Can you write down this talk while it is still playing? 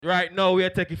Right now, we are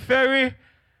taking ferry.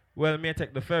 Well, me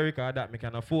take the ferry because that me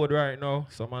can afford right now.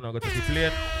 So man, I'm going to take the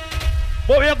plane.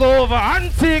 But we go over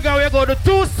Antigua, we go to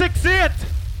 268.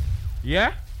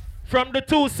 Yeah? From the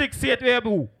 268, we have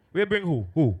who? We bring who?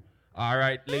 Who?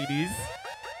 Alright, ladies.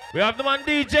 We have the man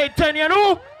DJ Tenny and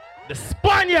who? The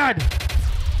Spaniard.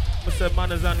 I say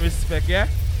manners and respect, yeah?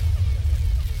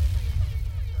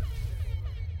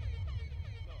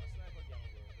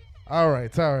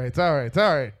 Alright.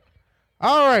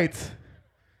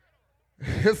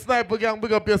 Sniper gang,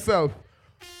 big up yourself.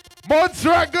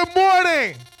 Montserrat, good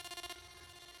morning.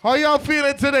 How y'all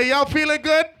feeling today? Y'all feeling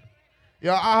good?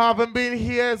 Yeah, I haven't been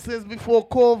here since before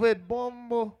COVID.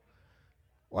 Bombo.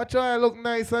 Watch how I look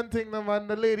nice and thing, man.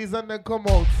 The ladies and then come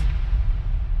out.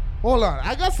 Hold on,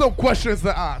 I got some questions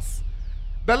to ask.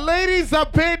 The ladies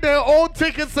that paid their own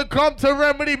tickets to come to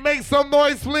Remedy, make some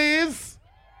noise, please.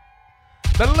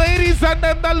 The ladies and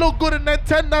them that look good in their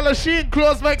 $10 Shein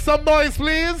clothes, make some noise,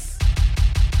 please.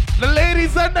 The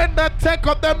ladies and them that take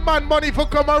up them man money for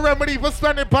come and Remedy for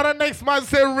spending for the next man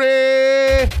say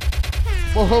Ray.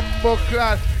 Bumbo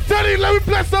class. Tenny, let me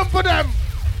play some for them.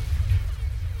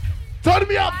 Turn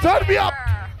me up. I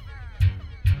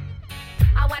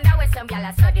wonder where some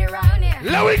gyal study round here.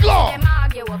 Let we go. Them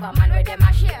argue over man where them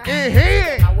a share.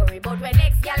 I worry about when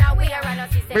next gyal we are and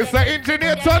us Mr.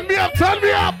 Engineer, turn me up. The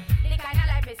kind of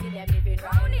life we see them living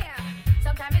round here.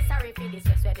 Sometimes it's sorry for this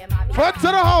where them have. Front to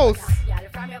the house. Gyal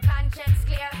from your conscience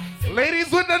clear.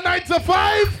 Ladies with the 9 to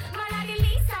 5.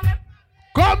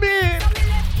 Come in.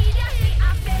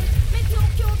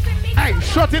 Hey,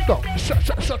 shut it down.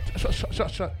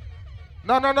 Shut.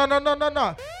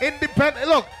 No. Independent.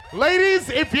 Look, ladies,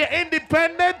 if you're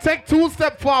independent, take 2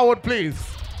 steps forward, please.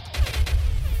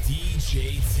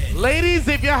 DJ Tenny. Ladies,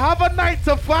 if you have a 9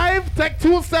 to 5, take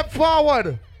 2 steps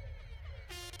forward.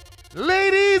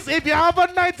 Ladies, if you have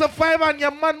a 9 to 5 and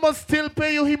your man must still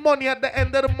pay you his money at the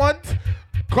end of the month,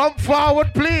 come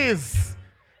forward, please.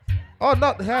 Oh,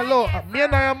 not hello. Me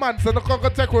and I am man, so no come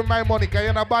take with my money, because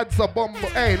you're not bad, so bumbo.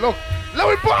 Hey, look, let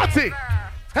me party.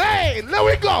 Hey, let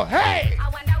we go. Hey. I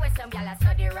wonder where some gyal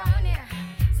study round here.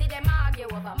 See them argue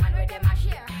over man where them a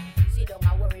share. See don't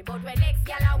a worry about when next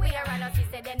gyal we are and us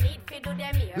say they need to do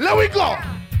them here. Let we go.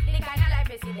 The kind of life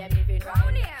we see them living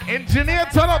round here. Engineer,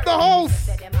 turn up the host.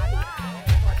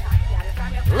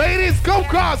 Ladies, come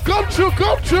cross, come true.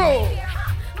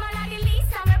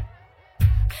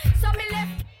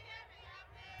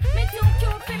 Me too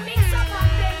cute for mix up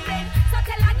and blend. So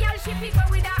tell a girl she pick up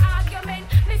with an argument.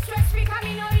 Me stress free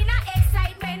coming out in a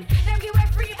excitement. Them give a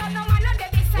free but no man on the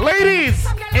beside. Ladies,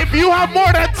 if you have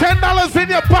more than $10 in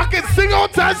your pocket, sing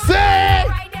out and say,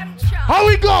 how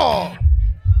we go?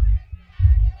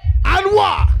 And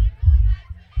what?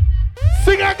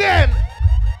 Sing again.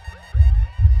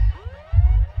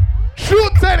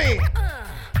 Shoot, Tenny.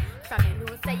 From you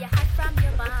know say you hot from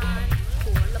your man.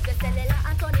 Hold up the cellular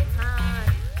and turn it on.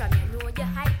 From you know you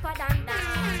hyper than that.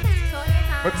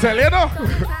 But tell you no.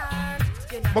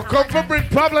 But come for bring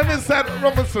problem inside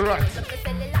Montserrat.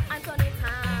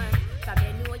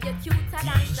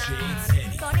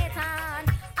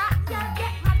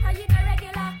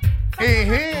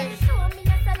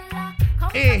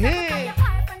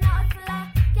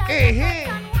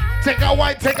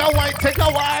 Take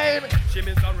a wine. She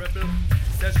is a rebel,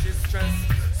 says she's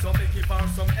stressed. So me give her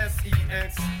some sex.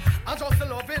 And just the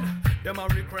loving, them a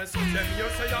request. Them here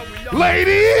say we are.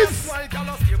 Ladies!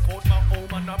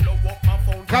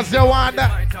 Cause you want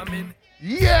that.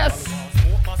 Yes!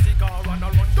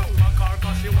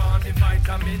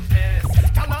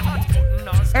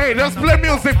 Hey, just play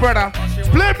music, brother.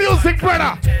 Play music,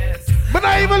 brother. But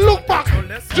I even look back.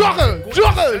 Juggle.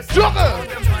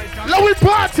 Let we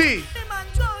party.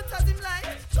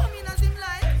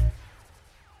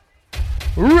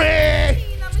 Ray.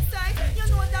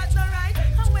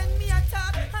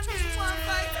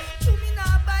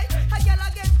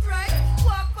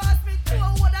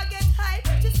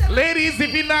 Ladies,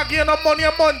 if you're not getting no money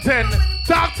a month,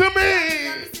 talk to me.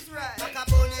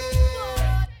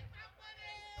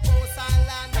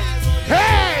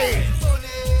 Hey!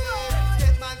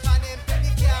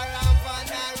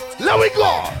 Let we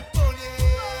go.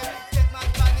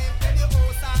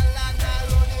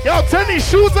 Yo, Tenny,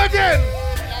 shoes again.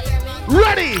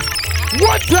 Ready.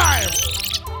 One time.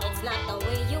 It's not the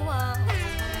way you are.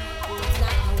 It's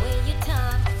not the way you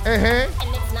talk. And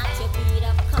it's not your beat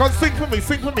up. Come sing for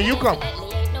me, you come.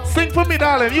 Sing for me,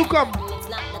 darling, you come.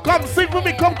 Come, sing for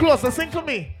me, come closer, sing for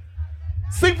me.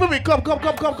 Sing for me, come,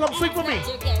 sing for me.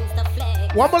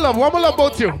 One more love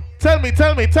about you. Tell me. Me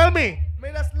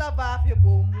just love off your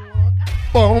boom.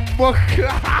 Boom.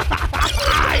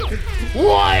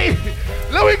 Why?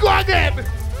 Let me go again.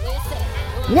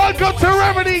 Welcome to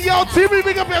Remedy. Yo, Timmy,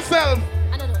 big up yourself.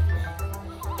 I don't know.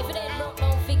 If it ain't broke,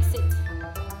 don't fix it.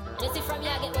 And you see from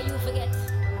here, I get what you forget.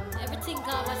 Everything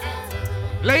calm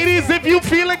myself. Ladies, if you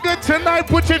feeling good tonight,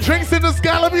 put your drinks in the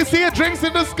sky. Let me see your drinks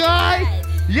in the sky.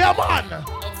 Yeah, man.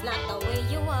 It's not the way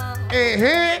you are. Uh-huh.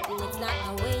 And it's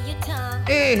not the way you talk.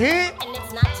 Uh-huh. And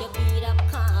it's not your beat up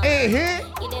car. Uh-huh.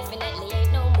 You definitely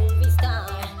ain't no movie star.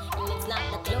 And it's not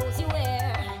the clothes you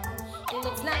wear. And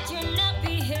it's not your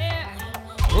nappy hair.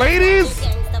 Ladies,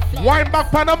 wind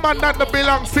back on a man that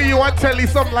belongs to you and tell you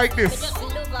something like this.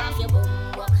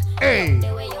 Hey,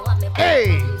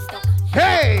 hey,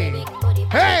 hey,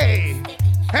 hey,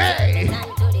 hey.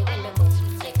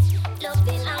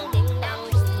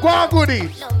 Go on, goody.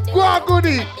 Go on,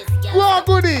 goody. Go on,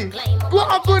 goody. Go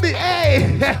on, goody.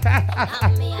 Hey.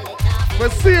 I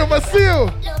see you.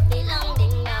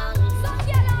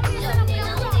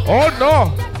 Oh, no.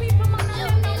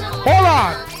 Hold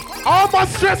on. All my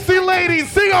stressy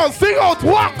ladies, sing out,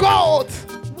 walk out.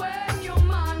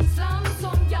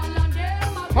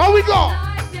 How we go?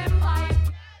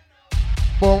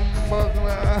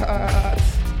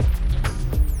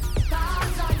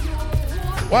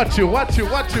 Watch you.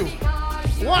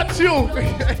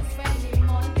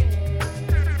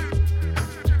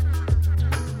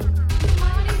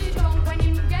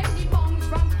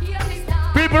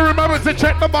 People remember to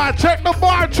check the bar.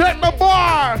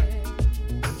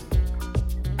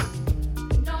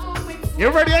 You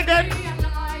ready again?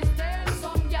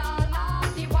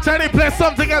 Tenny, play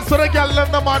something else so the girl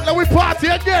love the man. Let we party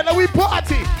again. A girl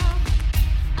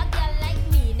like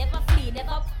me never flee,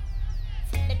 never.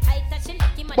 The tight that she lick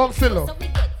him and Bongsillo. so we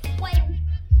get.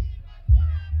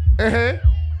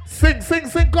 Sing.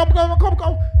 Come.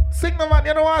 Sing the man.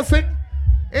 You know what I sing?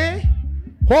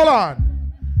 Hold on.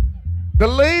 The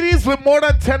ladies with more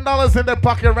than $10 in their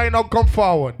pocket right now, come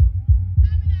forward.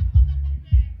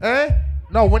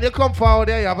 No, when you come forward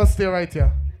here, you have to stay right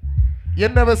here. You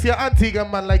never see an Antigua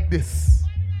man like this.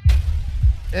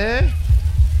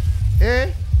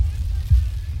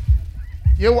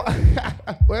 You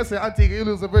where's the Antigua? You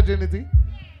lose the virginity?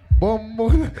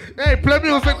 Boom. Hey, play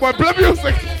music, boy. Play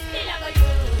music.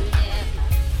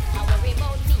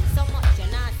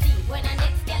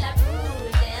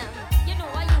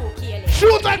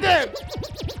 Shoot again.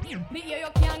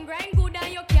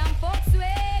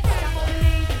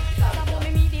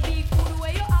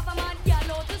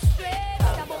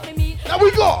 There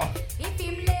we go.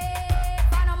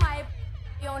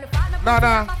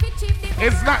 Nah.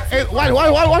 It's not. Why?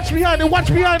 Watch behind it. Watch.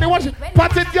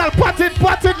 Pat it, girl. Pat it.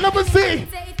 Let me see.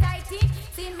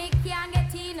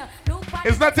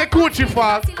 It's not a coochie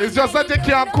fault. It's just that you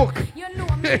can't cook.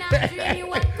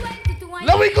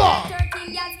 Let me go.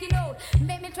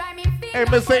 Hey,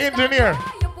 Mr. Engineer.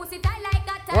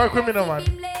 Work with me now, man.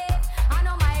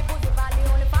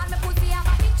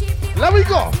 Let me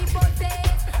go.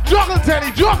 Juggle,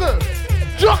 Tenny, juggle.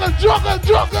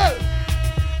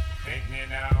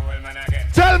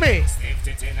 Tell me.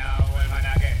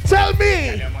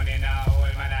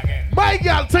 My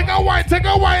girl, take a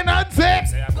wine and take.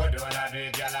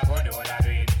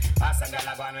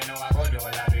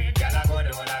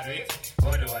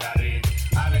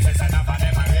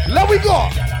 Let we go.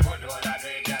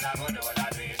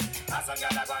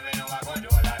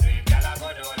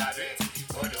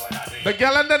 The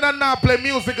girl and then now play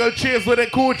musical chairs with a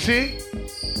coochie.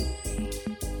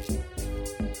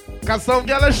 Cause some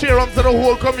girl share them to the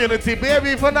whole community.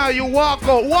 Baby, for now you walk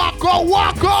out.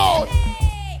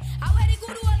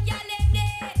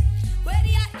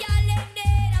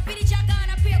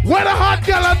 Where the hot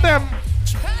girl and them?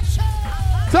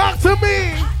 Talk to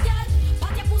me.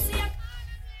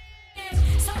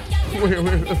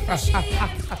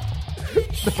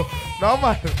 No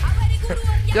man.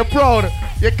 You're proud.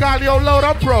 You call you out loud,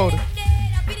 I'm proud.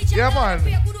 Yeah, man.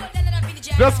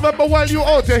 Just remember while you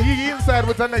out there, he inside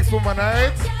with the next woman,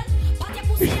 alright?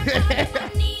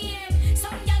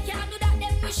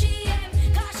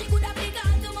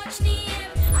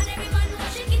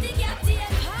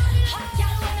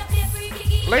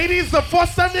 Ladies, the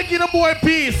first time you give a boy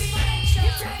peace,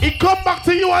 he come back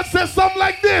to you and say something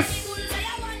like this.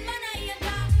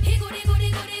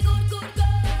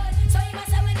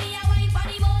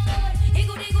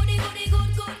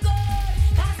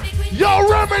 Yo,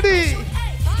 Remedy!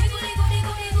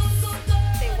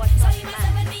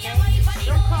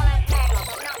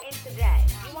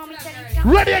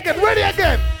 Ready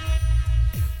again!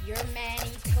 Your man,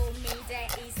 he told me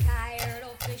that he's tired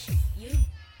of fishing you.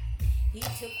 He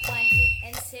took one hit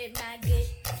and said my good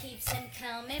keeps him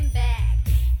coming back.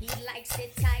 He like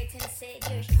sit tight and said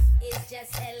your is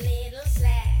just a little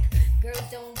slack. Girls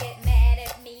don't get mad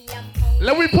at me, I'm only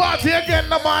Let me party again,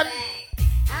 no man.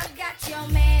 I've got your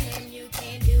man and you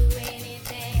can't do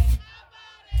anything.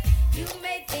 You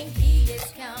may think he is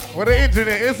coming. What the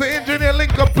engineer? Is the engineer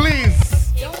link up,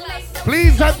 please?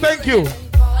 Please and thank you.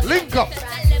 Link up.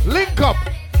 Link up.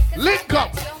 Link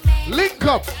up. Link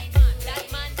up.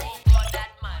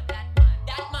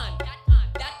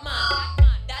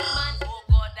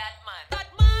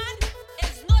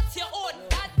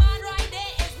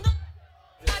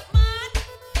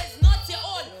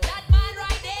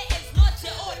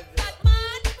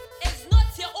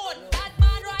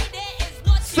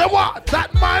 Say what?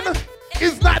 That man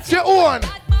is not your own.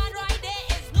 That man right there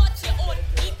is not your own.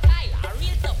 He Kyle, a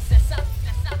real successor.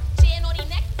 Chain on the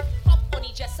neck, pop on the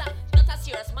dresser. Not a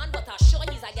serious man, but a sure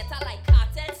he's a getter like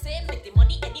cartel. Say make the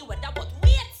money any weather, but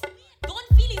wait. Don't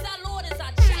feel he's alone as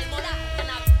a child mother.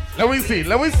 Let me see.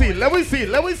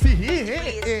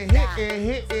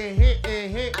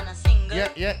 Yeah.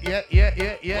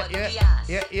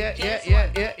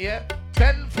 Yeah.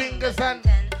 10 fingers and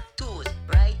 10 toes.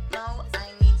 Right now, I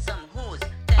need some hose.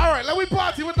 all right, let me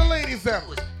party with the ladies then.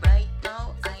 Right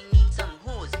now, I need some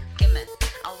hose. Gimme.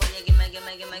 I want you gimme. I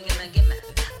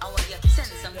want you send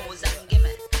some hose and gimme.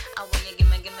 I want you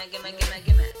gimme. I want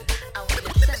you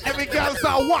send some. Every girl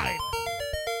start wine.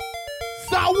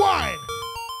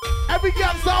 Every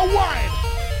girl start wine.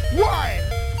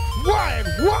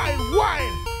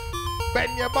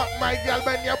 Bend your back, my girl,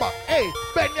 bend your back. Hey,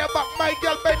 bend your back, my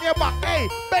girl, bend your back. Hey,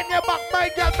 bend your back, my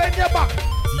girl, bend your back.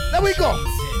 There we go.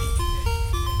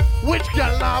 Which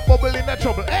girl now bubble in the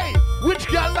trouble? Hey, which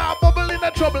girl now bubble in the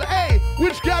trouble? Hey,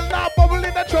 which girl now bubble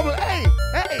in the trouble? Hey.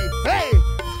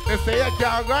 They say you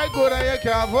can't grind good and you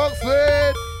can't fuck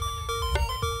sweet.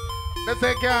 They say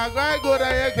you can't grind good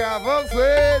and you can't fuck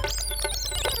sweet.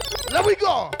 There we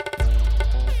go.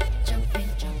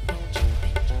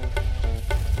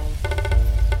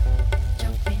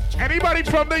 Anybody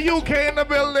from the UK in the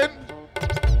building?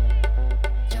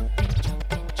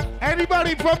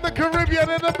 Anybody from the Caribbean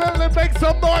in the building? Make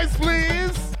some noise,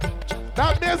 please.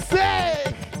 That me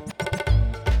say.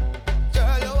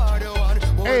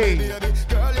 Hey.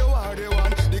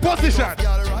 Position.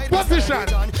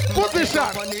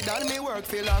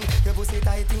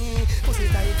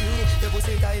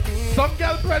 Some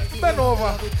girl friends bend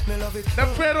over.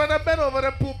 Them friend when they bend over,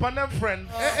 they poop on them friend.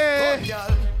 Hey.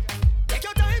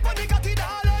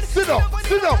 Sit up.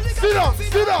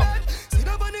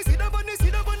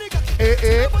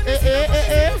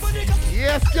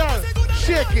 Yes, girl.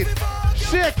 Shake it.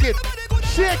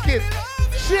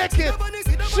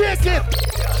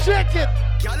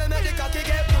 Y'all make the cocky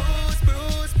get bruise.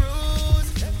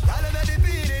 Y'all make the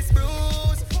penis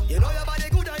bruise. You know your body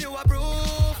good and you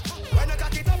approve. When the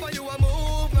cocky top and you a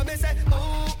move, let me say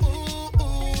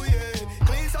ooh, yeah.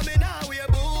 Clean some me now with your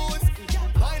boots.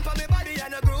 Wine for me body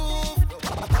and a groove.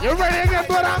 You ready again,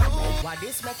 brother? Why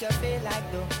this make you feel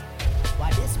like though?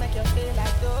 Why this make you feel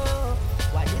like though?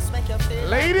 Why this make you feel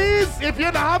Ladies, if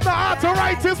you don't have the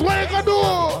arthritis, what you gonna do?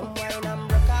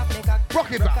 Rock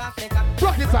it off.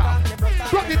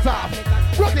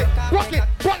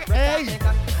 Hey.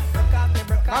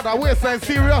 Now that waistline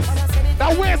serious.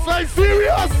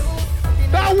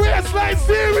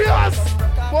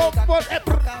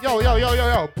 Yo.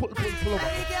 Pull over.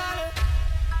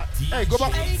 Hey, go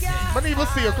back. I need to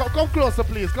see you. Come closer,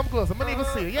 please. Come closer. I need to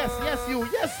see you. Yes, you.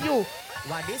 Yes,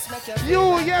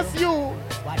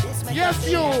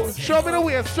 you. Show me the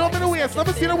waist. Let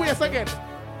me see the waist again.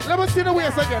 Let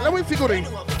me see good.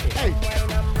 Hey.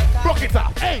 Rock it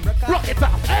up. Hey. Rock it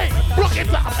up.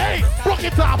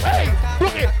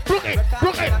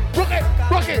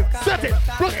 Set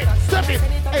it.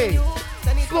 Hey.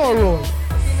 Slow roll.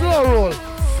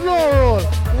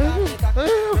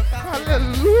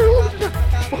 Hallelujah.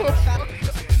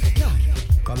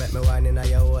 Come at me wine in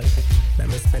your hole. Let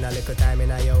me spend a little time in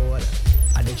your hole.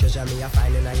 I did treasure me a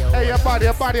fine in your hole. Hey, your body.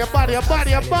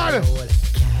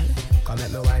 Come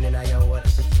at me wine in your hole.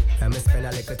 Let me spend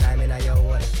a little time in your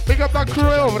hole. Pick up that crew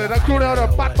over there.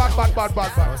 Bad.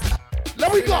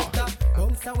 Let me go.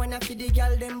 When I feed the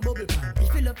girl them bubble.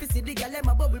 If you love to see the girl them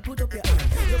a bubble, put up your hand.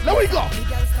 Let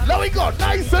me go.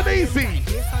 Nice and easy.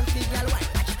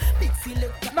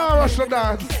 Now rush the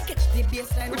dance.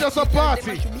 We just a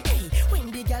party.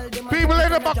 People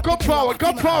in the back, come forward.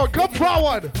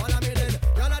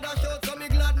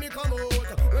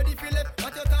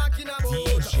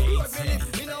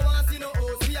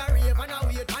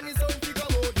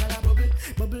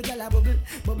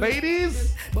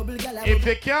 Ladies, if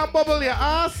you can't bubble your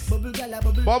ass,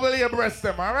 bubble your breast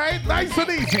them, alright? Nice and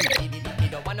easy.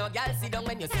 want no girl sit down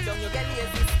when you sit down, you get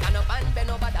lazy. Stand up and bend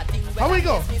over that thing. How we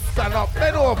go? Stand up,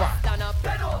 bend over. Stand up,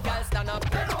 girl, stand up,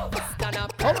 stand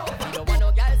up. You don't want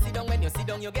no girl sit down when you sit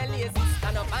down, you get lazy.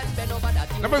 Stand up and bend over that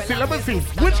thing. Let me see.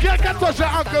 Which girl can touch your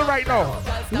uncle right now?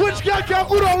 Which girl can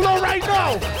go down low right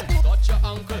now? Touch your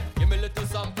uncle, give me a little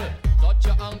sample. Touch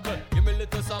your uncle, give me a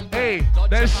little sample. Hey,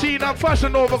 then she not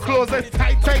fashion over clothes. That's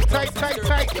tight, tight, tight, tight,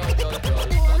 tight.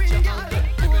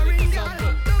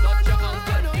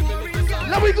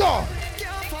 Let me go.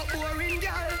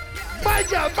 My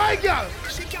girl, my girl.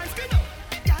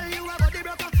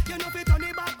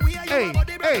 Hey,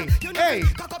 hey, hey.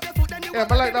 Yeah,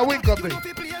 I like that wink up there.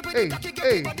 Hey,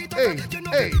 hey, hey,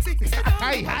 hey.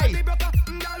 Hi, hi.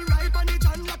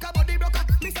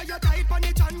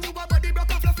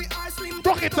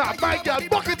 Rock it up, my girl,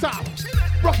 rock it up.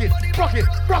 Rock it, rock it,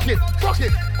 rock it, rock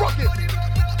it, rock it.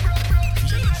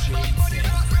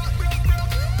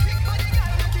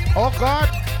 Oh God,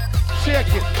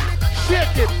 shake it,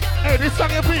 shake it. Hey, this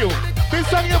song is for you. This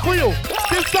song is for you.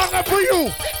 This song is for you.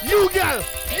 You girl,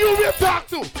 you will talk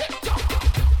to.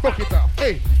 Rock it up,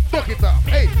 hey, rock it up,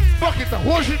 hey, rock it up.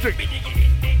 What's your drink?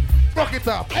 Rock it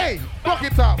up, hey, rock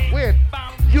it up. Wait,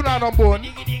 you not on board.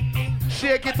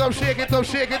 Shake it up, shake it up,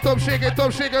 shake it up, shake it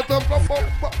up, shake it up.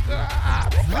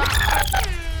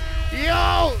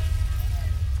 Yo!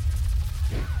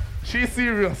 She's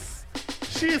serious.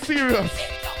 She's serious.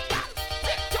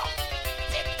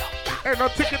 Hey, no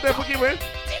ticket there for giving.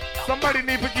 Somebody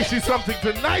need to give you something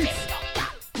tonight.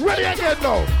 Ready again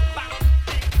now.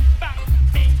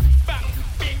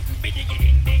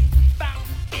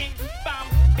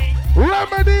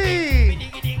 Remedy!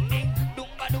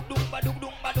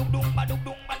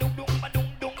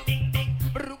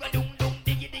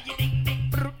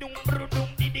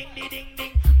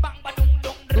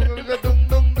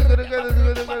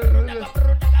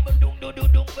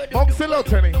 Montserrat,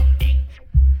 Tenny.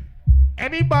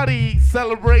 Anybody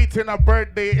celebrating a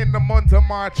birthday in the month of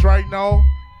March right now?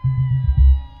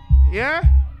 Yeah?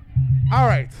 All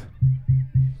right.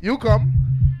 You come.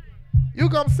 You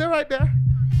come. Stay right there.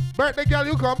 Birthday girl,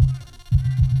 you come.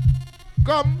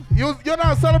 Come. You're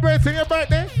not celebrating your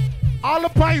birthday? All the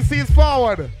Pisces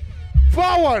forward.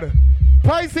 Forward.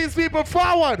 Pisces people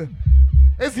forward.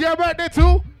 It's your birthday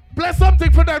too? Play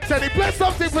something for them, Tenny. Play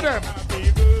something for them.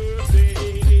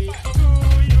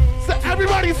 So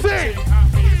everybody sing.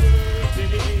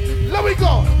 Let me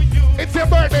go. It's your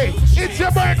birthday. It's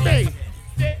your birthday.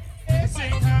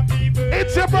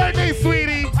 It's your birthday,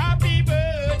 sweetie.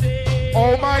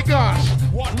 Oh my gosh.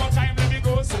 One more time, let me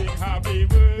go sing happy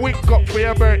birthday. Wake up for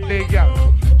your birthday,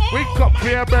 girl. Wake up for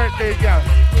your birthday, girl.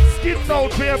 Skin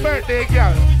out for your birthday,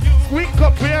 girl. Wake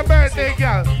up for your birthday,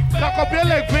 girl. Cock up your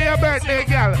leg for your birthday,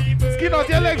 girl. Skin out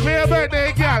your leg for your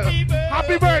birthday, girl.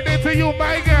 Happy birthday to you,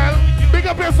 my girl. Big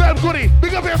up yourself, goodie.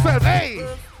 Big up yourself. Hey.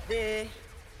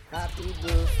 Happy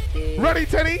birthday. Ready,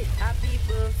 Tenny? Happy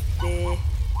birthday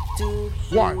to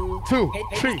you. 1, 2,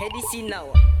 3. Head now.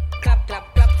 Clap,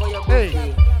 clap, clap for your birthday.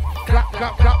 Hey. Clap,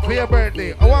 clap, clap for your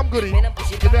birthday. Oh, I'm goodie.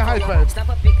 Give me a high five.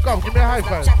 Come, give me a high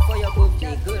five.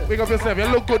 Big up yourself. You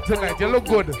look good tonight. You look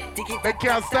good. They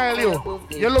can't style you.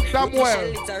 You look damn well.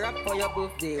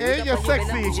 Hey, you're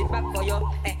sexy.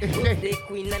 Birthday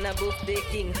queen and a birthday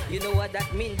king. You know what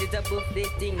that means? It's a birthday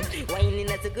thing. Whining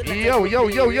at a good. Yo, yo,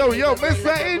 yo, yo, yo,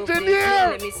 Mr.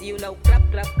 Engineer. Let me see you now. Clap,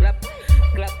 clap, clap.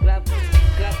 Clap, clap.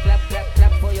 Clap, clap, clap,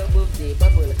 clap for your birthday.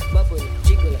 Bubble, bubble,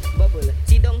 jiggle, bubble.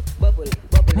 Sit down, bubble,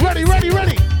 bubble. Ready, ready,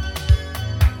 ready.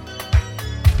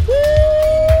 Woo!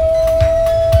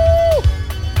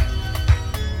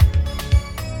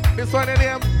 This one in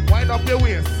here, wind up your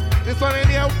waist. This one in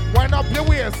here, wind up your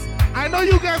waist. I know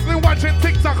you guys been watching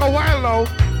TikTok a while now.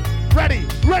 Ready,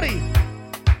 ready.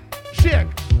 Shake,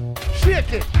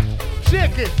 shake it,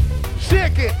 shake it,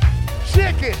 shake it,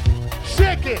 shake it,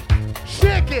 shake it,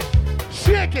 shake it,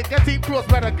 shake it. Get in close,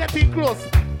 brother. Get in close.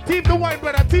 Team the wine,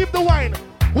 brother. Team the wine.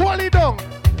 Hold it down.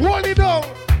 Hold it down.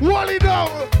 Hold it down.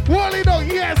 Hold it down.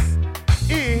 Yes.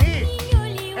 Hey.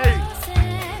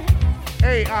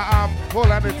 Hey, hold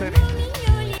on a second.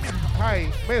 Hi,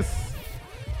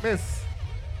 Miss.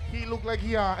 He look like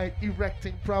he are an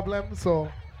erecting problem, so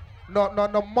not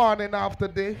the morning after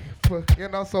day, you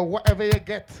know. So whatever you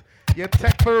get, you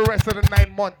take for the rest of the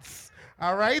 9 months.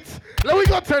 All right. Let me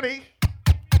go, Tenny.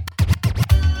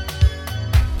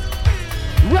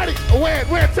 Ready?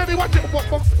 Wait, Tenny, watch it.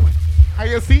 Folks. And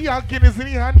you see your Guinness in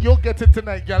your hand, you'll get it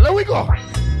tonight, girl. Let me go.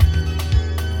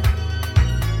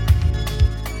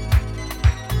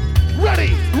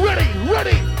 Ready, ready,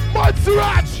 ready.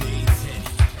 Montserrat.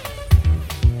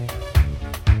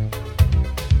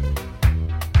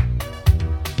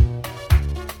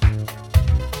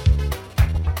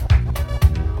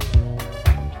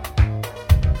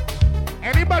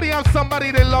 have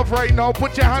somebody they love right now,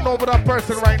 put your hand over that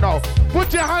person right now.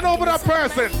 Put your hand over that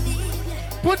person.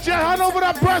 Put your hand over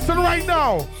that person right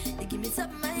now.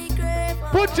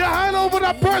 Put your hand over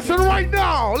that person right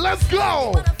now. Let's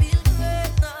go.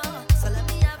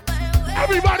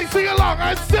 Everybody sing along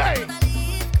and say.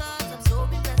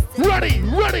 Ready,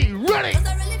 ready, ready.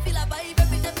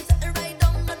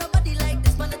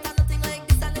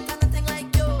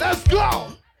 Let's go.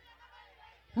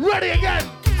 Ready again.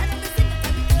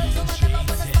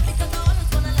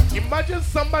 Imagine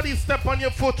somebody step on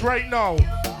your foot right now.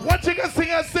 What you can sing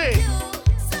and say?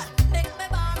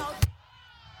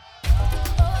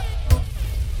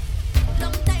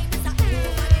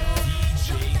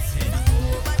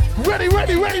 Ready,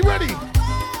 ready, ready, ready.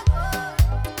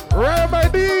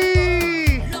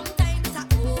 Remedy.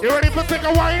 You ready for take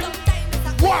a wine?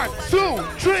 1, 2,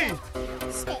 3.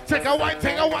 Take a wine,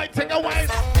 take a wine, take a wine.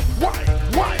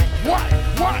 Wine.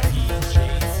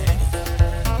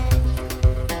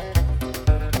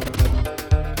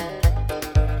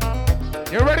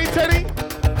 You ready, Tenny?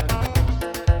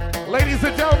 Ladies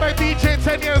and gentlemen, DJ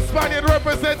Tenny The Spaniard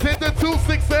representing the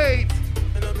 268.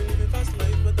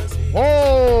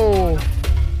 Oh!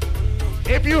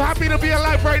 If you happy to be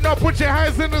alive right now, put your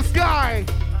hands in the sky.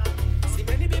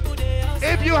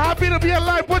 If you happy to be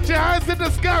alive, put your hands in the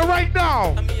sky right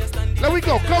now. There we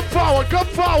go. Come forward, come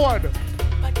forward.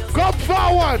 Come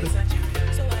forward.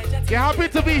 You're happy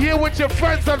to be here with your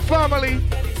friends and family.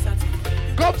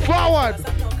 Come forward.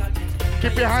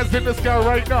 Keep your hands in the sky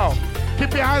right now.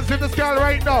 Keep your hands in the sky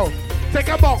right now. Take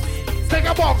a box. Take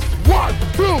a box. 1,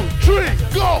 2, 3,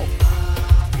 go.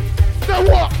 Now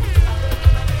what?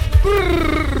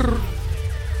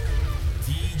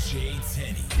 DJ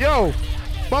Tenny. Yo,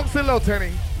 box it low,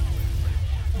 Tenny.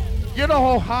 You know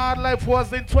how hard life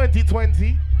was in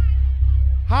 2020?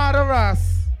 Harder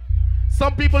ass.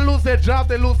 Some people lose their job,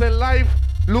 they lose their life,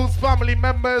 lose family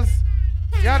members.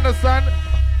 You understand?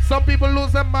 Some people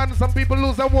lose a man, some people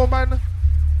lose a woman.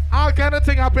 All kind of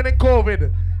thing happen in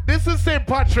COVID. This is St.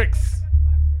 Patrick's.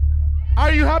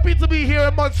 Are you happy to be here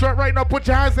in Montserrat right now? Put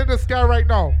your hands in the sky right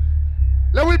now.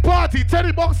 Let me party.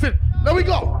 Tenny boxing. Let me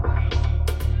go.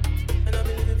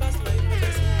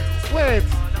 Wait.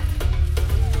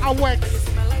 I wax.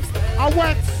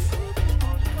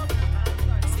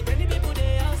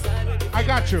 I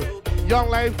got you. Young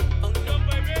life.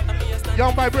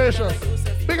 Young vibrations.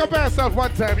 Big up yourself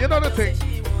one time. You know the thing.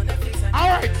 All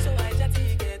right.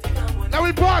 Now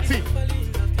we party.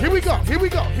 Here we go. Here we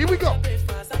go. Here we go.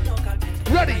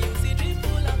 Ready.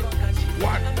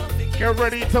 1. Get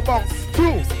ready to bounce.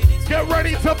 2. Get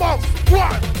ready to bounce.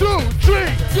 1, 2,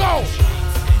 3, go.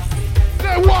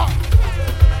 Say what?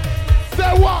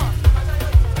 Say what?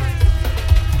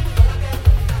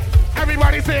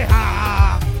 Everybody say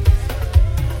ha.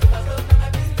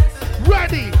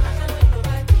 Ready.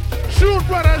 Shoot,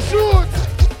 brother, shoot.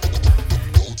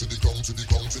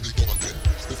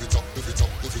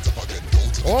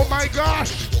 Oh my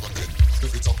gosh.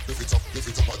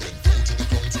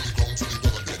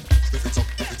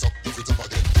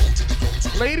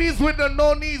 Ladies with the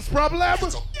no knees problem.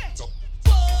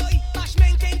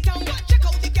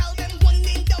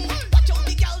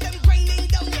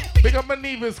 Big up my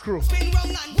Nevis crew.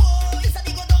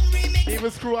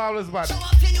 Nevis crew always bad.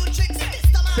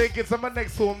 Take it to my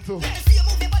next home too.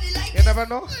 You never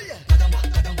know.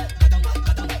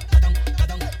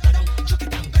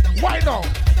 Why no?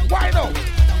 Why no?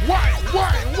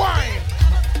 Why?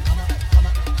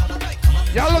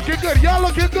 Y'all looking good. Y'all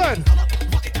looking good.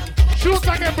 Shoot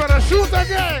again, brother. Shoot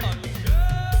again.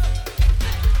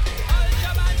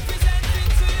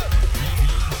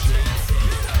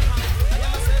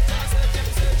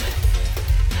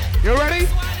 You ready?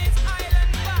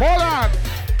 Hold on.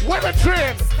 Where the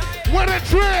train? Where the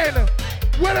train?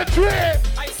 Where the train?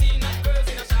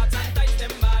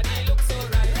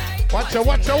 Watch out,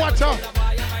 watch out, watch out.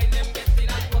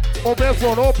 Open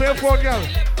phone, girl.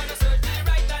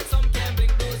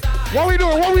 What we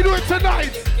doing? What we doing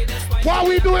tonight? What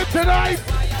we doing tonight?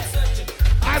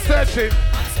 I'm searching.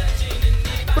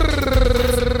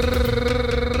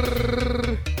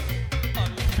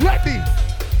 Ready.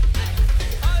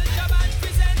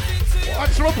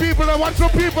 Watch your people now, watch your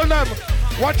people now.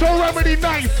 Watch your remedy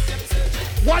nice.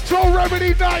 Watch your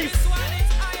remedy nice.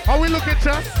 How we looking,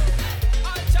 Chess?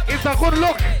 It's a good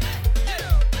look.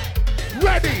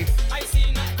 Ready.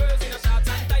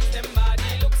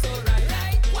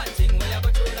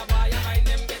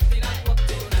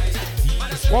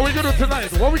 What we gonna do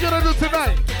tonight? What we gonna do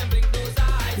tonight?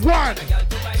 1,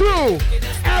 2,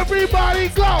 everybody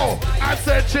go. I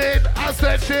search it.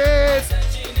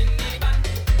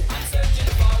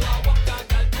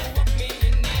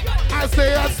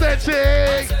 say I'm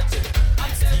searching.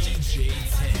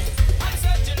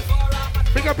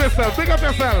 Big up yourself, big up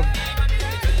yourself.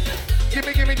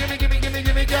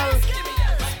 Gimme, girl.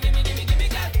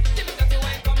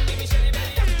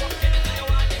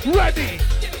 Ready.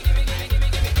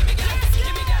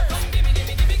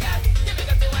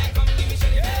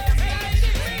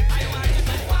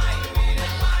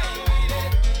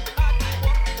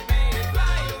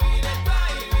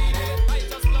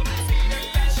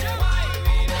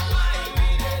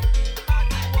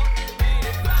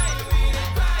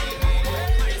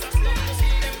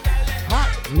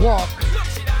 Walk.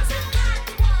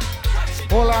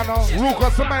 Hold on now.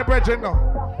 Ruckus is my brethren now.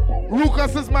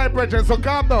 Ruckus is my brethren, so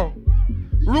calm down.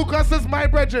 Ruckus is my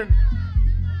brethren.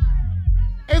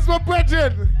 It's my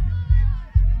brethren.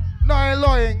 No, I ain't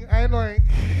lying. I ain't lying.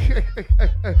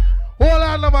 Hold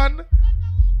on now, man.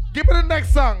 Give me the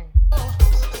next song.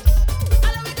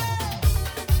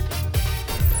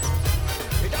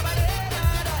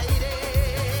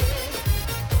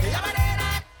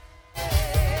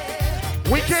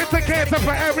 We came to cater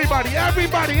for everybody.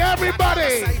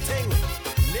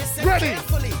 Ready?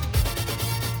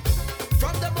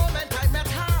 From the moment I met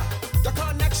her, the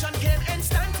connection came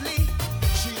instantly.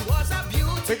 She was a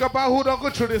beauty. Think about who don't go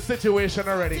through this situation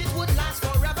already. It would last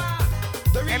forever.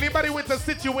 Anybody with a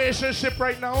situationship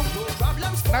right now? No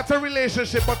problems for Not a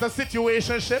relationship, but a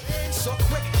situationship. so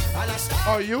quick. And I start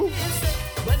Are you?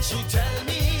 when she tell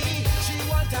me she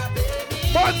want a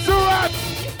baby. Montserrat!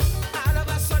 All of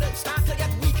a sudden start to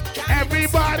get weak.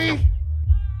 Everybody!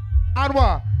 And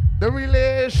what? The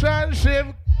relationship.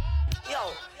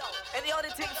 Yo, any other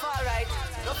thing for right?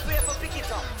 No fear for pick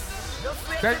it up. No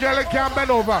fear Then for girl can't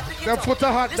bend over. Them foot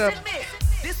are hot them. Listen me.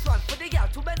 This one for the girl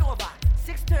to bend over.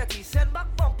 6:30, send back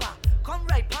bumper. Come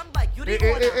right, pan bike. You the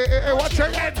owner. Hey, watch your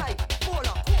head. Hold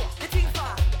on, the thing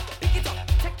far. Pick it up.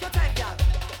 Take your time, girl.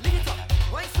 Lick it up.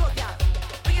 Wine slow, girl.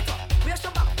 Bring it up. Raise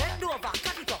your back. Bend over.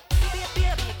 Cut it up.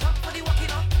 Baby, come for the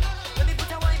walking up. Let me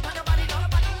put a wine on your body now.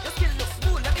 Your skin look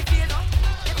smooth. Let me feel now.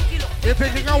 You're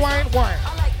taking a wine?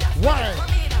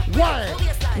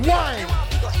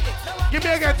 Give me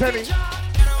again, Tenny.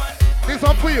 This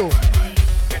one for you.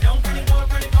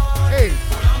 Hey.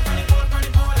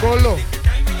 Go low.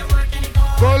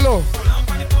 Go low.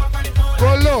 Go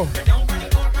low.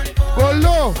 Go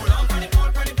low.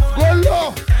 Go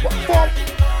low.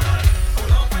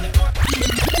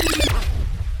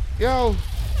 Yo.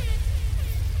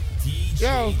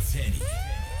 Yo.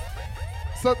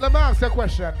 So let me ask you a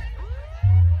question.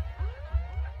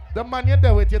 The man you're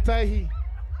there with, you tie he.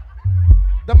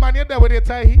 The man you're there with, you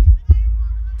tie he.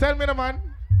 Tell me the man.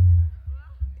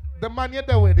 The man you're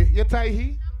there with, you tie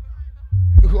he.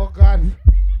 Oh God.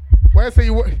 Why you say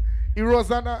he wears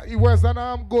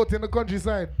an goat in the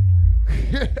countryside?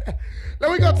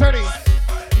 Let me go, Tenny.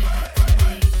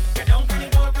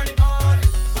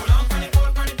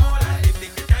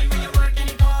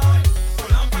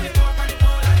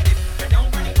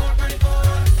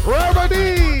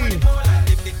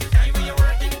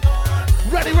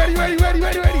 Ready.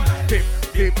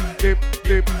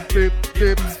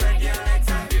 Dip.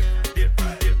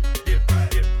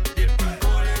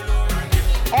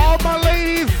 All my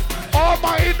ladies, all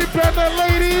my independent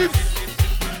ladies,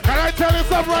 can I tell you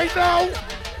something right now?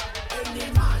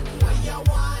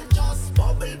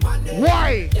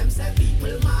 Why?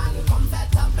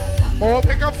 Oh,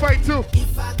 they can fight too.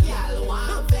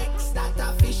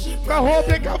 I hope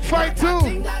they can fight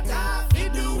too.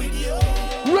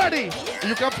 Ready?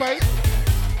 You can fight?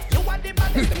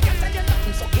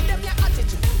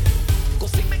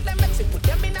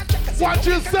 What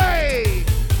you say?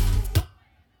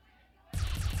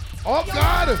 Oh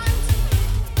God!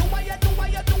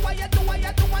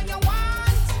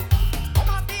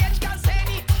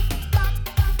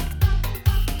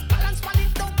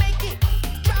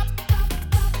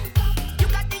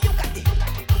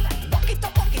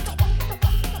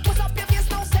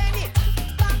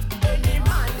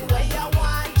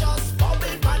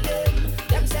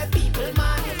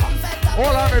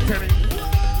 Hold on, Tenny.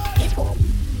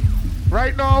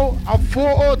 Right now, I'm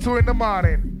 4:02 in the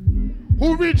morning.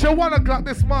 Who reached at 1 o'clock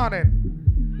this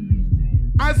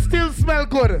morning? I still smell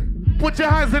good. Put your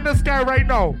hands in the sky right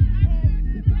now.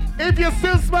 If you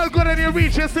still smell good and you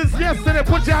reach it since yesterday,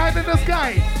 put your hand in the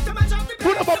sky.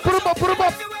 Put them up, put them up, put them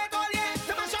up.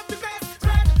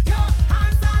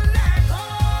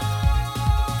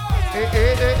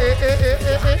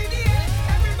 Hey.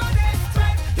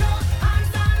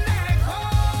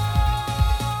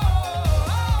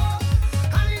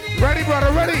 Ready,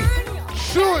 brother, ready?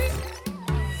 Shoot!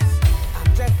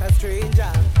 I'm just a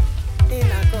stranger in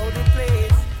a crowded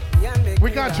place.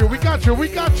 got you, we got you, we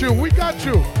got you, we got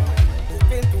you.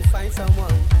 Hoping to find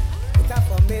someone with a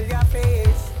familiar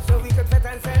face so we could fit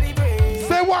and celebrate.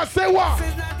 Say what, say what? This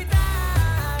is not the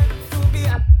time to be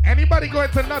a Anybody going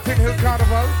to Notting Hill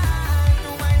Carnival? to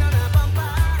wine on a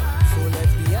bumper. So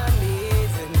let's be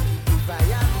amazing. If I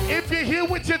am If you're here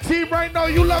with your team right now,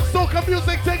 you love soca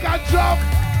music, take a jump.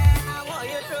 I want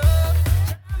you to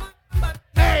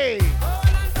Hey, hold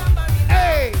on somebody now.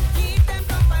 hey. Keep them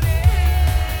company.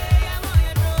 I want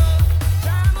you to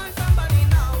charm on somebody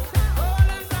now. Hold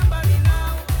on somebody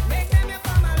now. Make them your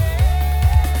family.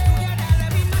 Together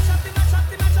let me mash up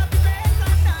the bass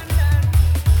and dance.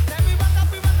 Then we walk up,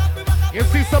 we walk up, we walk up. You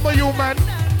see some of you, man.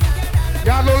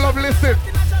 Y'all don't love listen.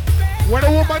 When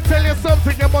a woman tell you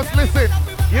something, you must listen.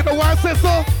 You know why I say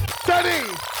so? Study.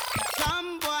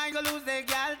 Some boy go lose their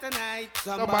girl tonight.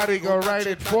 Somebody go write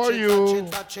it for you.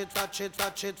 Touch it, touch it,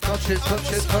 touch it, Touch it,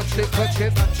 touch it, touch it, touch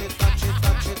it. touch it, touch it,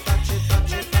 touch it, touch it,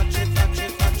 touch it, touch it, touch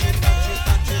it, touch it,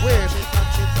 touch it. Wait.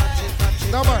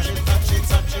 No, man.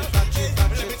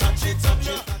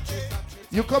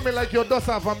 You coming like your dust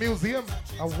of a museum.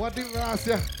 And what did I ask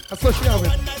you? Associate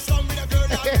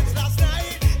with.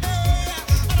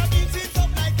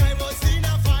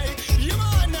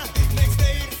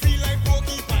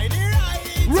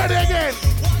 Ready again.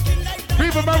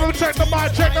 People, remember, check the bar,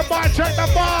 check the bar, check the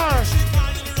bar.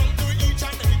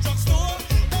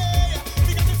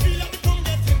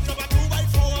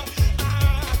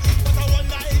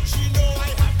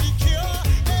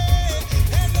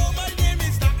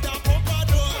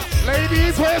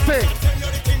 Ladies, where's it?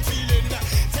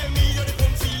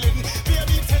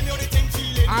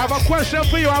 I have a question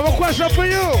for you. I have a question for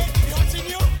you.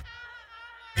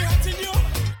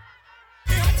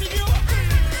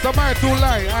 Somebody too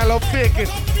lie. I love fake it.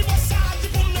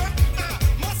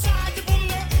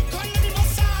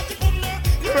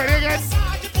 You ready again?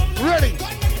 Ready.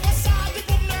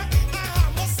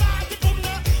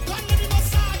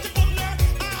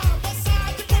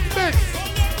 Mix.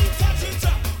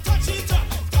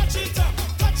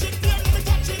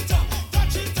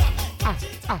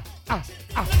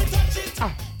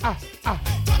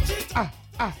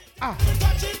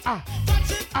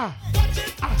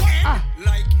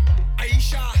 Like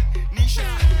Aisha, Nisha,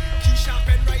 Keisha,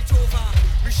 Ben right over,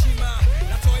 Rishima,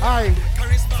 Latoya, Hi.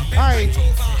 Charisma, Ben Hi. right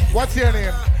over. What's your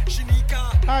name?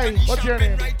 Shinika, Hi. Anisha, What's your Ben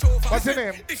name? right over. What's your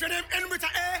Listen, name? If your name end with a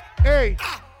A, Hey.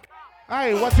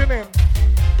 Hi, what's your name?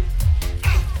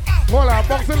 Hold on,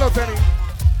 bounce it low, Tenny.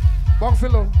 Bounce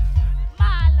it low.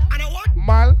 and a what?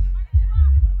 Mal.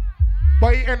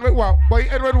 But it end with what? But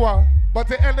it end with what?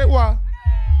 But it end with what?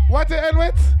 What it end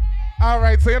with?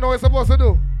 Alright, so you know what you're supposed to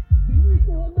do?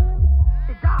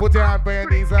 Put your hand by your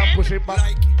knees and push it back.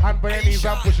 Hand by your knees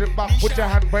and push it back. Put your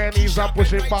hand by your knees and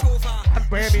push it back. Hand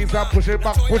by your knees and push it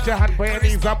back. Put your hand by your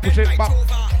knees and push it back.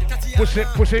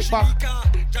 Push it back.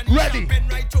 Ready.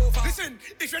 Listen,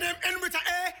 if your name end with a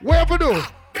A, What you do?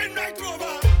 Ben right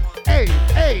over. Hey,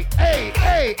 hey, hey,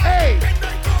 hey, hey. Ben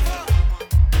right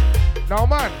over. Now,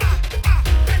 man.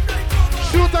 Ben right over.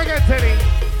 Shoot again, Tenny.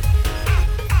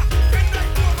 Ben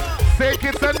right over. Say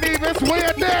kids and Nevis, where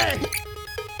you there?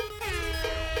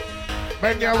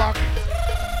 Bend your back.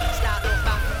 Start look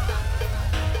back.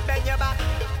 Bend your back.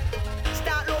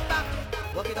 Start look back.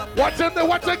 Walk it up. Watch it there,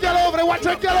 watch it, get over there, watch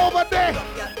it, get over there.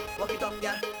 Walk it up,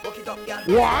 yeah. Walk it up, yeah.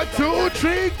 1, 2,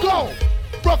 3, go.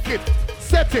 Rock it,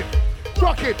 set it,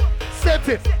 rock it, set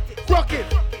it, rock it,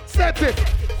 set it,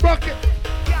 rock it,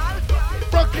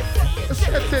 rock it,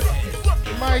 set it.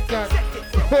 My God,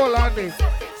 hold on this.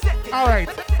 All right,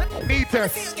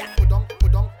 neatest.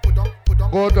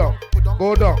 Go down,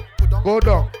 go down, go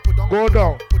down, go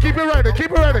down. Keep it ready, keep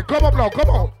it ready. Come up now, come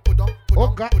on. Oh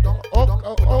God,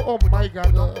 oh my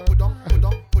God.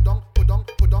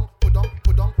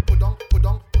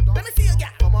 Let me see you, yeah.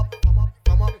 Come up, come up,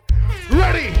 come up.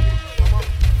 Ready? Come up,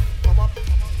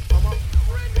 come up.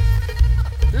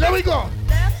 Let me go.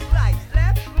 Left, right,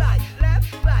 left, right,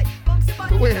 left, right. Bounce your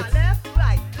body Wait. now. Left,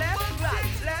 right, left, right,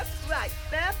 left, right,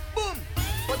 left. Boom.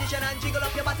 Position and jiggle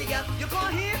up your body, girl. You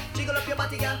can't hear? Jiggle up your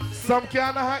body, girl. Some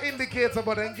can't have indicator,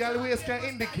 but then girl waist can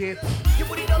indicate. You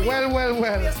put it down. Well.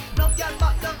 Waist, love girl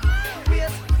back down.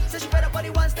 Waist. Say she better body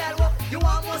one style walk. You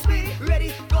almost be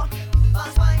ready. Go.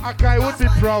 Fast wine. Akai would be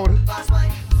proud. Fast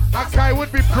wine. Akai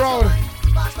would be proud.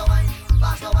 Faster wine.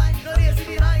 Faster wine. No lazy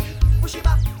behind. Push it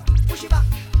back. Push it back.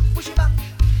 Push it back.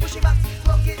 Push it back.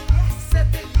 Rock it. Yes. Set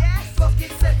it. Yes. Rock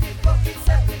it. Set it. Rock it.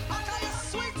 Set it.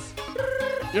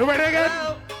 Sweet. You ready again?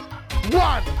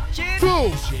 1,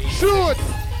 2, shoot.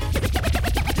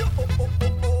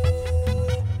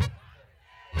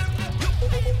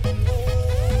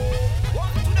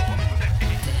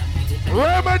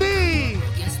 Remedy.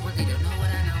 Guess what? They don't know what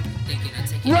I know. Thinking I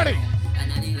take it Ready. home,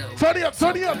 and I need low. Turn it up,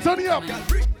 turn it up, turn it up.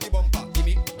 Bring the bumper,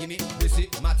 gimme, busy,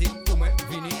 Matty, Kume,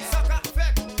 Vini. Saka,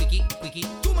 fek, quickie,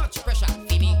 too much pressure,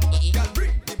 Vini. Girl,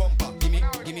 bring the bumper, gimme,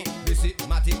 busy,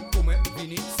 Matty, Kume,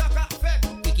 Vini. Saka, fek,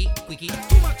 quickie,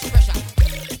 too much pressure.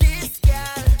 This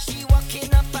girl, she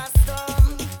walking up a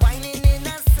storm, whining in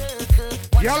a circle.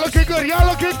 Y'all looking good, y'all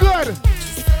looking good.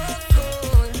 She's so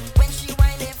cool. When she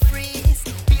whine and freeze,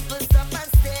 people stop and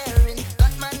staring.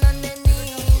 Got man on their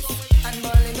knees and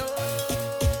bawling, oh.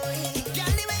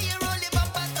 Girl, the way you roll your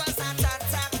bumper cause heart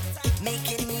attack,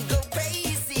 making me go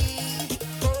crazy.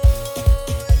 Oh,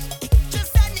 just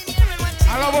standing here and watching.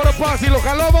 I love how the party look,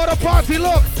 I love how the party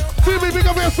look. See me, pick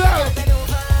up yourself. Bend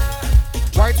over.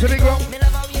 Right to the ground. Me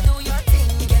love how you do your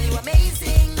thing, girl, you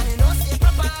amazing, and you know stay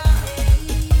proper.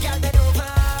 Girl, bend over.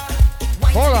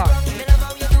 Wine Hold to the on. ground. Me love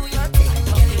how you do your thing,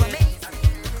 girl, you amazing.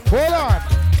 Hold on.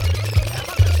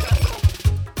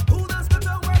 Who does go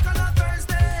to work on a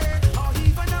Thursday or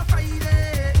even a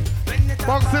Friday? When the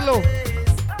Boxillo.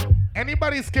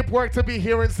 Anybody skip work to be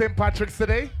here in St. Patrick's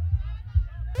today?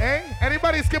 Eh?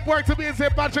 Anybody skip work to be in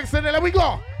St. Patrick's today? Let me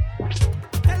go.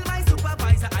 Tell my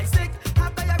supervisor I sick.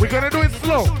 We're gonna do it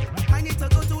slow. I need to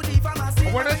go to the pharmacy.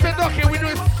 When I say okay, we do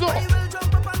it slow. I will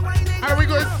jump up and whine it. And we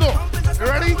go slow. You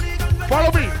ready?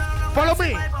 Follow me. Follow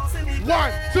me.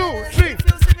 1, 2, 3.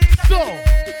 So.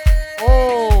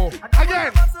 Oh.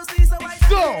 Again.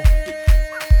 So.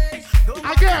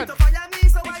 Again.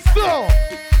 So.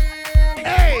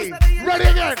 Hey. Ready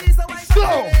again. So.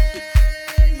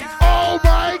 Oh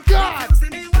my God.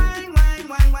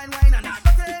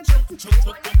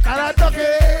 And I duck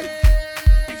it.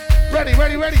 Ready.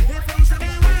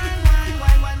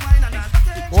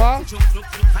 What?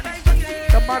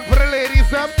 The man for the ladies,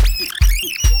 them.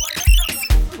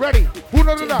 Ready? Who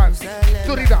know the dance?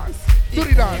 Do the dance. Do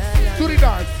the dance. Do the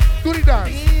dance. Do the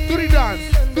dance. Do the dance.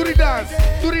 Do the dance.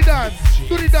 Do the dance.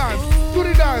 Do the dance. Do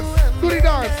the dance. Do the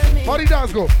dance. How the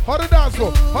dance go? How the dance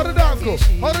go? How the dance go?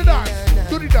 How the dance?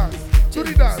 Do the dance. Do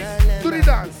the dance. Do the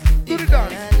dance. Do the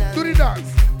dance. Do the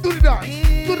dance. Do the dance.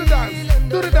 Do the dance.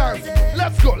 Do the dance.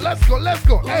 Let's go. Let's go. Let's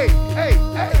go. Hey. Hey.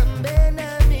 Hey.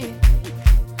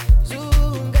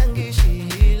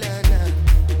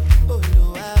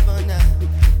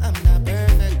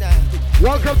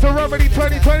 Welcome to Remedy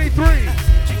 2023.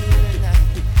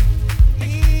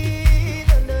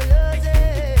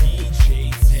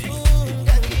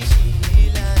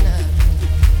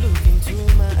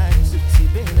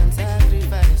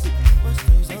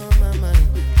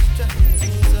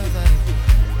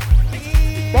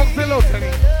 Boxillo,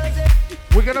 Tenny.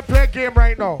 We're gonna play a game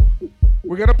right now.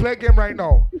 We're gonna play a game right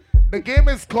now. The game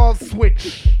is called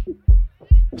Switch.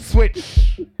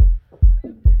 Switch.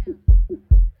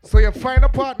 So you find a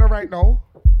partner right now.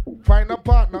 Find a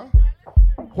partner.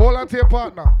 Hold on to your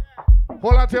partner.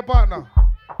 Hold on to your partner.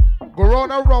 Go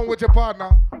round and round with your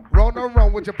partner. Round and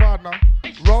round with your partner.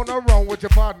 Round and round with your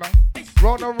partner.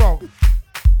 Round and round.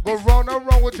 Go round and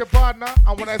round with your partner.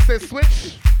 And when I say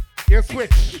switch, you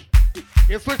switch.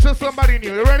 You switch to somebody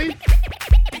new. You ready?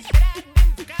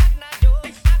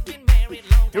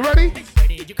 You ready?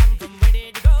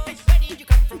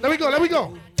 Let me go. Let me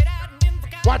go.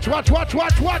 Watch. Watch it. Watch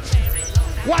it.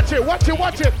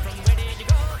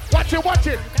 Watch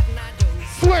it.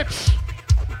 Switch.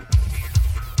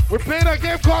 We're playing a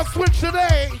game called Switch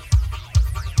today.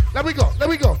 Let me go.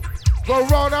 Go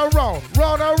round and round.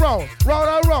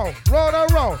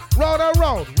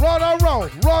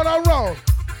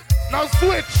 Now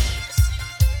switch.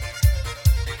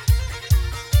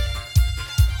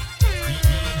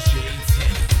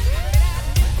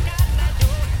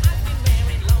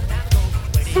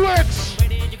 Switch.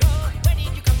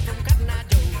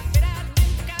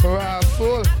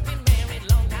 Soul.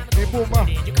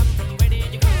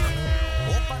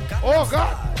 Oh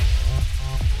God.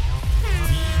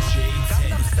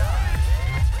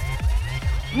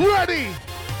 Ready.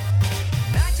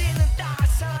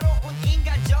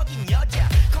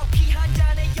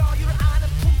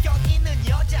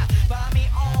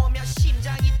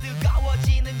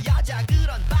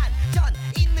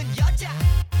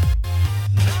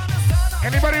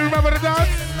 Anybody remember the dance?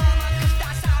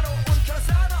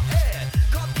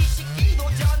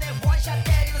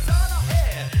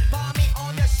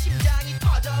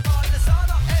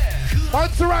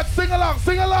 Montserrat, sing along.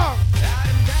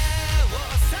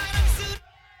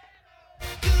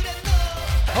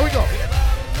 How we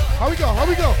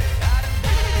go?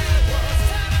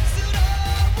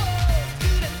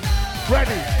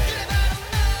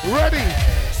 Ready.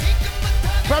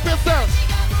 Clap yourself.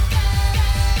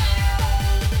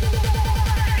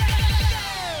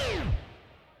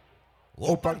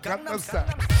 Open Gangnam Style.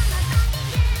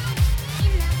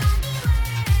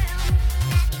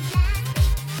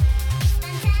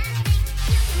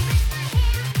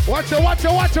 Watch it, watch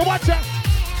it, watch it, watch it.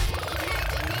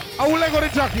 I will let go the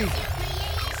jockey.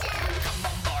 Come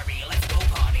on, Barbie, let's go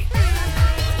party.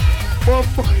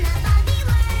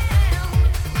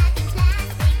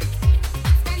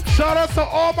 Shout out to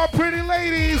all my pretty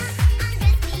ladies.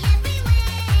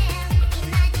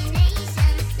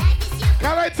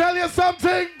 Can I tell you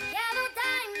something?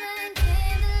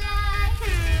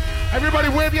 Everybody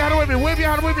wave your hand with me, wave your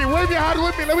hand with me, wave your hand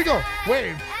with me. Let me go.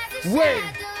 Wave, wave,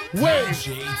 wave,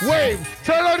 wave.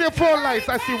 Turn on your phone lights.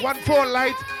 I see one phone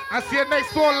light. I see a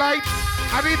next phone light.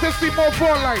 I need to see more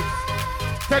phone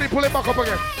lights. Teddy, pull it back up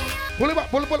again. Pull it back,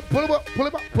 pull it back, pull it back, pull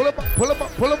it back, pull it back, pull it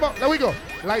back, pull it back. There we go.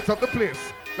 Lights up the place.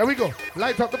 There we go.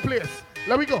 Lights up the place.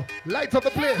 Let me go. Lights up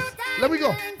the place. Let me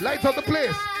go. Lights up the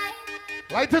place.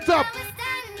 Light it up.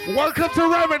 Welcome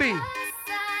to Remedy.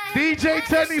 DJ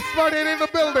Tenny The Spaniard in the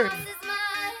building.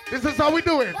 This is how we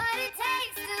do it.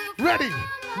 Ready,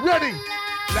 ready.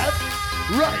 Left,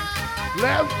 right,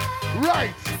 left,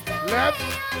 right, left,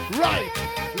 right,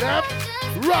 left,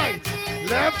 right,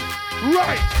 left,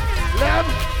 right,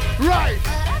 left, right,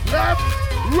 left,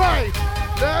 right,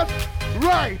 left,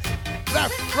 right,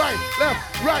 left, right,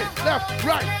 left, right, left,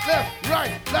 right, left,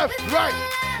 right, left, right.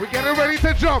 We're getting ready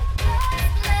to jump.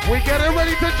 We're getting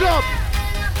ready to jump.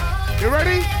 You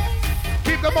ready?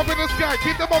 Keep them up in the sky.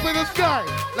 Keep them up in the sky.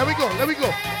 Let me go. Let me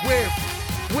go. Wave.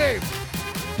 Wave.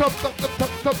 Top, top, top, top,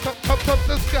 top, top, top, top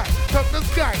the sky. Top the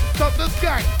sky. Top the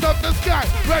sky. Top the sky.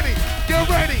 Ready. Get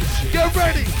ready. Get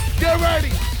ready. Get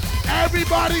ready.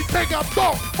 Everybody take a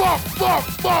bump, bump,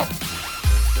 bump, bump.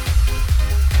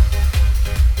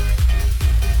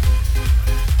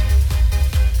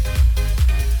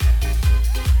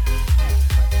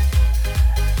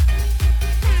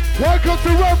 Welcome to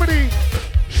Remedy.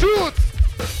 Shoot.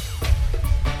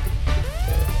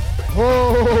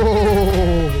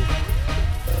 Oh,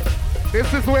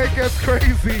 this is where it gets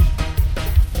crazy.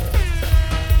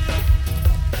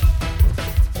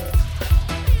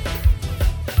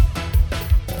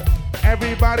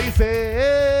 Everybody say,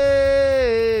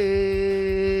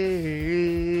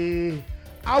 hey.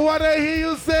 I want to hear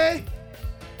you say,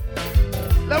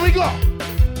 let me go.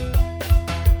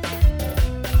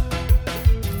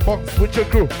 Bounce with your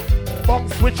crew.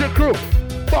 Bounce with your crew.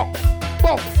 Bounce,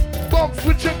 bounce, bounce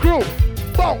with your crew.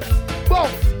 Bounce,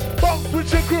 bounce, bounce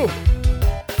with your crew.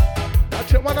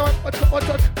 Watch it, watch it, watch it, watch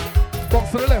it.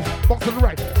 Bounce to the left, bounce to the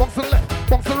right, bounce to the left,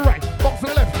 bounce to the right, bounce to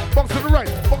the left, bounce to the right,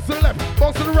 bounce to the left,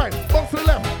 bounce to the right, bounce to the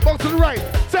left, bounce to the right.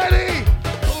 Teddy!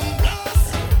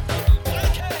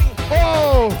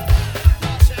 Oh!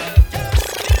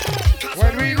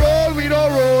 When we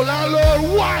don't roll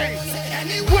alone. Why?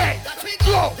 Wait!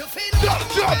 Go! Jump,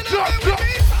 jump, jump, jump!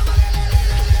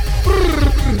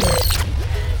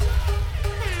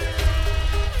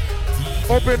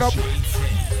 Open up!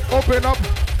 Open up!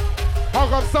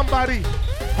 Hug up somebody!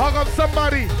 Hug up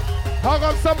somebody! Hug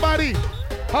up somebody!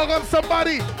 Hug up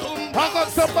somebody! Hug up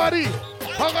somebody!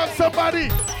 Hug up somebody!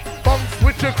 Bounce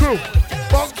with your crew!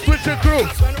 Bounce with your crew!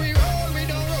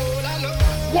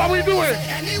 What we doing?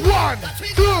 1,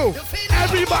 2,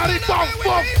 everybody bounce,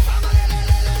 bounce!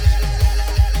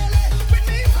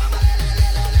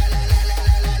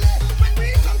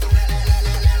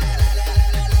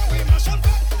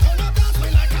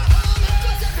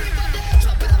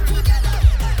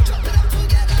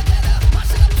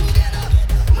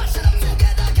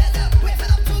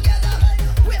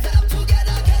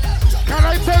 Can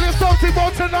I tell you something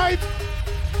about tonight?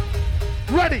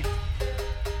 Ready?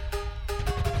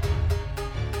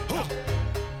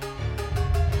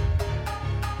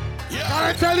 Can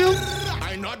I tell you?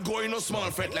 I'm not going no small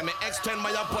fret. Let me extend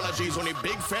my apologies. Only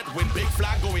big fret with big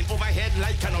flag going overhead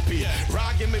like canopy.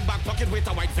 Bra in my back pocket with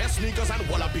a white vest, sneakers and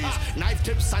wallabies. Knife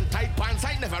tips and tight pants.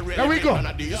 I never really There we go. none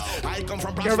of these. I come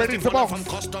from Get ready to bounce. from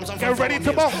customs and Get from ready to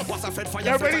foreign bounce. hills. What's a fed fire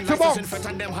Get fed ready and to licensing bounce.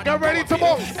 fed and them had Get a ready power to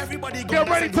bill. bounce. Everybody go Get dance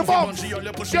ready and to groove bounce. on G,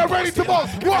 only pushing Get ready bounce to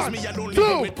bounce. still. 1, Because me alone 2,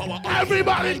 living with power.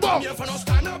 everybody I come bounce. here for no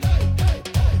stand up.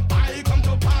 I come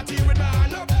to party with my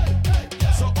hand up.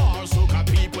 So all soca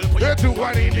people put You're 2,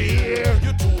 1 in the air.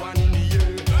 you 2, 1 in the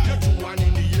air. You 2, 1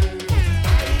 in the air.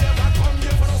 I never come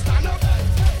here for no stand up.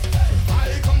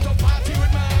 I come to party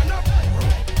with my hand up.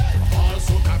 All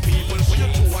soca people put you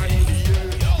 2, 1 in the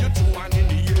air. You 2, 1 in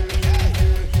the air.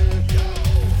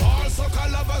 All soca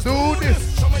lovers Do this.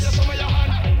 Show me your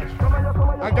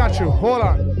hand. I got you. Hold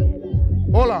on.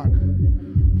 Hold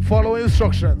on. Follow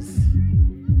instructions.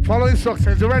 Follow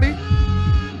instructions. You ready?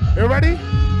 You ready?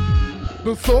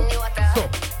 Do so, so,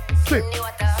 slip,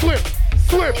 slip,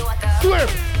 swim, swim,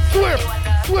 swim,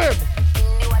 swim.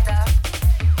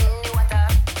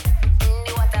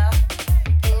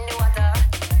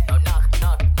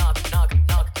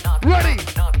 Ready?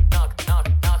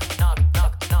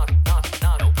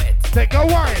 Take a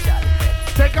wine.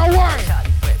 Take a wine.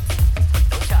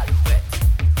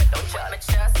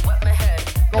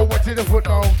 Go wet to the foot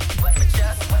now.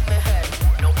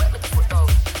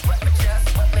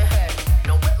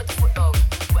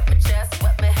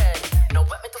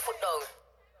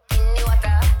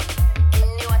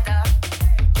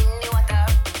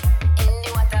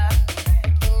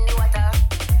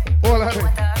 Hold on.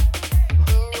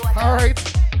 All right.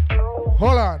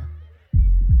 Hold on.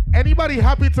 Anybody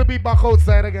happy to be back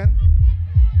outside again?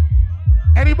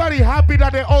 Anybody happy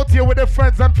that they're out here with their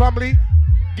friends and family?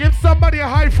 Give somebody a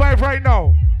high five right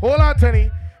now. Hold on,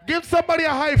 Tenny. Give somebody a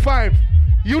high five.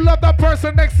 You love that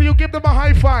person next to you, give them a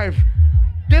high five.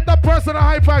 Give that person a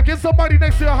high five. Give somebody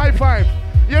next to you a high five.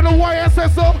 You know why I say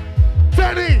so?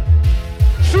 Tenny,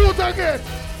 shoot again.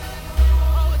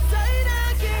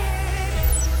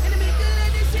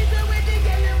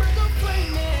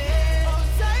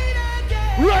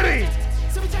 Ready?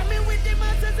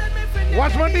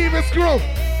 Watch my knee and screw.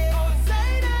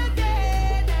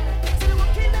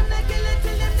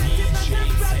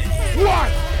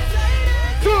 1,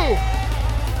 2,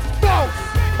 bounce,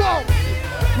 bounce.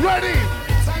 Ready?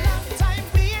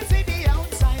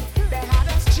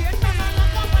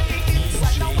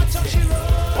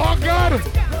 Oh God!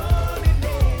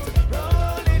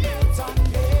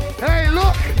 Hey,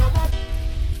 look!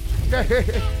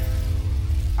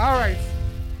 All right.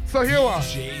 So here we are.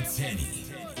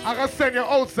 I'm gonna send you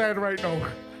outside right now.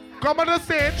 Come on the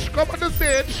stage. Come on the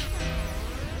stage.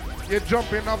 You're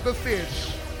jumping off the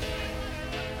stage.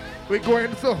 We're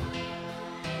going so.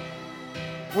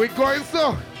 We're going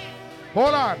so.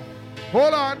 Hold on.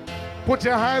 Hold on. Put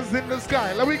your hands in the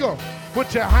sky. Let me go.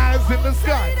 Put your hands in the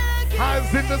sky.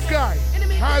 Hands in the sky.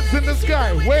 Hands in the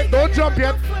sky. Wait, don't jump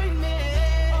yet.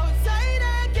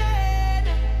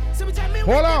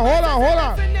 Hold on, hold on, hold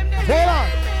on. Hold on.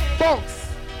 Bounce.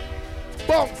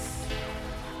 Bounce.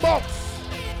 Bounce.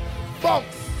 Bounce.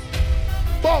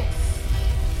 Bounce.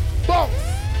 Bounce.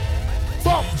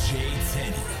 Bounce.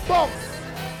 Bounce.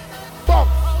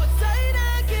 Bounce.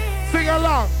 Sing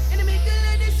along.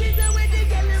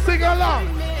 Sing along.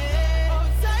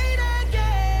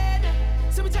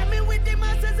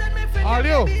 All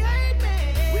you.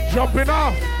 We jumping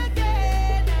off.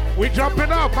 We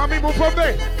jumping off. Mommy, move from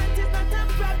there.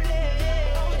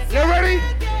 You ready?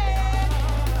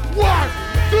 1,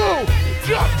 2,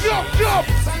 jump, jump, jump.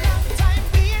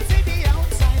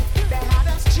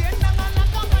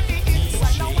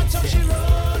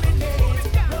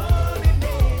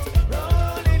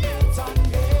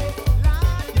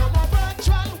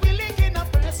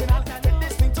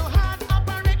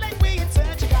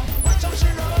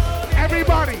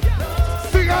 Everybody,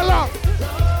 sing along.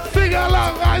 Sing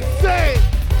along and say.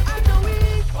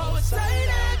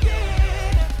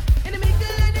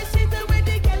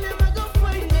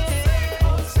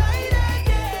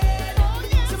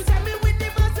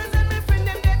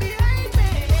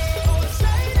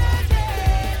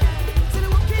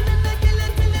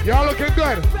 Y'all looking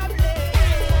good.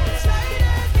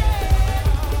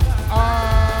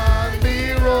 On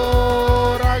the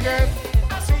road again.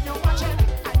 I see you watching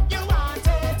and you want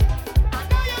it. I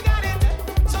know you got it.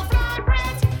 So fly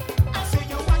it. I see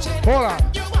you watching. Hold on.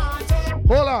 You want it.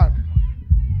 Hold on.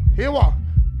 Here what?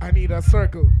 I need a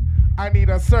circle. I need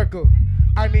a circle.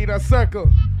 I need a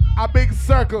circle. A big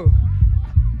circle.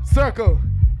 Circle.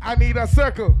 I need a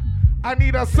circle. I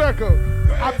need a circle.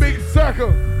 A big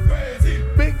circle.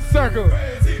 Big circle.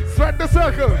 Spread the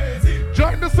circle.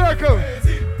 Join the circle.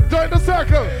 Join the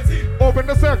circle. Open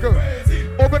the circle.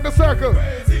 Open the circle.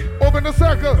 Open the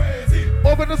circle.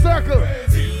 Open the circle.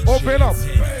 Open up.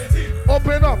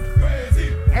 Open up.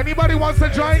 Anybody wants to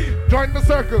join? Join the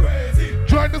circle.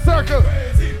 Join the circle.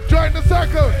 Join the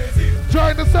circle.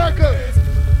 Join the circle.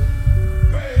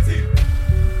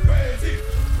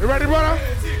 You ready, brother?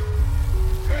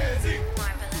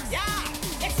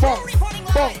 Bounce,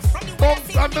 bounce,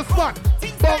 bounce on the spot.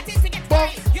 Bounce,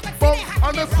 bounce, bounce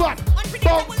on the spot.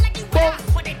 Bounce, bounce,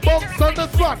 bounce on the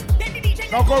spot.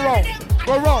 Now go round,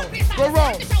 go round, go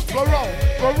round, go round,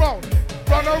 go round.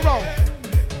 Run around,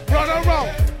 run around,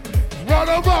 run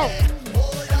around.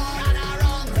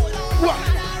 What?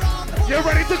 You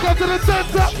ready to go to the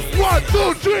center? 1,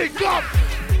 2, 3, come!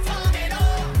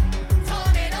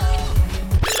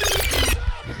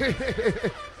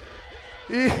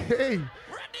 Hey.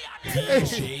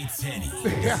 DJ Tenny.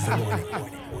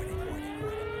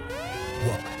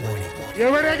 You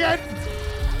ready again?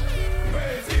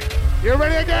 You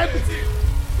ready again?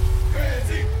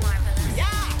 Yeah,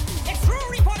 it's true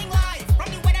reporting live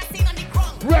from the weather scene on the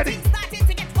ground. Ready. Things starting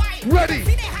to get wild. Ready.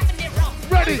 See they happen, they wrong.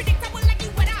 Ready. Unpredictable like the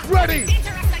weather. Ready.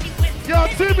 Dangerous like the wind. Yo,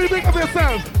 Timmy, big of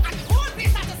yourself. And the whole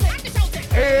place starts to sing and to shout it.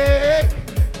 Hey,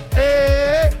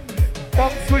 hey.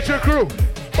 Bong switch your crew.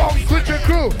 Bong switch your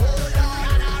crew.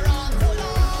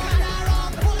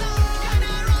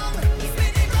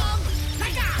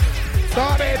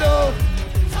 Tornado.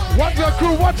 Watch your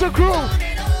crew, watch your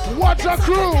crew. Watch your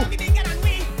crew.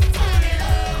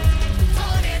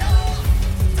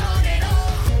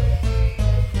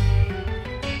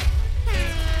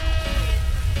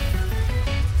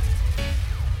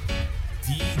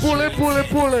 Pull him, pull him,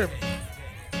 pull him.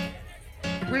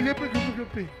 Bring it, bring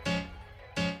it, bring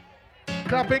it.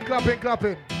 Clapping, clapping,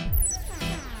 clapping.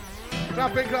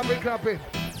 Clapping, clapping, clapping.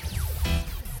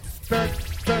 Turn,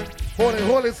 turn.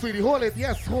 Hold it, sweetie. Hold it.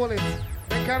 Yes, hold it.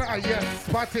 Then can I? Yes.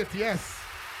 Spot it. Yes.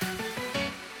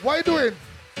 What are you doing?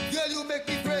 Girl, you make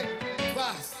me break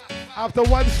fast. After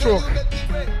one stroke. Girl, you make me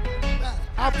break fast.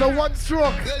 After one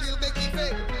stroke. Girl, you make me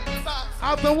break fast.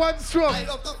 After one stroke. I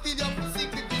love to feel your pussy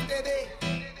gripping, baby.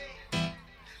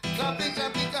 Clapping,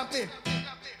 clapping, clapping.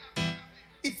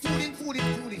 It's fooling, fooling,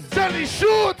 fooling. Johnny,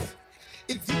 shoot.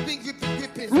 It's gripping, gripping,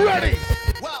 gripping. Ready.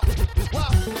 Wow, wow,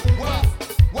 wow,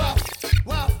 wow,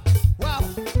 wow, wow.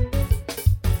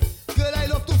 Girl, I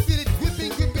love to feel it gripping,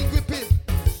 gripping, gripping.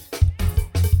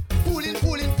 Pulling,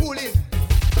 pulling, pulling.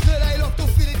 Girl, I love to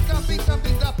feel it clapping,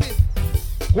 clapping, clapping.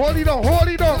 Hold it on, hold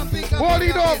it on. Hold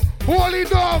it on, hold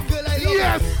it on.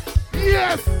 Yes,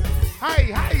 yes. Hi,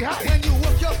 hi, hi. When you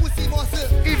work your pussy muscle.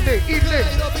 In the, in Girl, the.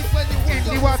 I love it when you work In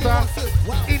the your water. pussy muscle.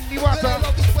 Wow. In the water. Girl, I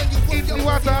love it when you work In your the pussy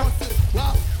water. muscle.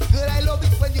 Wow. Girl, I love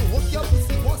it when you work your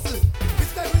pussy muscle.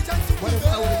 It's like rich and super.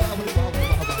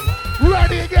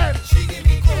 Ready again. She give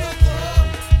me cocoa.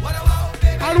 What about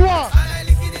baby? And what? And I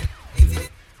licking it,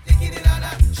 licking it,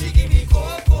 and she give me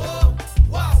cocoa.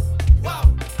 Wow, wow.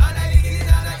 And I licking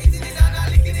it, eating it,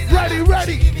 and licking it. Ready,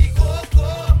 ready. She give me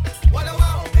cocoa. What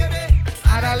about baby?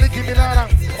 And I lick it in.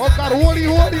 Oh God, holy,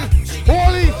 holy,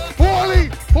 holy, holy.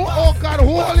 Oh God,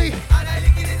 holy. And I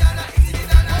licking it, eating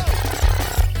it,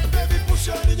 and baby push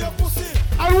on in your pussy.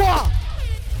 And what?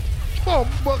 Oh,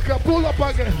 Bucka, pull up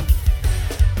again.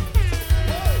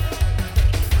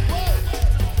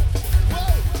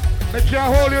 They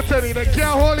can't hold your Tenny. They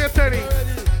can't hold your Tenny.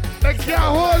 They can't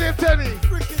hold your Tenny.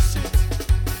 Freaky shit.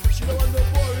 She don't want no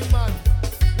boring man.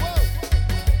 Whoa,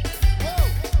 whoa.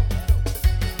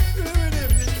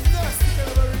 Rhythm, nasty kind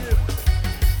of a rhythm.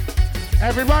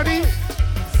 Everybody,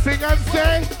 sing and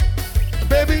say,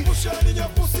 baby, Push on in your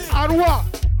pussy. and what?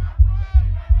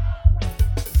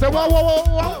 Say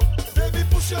what? Baby,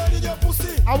 push on in your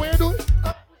pussy. How we do it?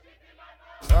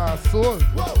 Ah, soul.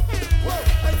 Whoa, whoa.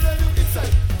 I tell you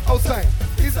inside, Outside,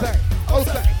 inside,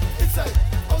 outside. inside,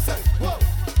 outside. Whoa,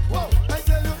 whoa. I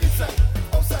tell you inside,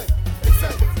 outside,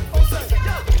 inside, outside.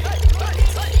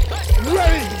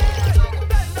 Ready?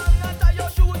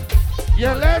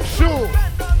 Your left shoe,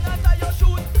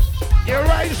 your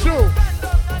right shoe,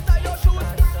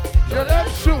 your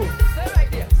left shoe.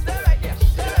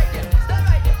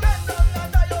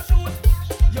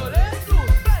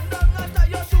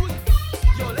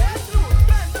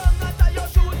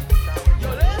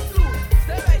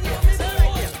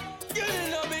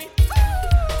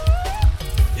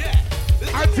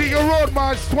 Antigua Road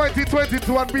March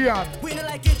 2022 and beyond. We don't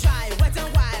like you try, wet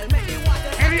and wild, make me water.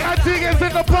 Any Antiguans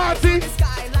in the party?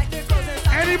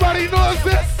 Anybody knows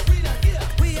this?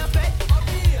 We are fed,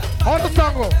 How the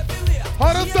song go?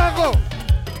 How the song go?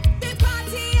 the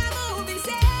party a moving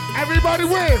set. Everybody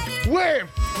wave, wave,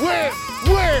 wave,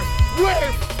 wave,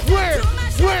 wave, wave,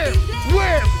 wave,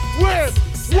 wave, wave.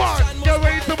 One, get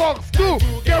ready to box. Two,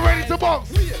 get ready to box.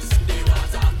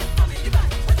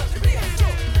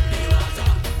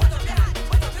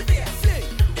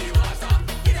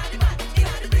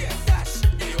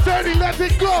 30, let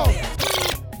it go.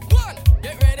 1,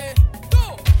 get ready. 2,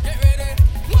 get ready.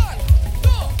 1, 2,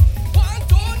 1,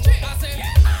 2, 3. I say,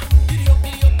 giddy up,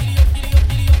 giddy up, giddy up, giddy up,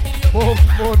 giddy up, giddy up.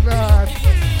 Oh, God.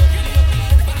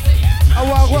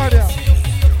 I want ya.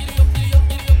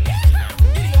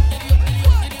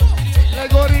 Let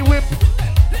go the whip.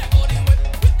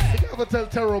 You can never tell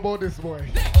Terror about this, boy.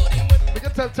 You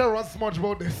can tell Terror and Smudge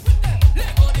about this.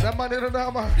 That man in the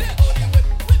drama.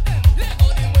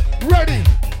 Ready.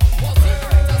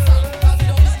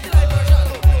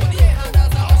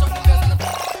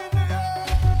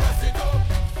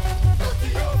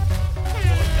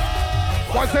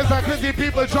 What says that crazy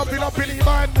people jumping up in the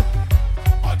man?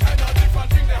 All kind of different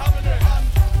things they have in their hand.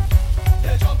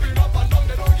 They're jumping up and down,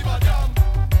 they don't give a damn.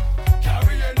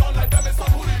 Carrying on like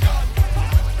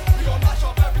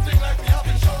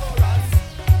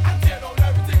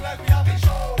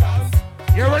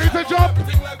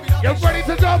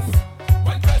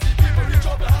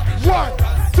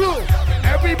 1, 2.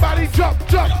 Everybody jump,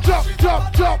 jump, jump,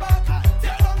 jump, jump.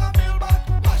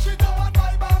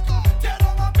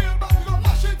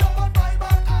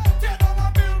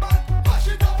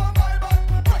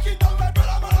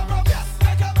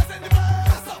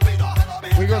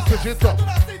 We're gonna switch it up.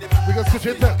 We're gonna switch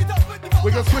it up.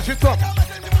 We're gonna switch it up.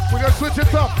 We're gonna switch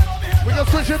it up. We're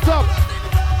gonna switch it up.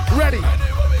 Ready?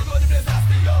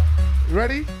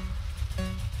 Ready?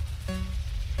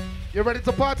 You ready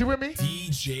to party with me?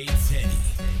 DJ Tenny.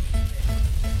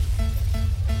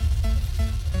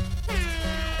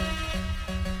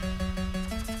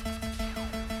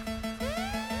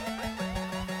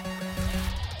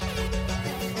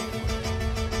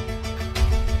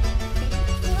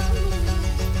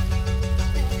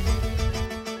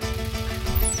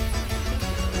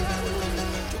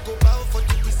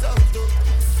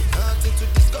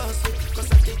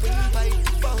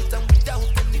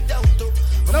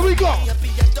 Now we go.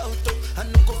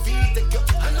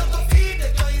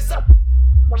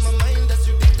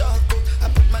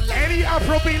 Any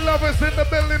Afrobeat lovers in the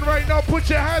building right now, put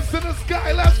your hands to the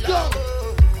sky. Let's go.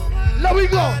 Now we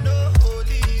go.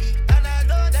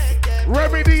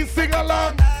 Remedy, sing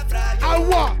along. And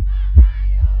what?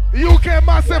 UK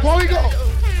Massive, how we go?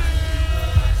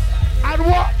 And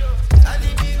what?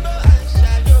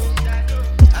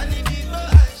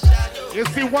 You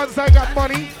see, once I got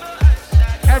money,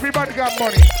 everybody got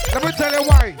money. Let me tell you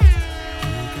why.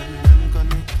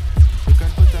 You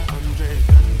can put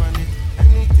 100 on it.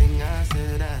 Anything I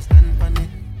said, I stand on it.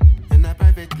 In a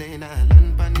private plane, I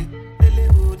land on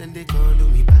it. Then they call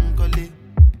me Bankole.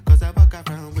 Cause I walk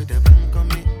around with a bank on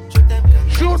me.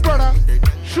 Shoot, brother.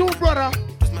 Shoot, brother.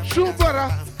 Shoot,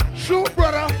 brother. Shoot,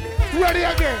 brother. Ready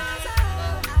again.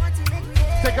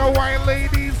 Take a wine,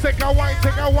 ladies. Take a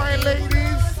wine,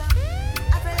 ladies.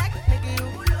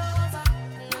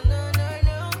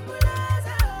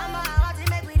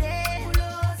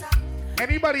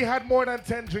 Anybody had more than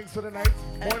 10 drinks for the night?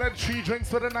 More than 3 drinks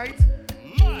for the night?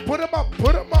 Put them up,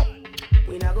 put them up.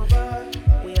 We not go far,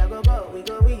 we not go go, we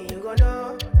go we, you go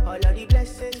know. All of the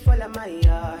blessings fall on my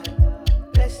yard.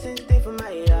 Blessings stay for my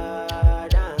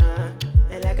yard,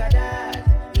 And like a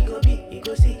dad, he go be, he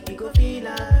go see, he go feel,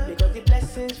 because the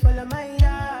blessings fall on my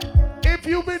yard. If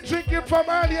you've been drinking from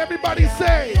early, everybody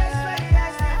say.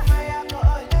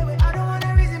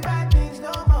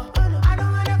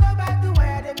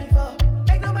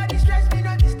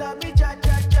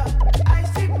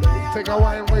 Take a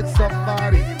wine with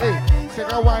somebody. Hey,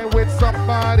 take a wine with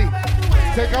somebody.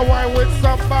 Take a wine with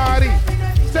somebody.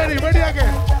 Steady, ready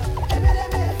again.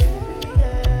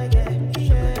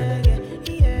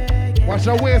 Watch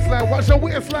your waistline, watch your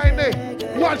waistline day.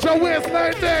 Watch your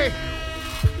waistline day.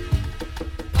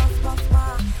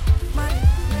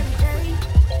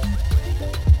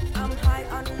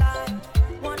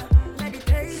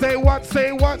 Say what,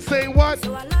 say what, say what?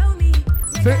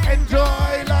 To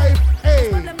enjoy life.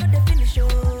 Hey.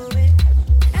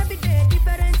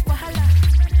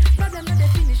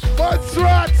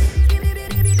 Montserrat.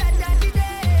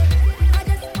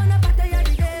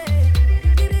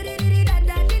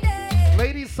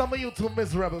 Ladies, some of you too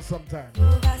miserable sometimes.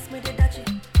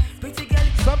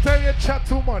 Sometimes you chat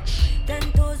too much.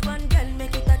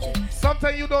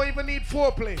 Sometimes you don't even need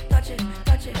foreplay.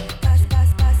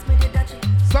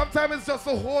 Sometimes it's just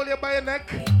to hold you by your neck.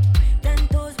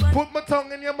 Put my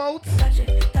tongue in your mouth.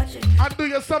 And do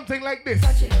you something like this.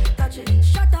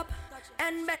 Shut up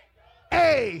and bend.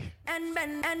 Hey! And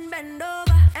bend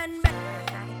over and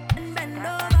bend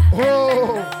over.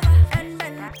 Oh! And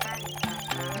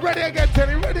bend. Ready again,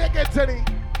 Tenny. Ready again, Tenny.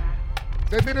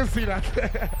 They didn't see that.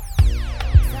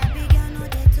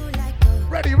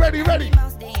 Ready, ready, ready.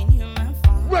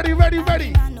 Ready, ready,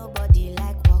 ready. Nobody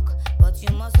like walk, but you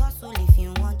must hustle if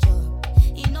you want job.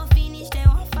 You no finish, they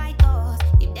won't fight us.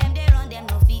 If them they run, them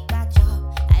no fit catch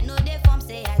up. I know they form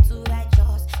say I too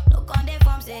righteous. No con they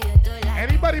form say you too like.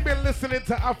 Anybody been listening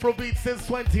to Afrobeat since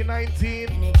 2019?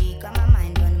 Energy got my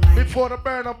mind on mine. Before the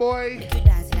Burner Boy? Make you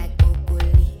dance like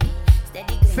broccoli.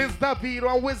 Steady grind. Since David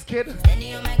or Wizkid?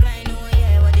 Steady on my grind, oh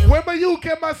yeah. What they Where my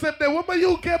UK Massive there? Where my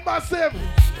UK Massive? do,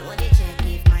 what they check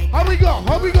if my How we go?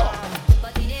 How we go?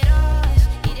 but it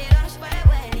rush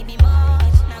well, it be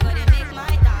much. Now gotta make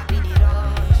my top, it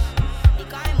rush. The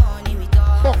kind money we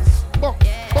talk. Box, box,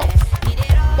 box, It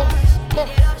rush,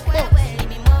 box, well, it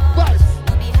be much. vibes,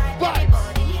 No be hype, vibes,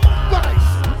 vibes,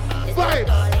 vibes,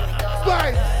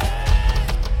 vibes.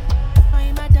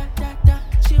 I'm a da.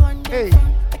 She want Hey. the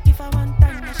fun. Like if I want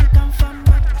time, now she come from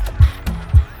back.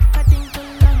 Cutting too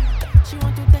long. She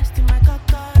want to test in my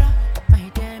cockara. My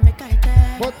dear, make I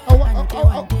tell. What? Oh.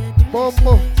 Boom,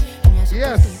 boom.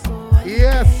 Yes,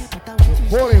 yes.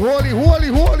 Holy.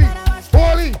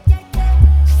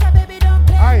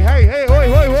 Hey,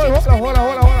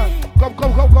 hold on. Come.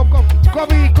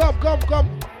 Come.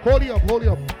 Hold you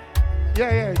up.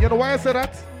 Yeah. You know why I said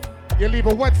that? You leave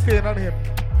a wet stain on him.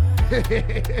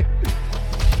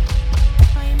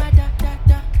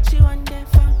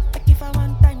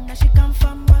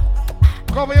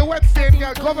 Cover your wet stain,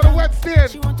 girl. Cover the wet stain.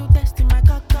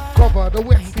 Cover the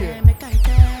wet stain.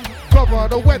 Cover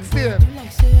the wet stain.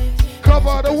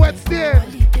 Cover the wet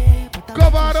stain.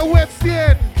 Cover the wet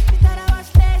stain.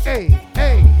 Hey.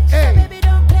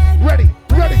 Ready.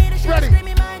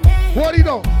 Hold it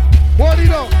on.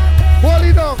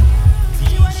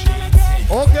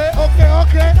 Okay.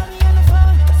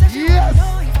 Yes.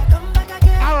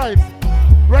 All right.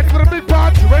 Ready for the big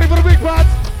part?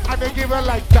 And then give her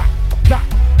like that.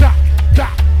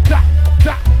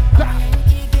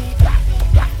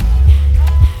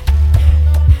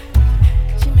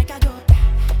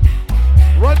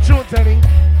 Run tune, Tenny.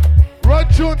 Run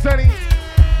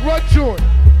tune.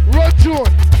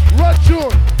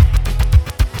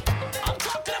 I'm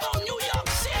talking about New York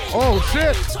City. Oh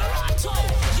shit. Toronto,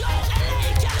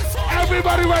 LA, California.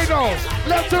 Everybody right now.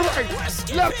 Left to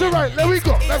right. There we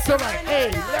go. Left to right.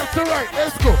 Hey, left to right.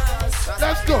 Let's go.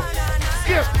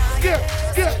 Skip.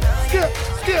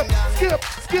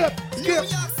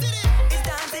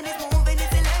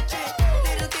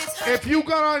 If you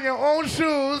got on your own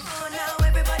shoes,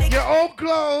 your own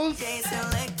clothes,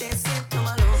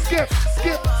 skip.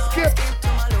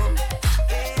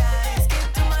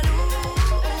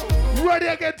 Ready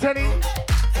again, Tenny.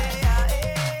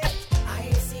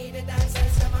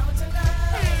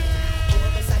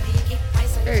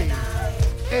 Hey.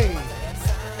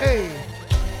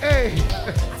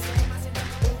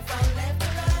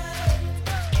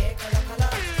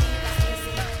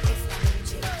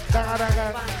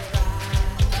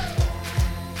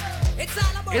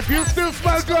 If you still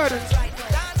smell good,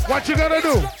 what you gonna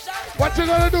do?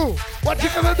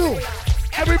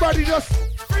 Everybody just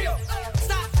free up,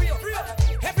 start free up.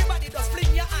 Everybody just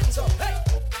fling your hands up. Hey,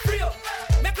 free up,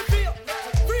 make it free up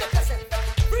yourself.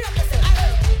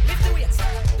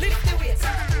 Lift the weights.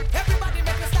 Everybody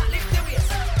make me start lift the weights.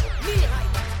 Knee high,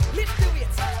 lift the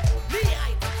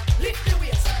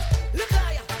weights. Look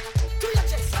higher, to your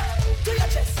chest.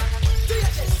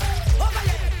 Over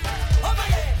your head.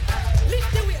 Lift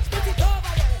the weights, put it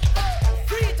over your head.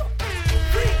 Free it up.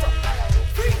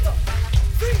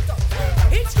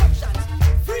 Instructions,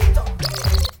 free it up.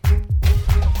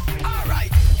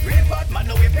 Alright, real bad man,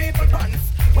 no we people pants.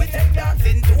 We take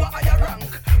dancing to a higher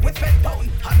rank. With pet pound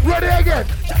and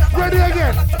ready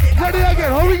again.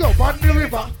 Here we go. Pon the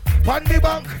river, pon the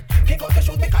bank. kick out the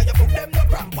shoes because you put them no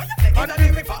cramp. Why you take in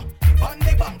the river, on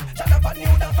the bank. Shut up and you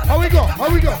dance. How we go?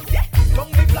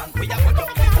 Down the flank, we are go down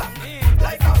the flank.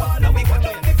 Like a ball, now we go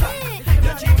down the flank.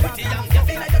 You're cheap, pretty young, you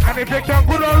feel like and if they can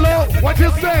go down low, what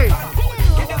you say?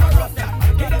 Give them a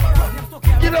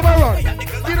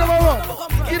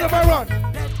run.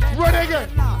 Run again.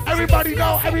 Everybody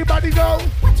know. What you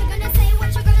gonna say,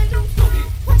 what you gonna do?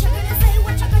 What you gonna say,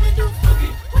 what you gonna do?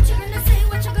 What you gonna say,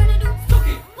 what you gonna do?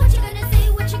 What you gonna say,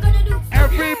 what you gonna do?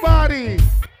 Everybody.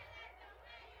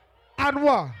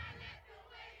 Anwa.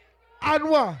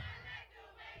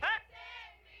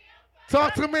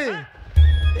 Talk to me.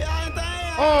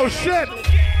 Oh shit.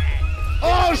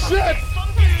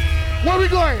 Where we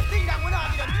going?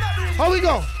 How we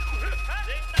go?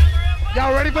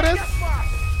 Y'all ready for this?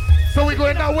 So we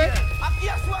going that way?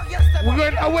 We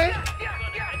going that way?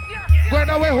 Going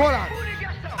that way? Hold on.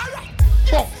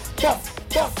 Boom.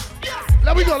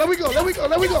 Let me go.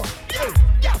 Hey.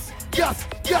 Yes.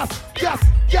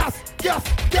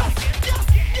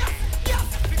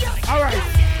 All right.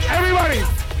 Everybody,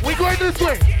 we going this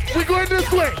way.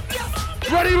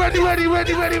 Ready.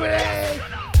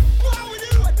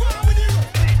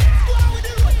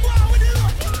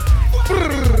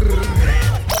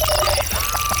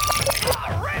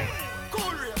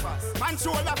 Cool ravers, man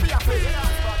shoulder for your face.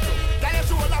 Tell your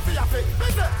shoulder for your face.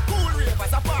 Cool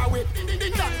ravers, a far away. Ding, the new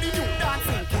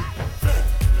dancing king.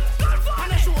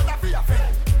 Man shoulder for your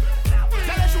face.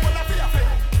 Tell your shoulder for your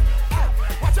face.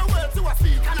 Watch your words to a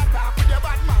speak and attack with your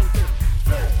bad mountain.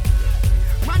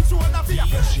 Man shoulder for your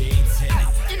face.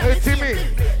 Hey Timmy,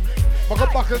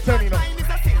 welcome back to Tenny now.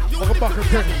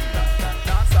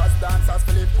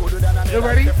 You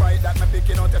ready?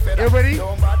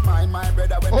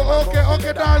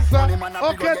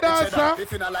 Okay, dancer.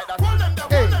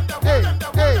 Hey.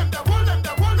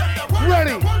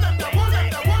 Ready?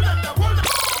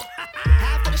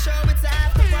 After the show, it's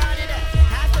after party there.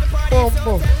 After the party,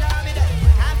 Boom.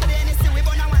 After the NSC, we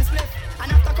burn a one split.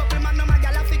 And after couple magnum, a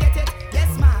gal have to get it.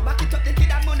 Yes, ma.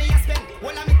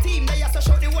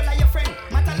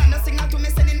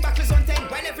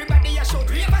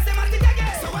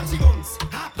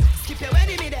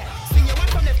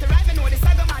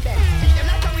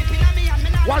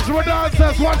 my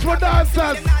dancers, watch my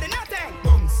dancers.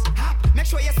 Make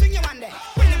sure you swing your one there.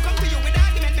 When them come to you with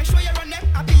argument, make sure you run them.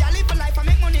 I be a live for life, I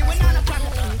make money when I'm a plan.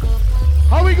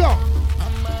 How we go?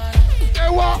 Hey,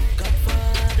 what?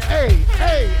 Hey,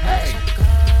 hey, hey.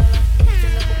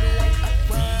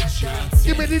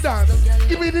 Give me the dance.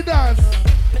 Give me the dance.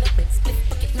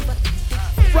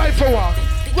 Right for walk.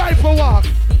 Right for walk.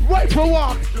 Right for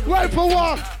walk. Right for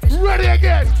walk. Ready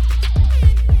again.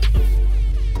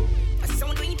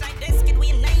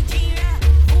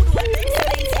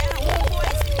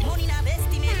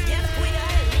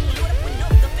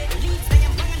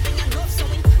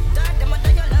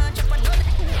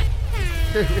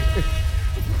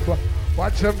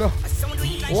 Watch them now.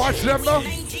 Watch them now.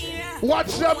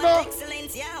 Watch them now.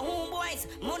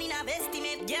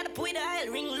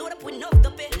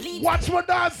 Watch my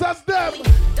dancers them.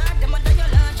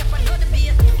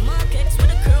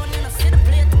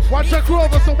 Watch the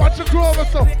groove so. Watch the groove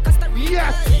so.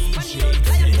 Yes.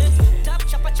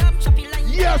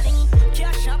 Yes.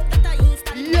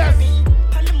 Yes.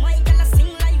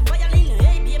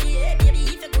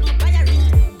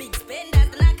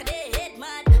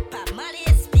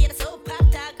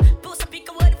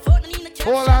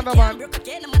 Hold on, man.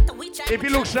 If you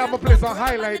look sharp, I'm place on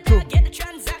highlight too.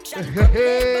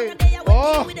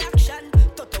 Oh.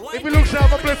 If you look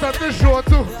sharp, I'm place on this show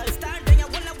too.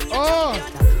 Oh.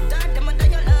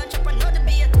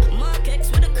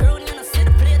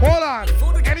 Hold on.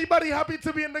 Anybody happy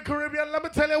to be in the Caribbean? Let me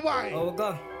tell you why. Oh,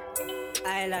 go.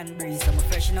 Island breeze, I'm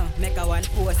fresh, you know. Make a one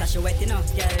pose, as she wet, you know.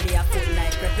 Girl, they are foot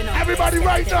like prep, you know. Everybody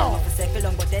right now.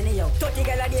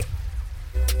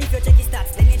 If you check his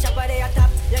stats, then you chop a day a top.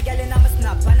 Your girl in a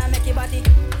snap, and I make your body.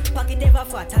 Pocket ever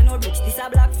fat, I know rich. This a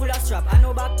black full of strap. I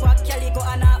know backpack, calico,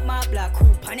 and a mark black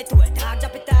hoop. And it to a dog,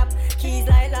 drop it up. Keys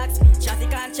like lock speed, chassis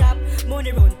can't chop.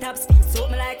 Money run top speed, soap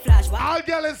me like flash. All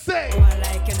girl is say. Oh, I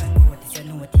like you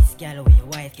know notice. Girl, with your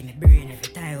wife, give me brain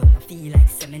every time. I feel like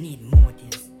some need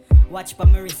motives. Watch pa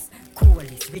my wrist,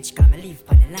 coolest. Rich come live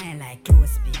on the line like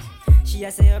close speed. She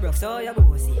a say you broke, so you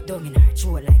bossy. Dung in her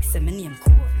throat like some name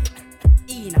COVID.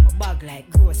 In my bag like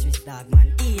groceries, dog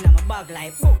man. In my bag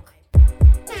like book. Oh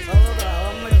God,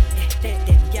 I'm gonna take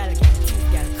them girl,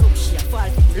 teeth, girl, cook. She a fall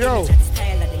for the image and the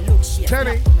style of the look. She a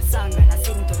Tenny, snap to my song and I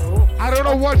sing to the hook. I don't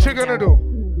know what you're gonna do,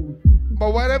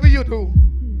 but whatever you do,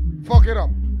 fuck it up.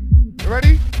 You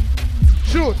ready?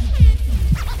 Shoot.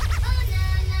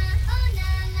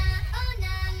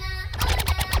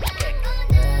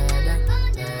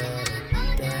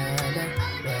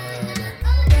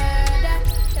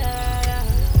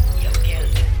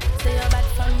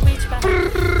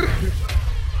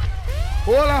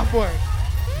 Hold on, boy.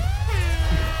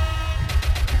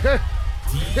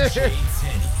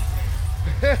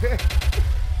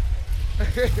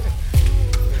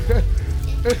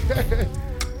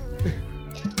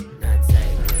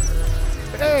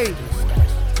 Hey,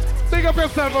 big up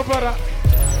yourself, my brother.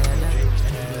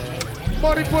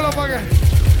 Body pull up again.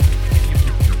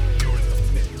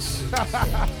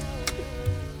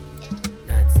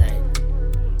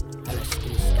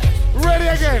 Ready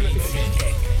again.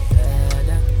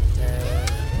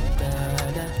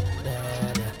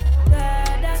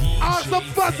 Ask the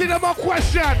buzzing of my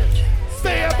question.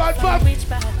 Say about Bob.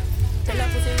 Tell her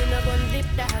pussy in a gun dip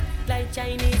dog. Like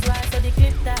Chinese war so the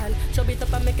clip dog. Show it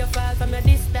up and make you fall from your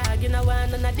disc dog. You know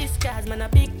one on a discard, man a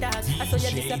big dog. I saw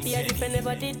you disappear if you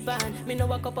never did ban. Me no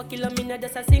walk up a kilo, me no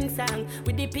just a sing song.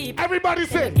 With the people. Everybody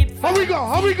say, how we go,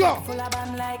 how we go? Full of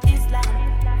bomb like Islam.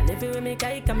 And if you make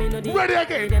I come in, no the ready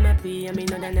again. Them a pray, I mean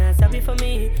no they're not sorry for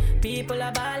me. People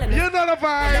are ball and you know the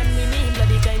vibe. And we mean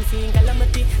bloody crime scene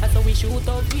calamity. I saw we shoot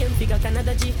out we and figure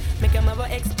Canada G. Make them have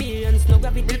a experience, no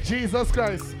gravity. With Jesus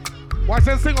Christ. Watch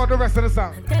them sing on the rest of the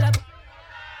song.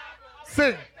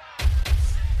 Sing.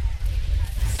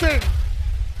 Sing.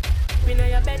 We know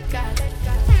your bed card. The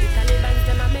Taliban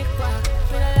them a make walk.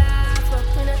 We no laugh up,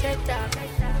 we no take talk.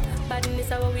 Badness is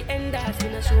how we end us. We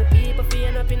no show people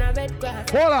feeling up in a red grass.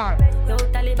 Hold on. No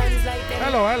Taliban's like them.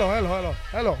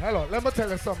 Hello. Let me tell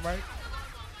you something,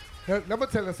 right? Let me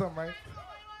tell you something, right?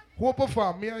 Who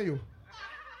perform, me and you?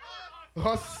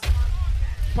 Us.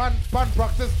 Pan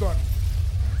practice done.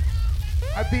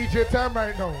 At DJ time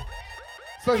right now.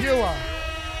 So here we are.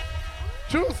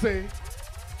 True say,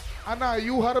 and now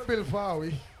you had a bill for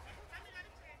we.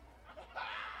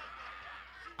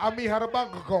 And me had a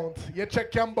bank account. You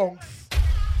check your bunks.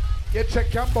 You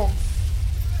check your bunks.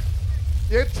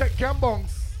 You check your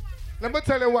bunks. Let me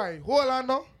tell you why. Hold on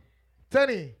now.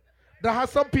 Tenny, there are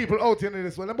some people out in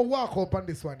this one. Let me walk up on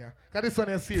this one, yeah. Because this one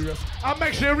is serious. I'll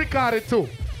make sure you record it too.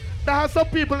 There are some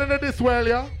people in this world,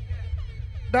 yeah.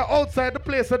 They're outside the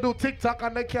place to do TikTok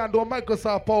and they can't do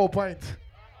Microsoft PowerPoint.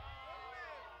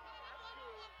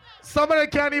 Some of them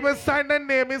can't even sign their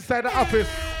name inside the office.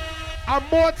 And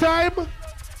more time,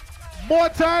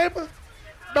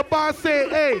 the boss say,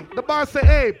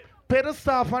 hey, pay the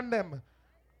staff on them.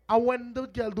 And when the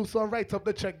girl do so write up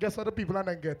the check, guess what the people are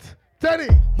then get? Tenny!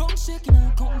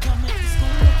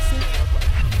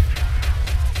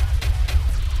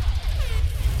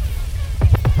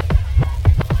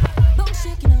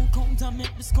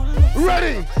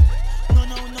 Ready! No,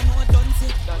 don't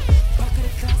sit. Back of the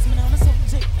class, me on a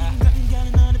subject. Got girl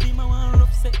in order to be my one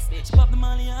rough sex. She pop the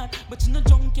molly hard, but you no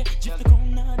junkie. Drift the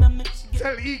crown hard and make she get.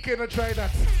 Tell EK to try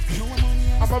that.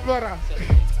 I'm a brother.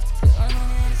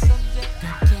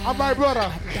 I'm my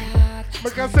brother. I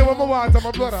can say what I want, I'm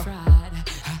a brother.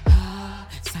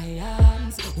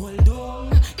 Science, hold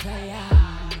on,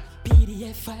 client.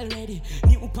 PDF file ready.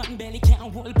 New pan belly,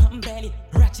 can't hold pan belly.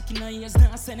 Ratchet in her ears,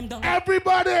 now send him down.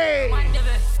 Everybody!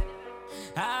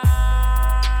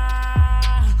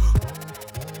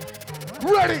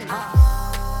 Ready!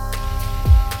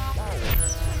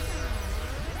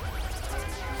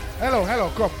 Hello,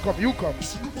 come, you come.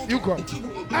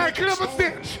 Alright, clear my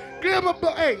stage. Clear my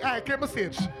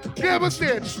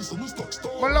stage.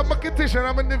 I love my competition,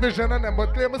 I'm in division and them,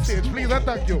 but clear my stage, please and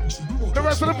thank you. The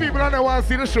rest of the people on there want to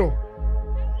see the show.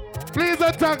 Please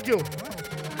and thank you.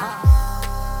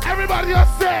 Everybody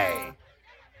just say.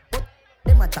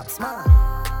 Them a chop smart.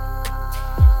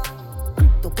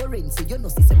 Cryptocurrency, you know,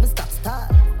 see me stop star.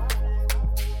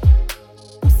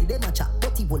 Pussy them a chop,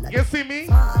 but he will like. You see me?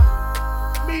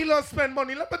 Me love spend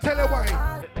money, let me tell you why.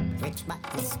 Rich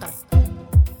back discuss.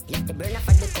 Let the burner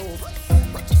for the cove.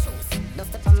 Watch your shoes, don't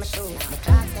step on my shoes. My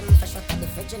class them for shut up the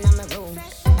fridge in my room.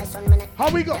 How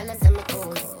we go?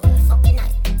 Fucking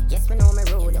night, yes me know my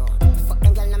road. Fuck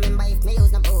them girl, I remember if me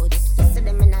use no boat.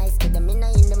 Yesterday me nice, to them in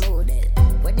the mood.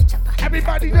 Where the chopper?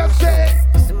 Everybody just say.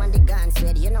 Some of the guns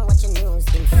ready, you know what you news.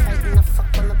 Been fighting the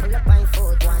fuck when I pull up on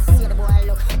foot. Want to see the boy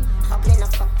look, ugly no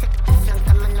fuck. Flank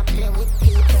them and I play with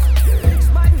people. Rich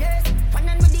man, yes, one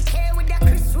and with the K with the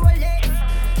Chris Rolex.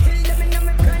 Kill them in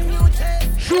my brand new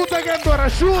chest. Shoot again, brother,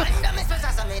 shoot.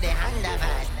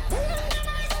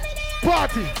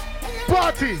 Party.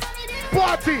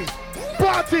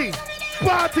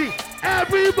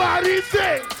 Everybody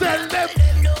sing. Tell them.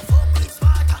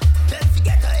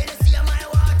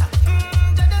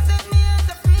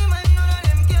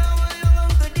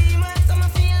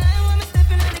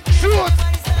 Shoot.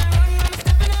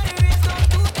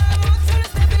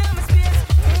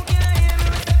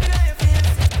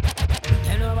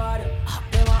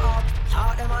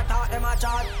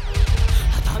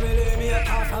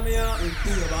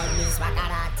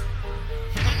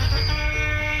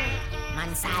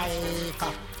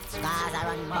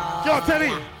 Yo,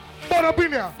 Tenny, what up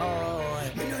in here?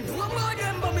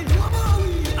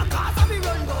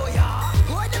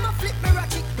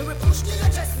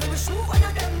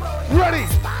 Ready?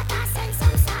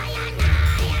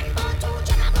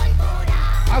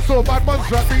 I saw bad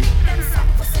Montserrat.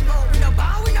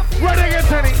 Ready again,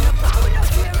 Tenny.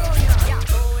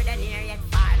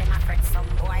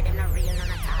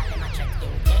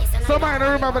 Somebody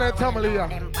don't remember that family, yeah.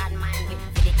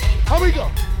 How we go?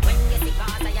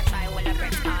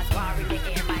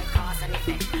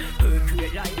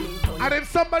 And if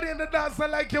somebody in the dance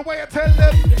don't like you, what you tell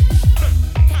them?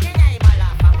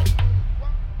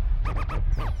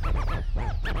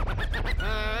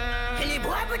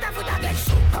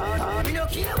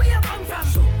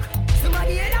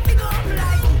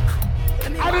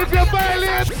 And if you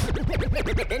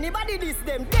violate, anybody this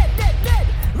them dead.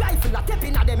 Rifle a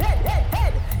tapping at them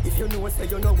head. If you know say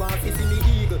you know one is in the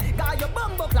eagle, got your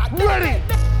bumbo clock. Ready?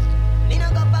 Me no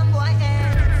go bumbo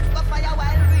head, go fire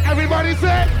while breathing. Everybody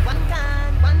say. One can.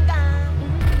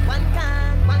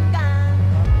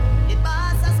 The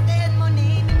boss has spent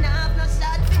money, me nah have no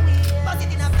shot to win. Bust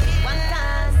it in a beat. One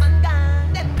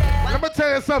can. Them there. Let me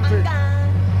tell you something.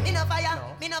 Me no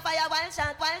fire, one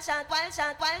shot.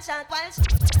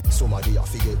 Somebody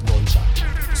have to get gunshot.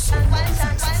 One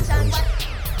shot.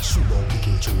 Shoot out the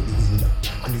cage through the window,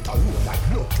 and it a roll like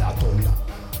blood clot thunder.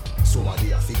 Somebody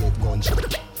have to get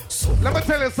gunshot. Let me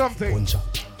tell you something.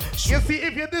 Gunshot. You see,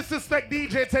 if you disrespect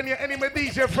DJ, tell your enemy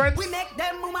DJ friends. We make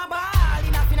them move my ball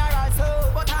in a funeral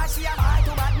so, but how she a ball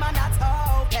to bad man, that's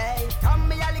okay. From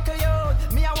me a little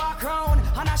youth, me a walk round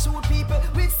and I shoot people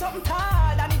with something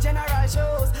tall than the general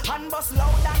shows and bust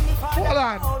loud than the father. Hold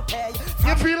on. Okay.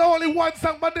 You feel only one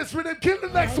song, but this rhythm kill the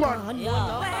next one. When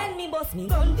me bust me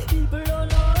gun, people don't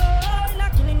know,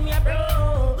 not killing when me a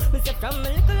bro. Me say from a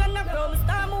little and a grow, me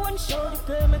start me one show. The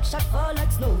girl make shot fall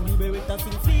like snow. The way with us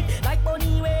in sleep like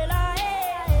bunny whale.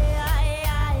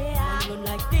 Run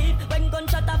like thief when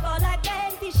gunshot a fall like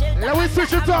empty shell. Let me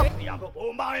switch it up.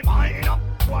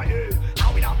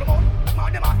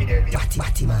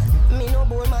 Batty man, me no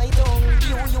bore my tongue.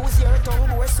 You use your tongue,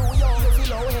 boy, so young. You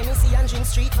feel how Hennessy and drink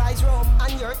street vibes rum.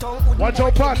 And your tongue would watch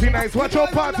your party nice, watch your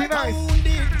party nice.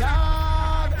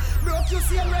 Dog, broke you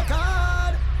same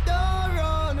record. Don't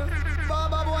run,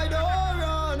 Baba boy, don't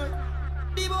run.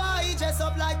 The boy dress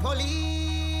up like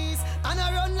police and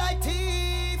I run like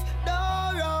thief.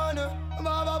 Don't run,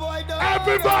 Baba boy, don't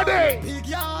everybody. Run. Big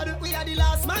yard, we are the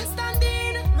last man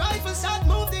standing. Rifle shot,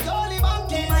 move the goalie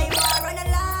banking. My war on a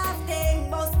laughing,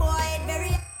 boss boy,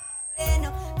 very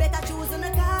better choose on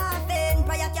a coffin.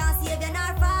 Prayer can't save you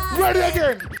nor fast. Ready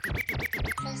again.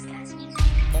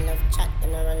 They love chat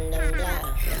and I run them black.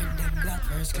 Run them black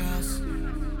first class.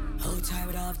 Outside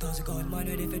with half thousand gold man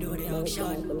ready for do the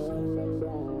action.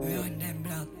 Run them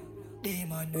black.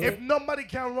 If nobody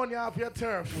can run you off your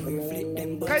turf,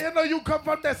 them can you know you come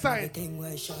from that side? Them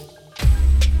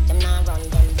not run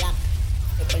them black.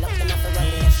 People up them have to run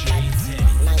left back.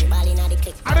 Nine ball inna the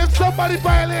click. And if somebody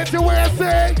violates your way, I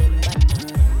say.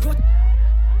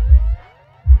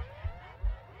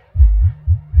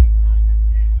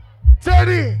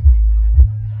 Tenny.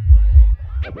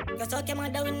 Cause I came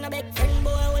out down in a big friend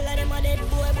boy. All of them a dead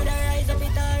boy. Would I rise up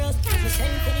it or us? Me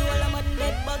send for the whole of my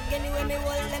dead bug. Anyway, me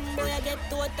wall them boy I get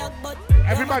to attack. But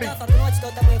everybody,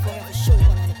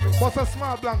 what's a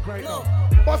small blank right now?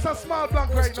 What's a small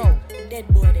blank right now? Dead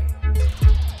boy them.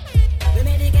 We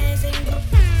made the guys sing.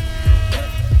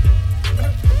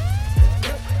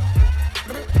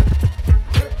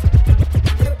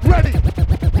 Ready.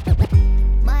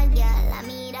 My girl, I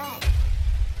mean that.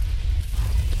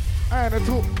 And the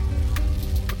two.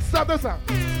 Stop the song.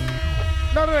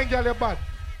 None of them girl are bad.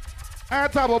 I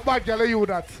ain't talking about bad girl, you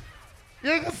that.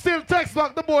 You can still text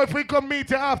back the boy if we come meet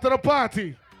you after the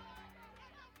party.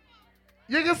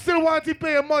 You can still want to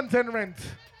pay a month and rent.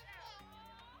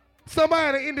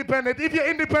 Somebody independent. If you're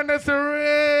independent,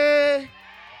 say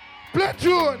play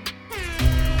tune.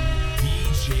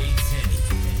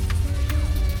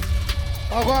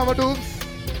 I'll go on my dudes.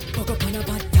 Get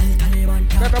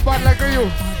the bad like you.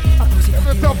 Get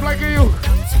the tough like you.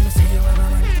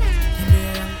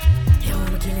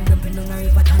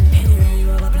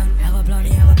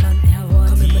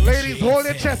 Ladies, hold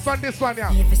your chest on this one,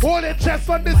 yeah. Hold your chest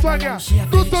on this one, yeah.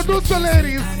 Do so,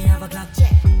 ladies.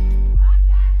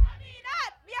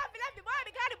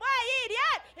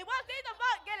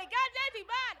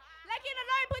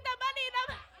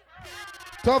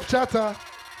 Tough chatter.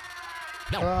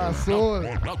 Ah, soul.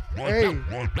 Hey.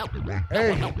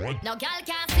 Hey. No girl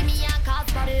can't see me and cause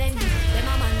problem. Them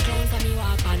a man clowns and me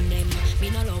walk on them. Me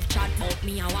no love chat but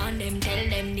me I want them. Tell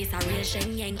them this a real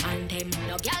Shenyang anthem.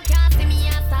 No girl can't see me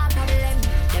and start problem.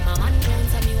 Them a man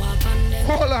clowns and me walk on them.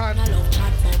 Hold on. Me no love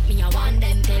chat but me I want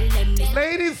them. Tell them this.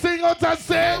 Ladies, sing out and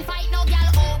say. Don't fight no girl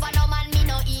over no man, me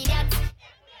no idiot.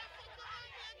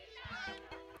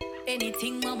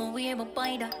 Anything mama we ever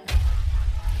buy that.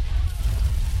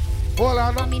 Hold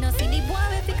on. I mean, I see the boy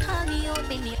if he call me out,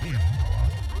 baby.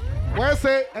 Where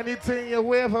say anything you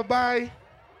wave a buy?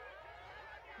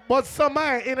 But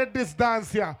somebody in this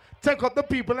dance here, take up the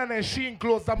people and then she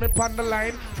clothes them upon the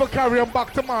line for carry them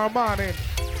back tomorrow morning.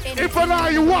 If you know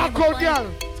you walk out,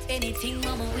 girl. Anything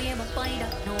mama we ever buy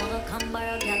that. No one come by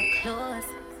a girl close.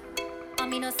 I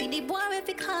mean, I see the boy if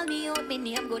he call me out, me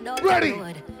name go down the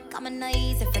road. Come on, not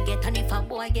easy forget, and if a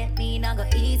boy get me, not go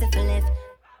easy for left.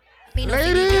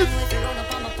 Ladies,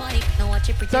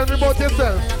 tell me about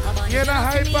yourself. You're the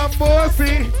hype and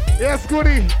bossy. Yes,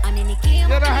 goody.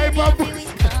 You're the hype and bossy.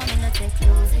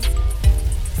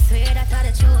 Swear that are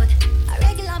the truth. I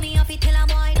regular me off it till I'm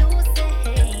boy do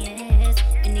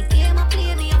say. In the game I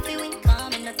play me off it when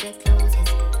come in the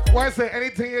closes. Why say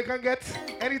anything you can get?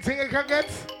 Anything you can get?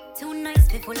 Too nice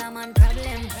people are man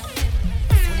problem.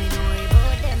 So me no worry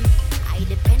about them. I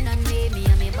depend on me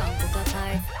and me bank book a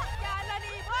card.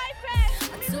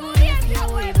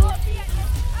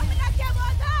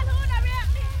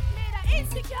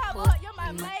 Insecure about you,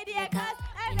 my dear, cause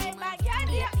I make my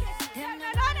candy. Them no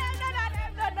know,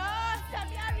 tell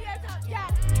me a real top girl.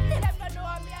 Them no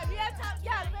know me a real top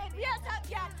girl,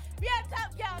 real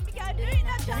top girl, me can do it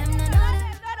no job. Them no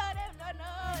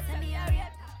know, tell me a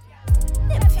real top girl.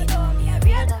 Them no know me a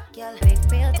real top girl,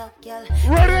 real top girl.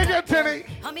 Ready again, Tenny.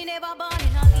 I me never born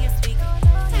in a last week.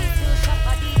 Still shop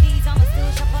for DDs, I'm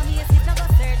still shop for me. It's not a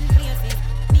certain places.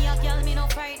 Me a girl, me no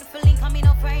frightened for link, and me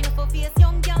no frightened for face.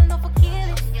 Young girl, no for kill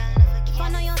it. If I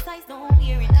know your size, don't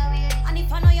wear it. And if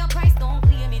If I know your price, don't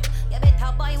claim it. You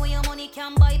better buy when your money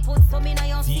can buy. Put some in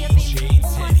your savings.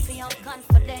 Woman, feel your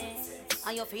confidence.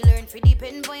 And you feel learn to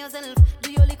depend on yourself. Do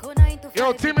your little 9 to 5.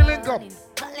 Yo, Timmy Link up.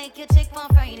 Not like you check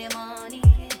for Friday morning.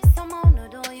 Somehow no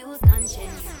don't use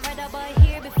conscience. Rather buy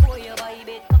here before you buy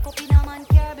bed. Cock up in a man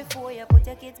car before you put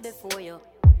your kids before you.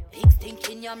 Big stink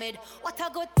in your mid. What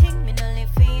a good thing, me no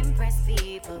live to impress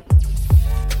people.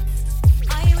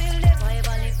 I will never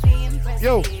ever live to impress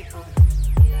people.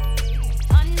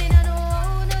 And me no know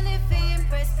how to live to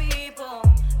impress people.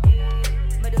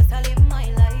 But just I live my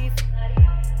life.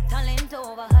 Talent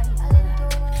over high.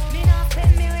 Me not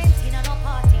spend me rent in a no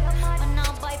party. And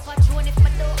now buy Patron if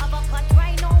me don't have a pot.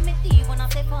 Right now me leave when I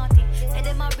say party. Say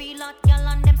them a real hot girl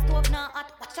and them stove not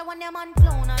hot. Watch out when them man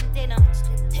clown antenna.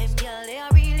 Them girl they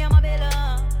are real, I'm a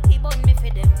bella. He bun me for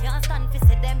them. Can't stand for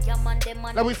say them, can't man them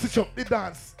man. Now we switch up the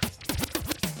dance.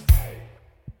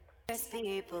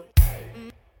 People.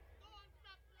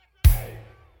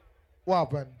 What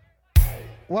happened?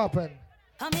 What happened?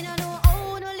 I mean I know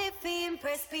how to live to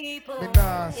impress people. Me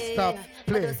nah stop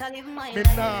play. Me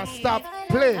nah stop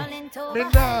play. Me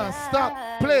nah stop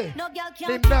play.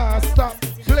 Me nah stop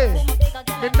play.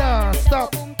 Me nah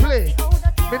stop play.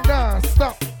 Me nah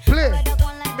stop play.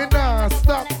 Me nah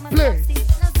stop play.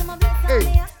 Hey,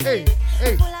 hey,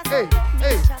 hey, hey,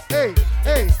 hey, hey,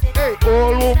 hey, hey.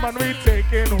 All woman we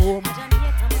taking home.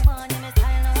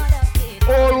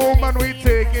 All woman we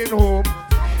taking home.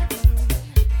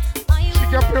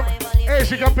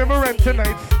 She can pay my rent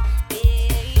tonight.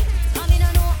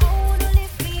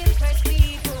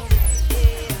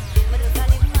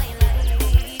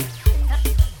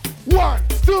 1,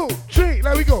 2, 3,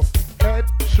 there we go. Head,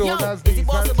 shoulders, knees and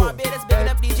toes.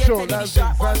 Head, shoulders,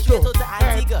 knees and toes.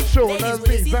 Head, shoulders,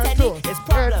 knees and toes.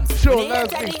 Head,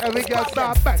 shoulders, knees. And we can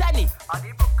start back.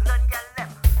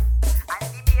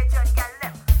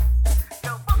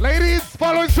 Ladies,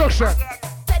 follow instruction.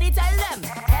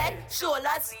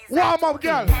 Warm up,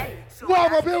 girl.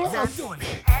 Warm up, girl.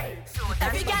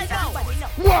 Every girl down.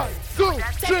 1, 2,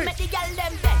 3.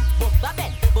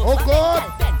 Oh God.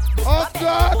 Oh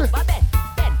God.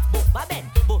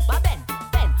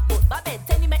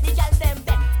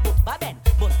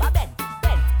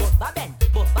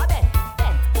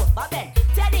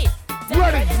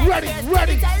 Ready.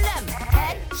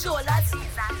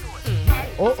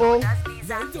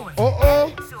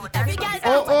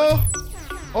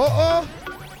 Uh-oh.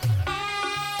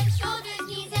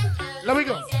 Let me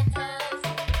go.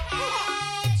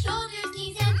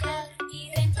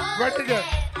 Right again.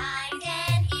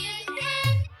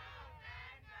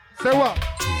 Say what?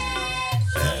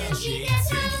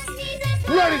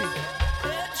 Ready.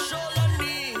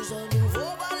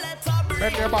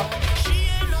 Bend your back.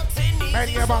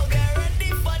 Bend your back.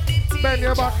 Bend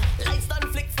your back.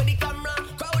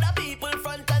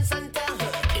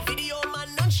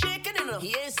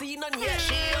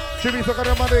 Jimmy so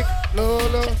dramatic,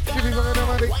 Lolo. Jimmy so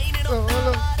dramatic,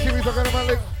 Lolo. Jimmy so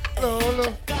dramatic,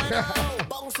 Lolo.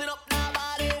 Bouncing up the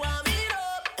body, warm it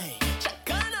up. Hey, check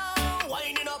on out,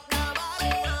 winding up the body,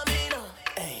 warm it up.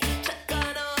 Hey, check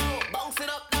on out, bouncing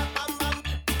up the bam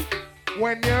bam.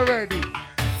 When you're ready,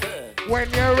 when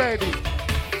you're ready,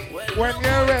 when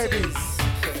you're ready.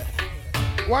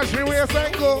 Watch me where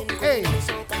you go. Hey.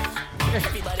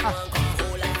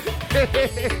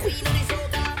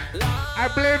 I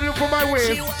blame you for my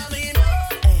ways.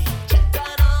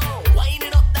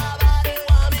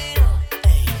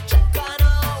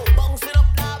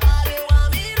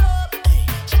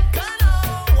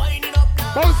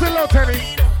 Bounce it low, Tenny.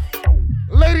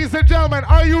 Ladies and gentlemen,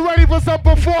 are you ready for some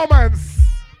performance?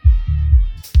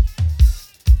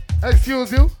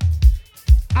 Excuse you.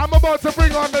 I'm about to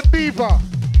bring on the diva.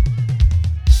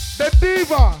 The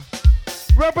diva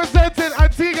representing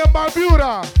Antigua and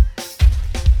Barbuda.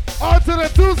 On to the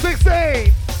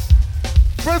 268.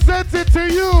 Presented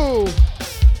to you.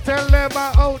 Tell them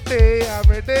I'm out there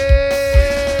every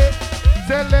day.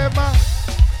 Tell them I'm...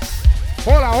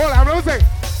 Hold on. I'm going to say.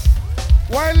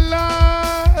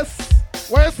 Well,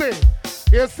 what you say?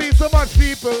 You see so much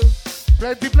people.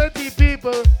 Plenty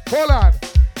people. Hold on.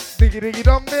 Diggy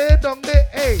dong day,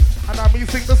 hey. And I'm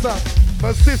sing the song.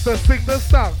 My sister sing the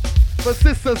song. My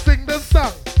sister sing the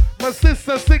song. My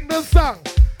sister sing the song.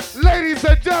 Ladies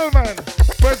and gentlemen,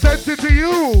 presented to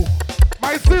you,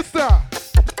 my sister,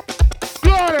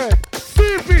 Claudette,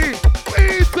 C.P.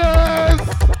 Peters.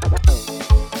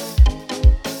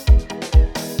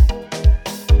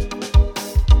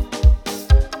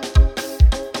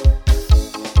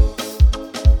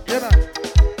 You know.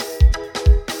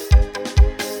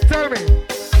 Tell me.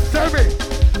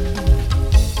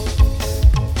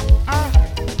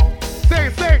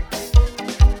 Sing.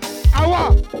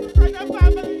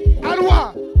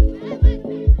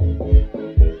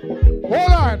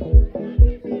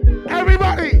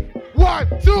 1,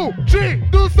 2, 3,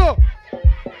 do so.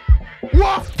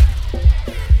 What?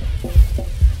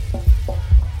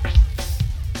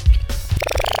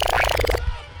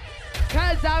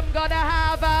 Cause I'm gonna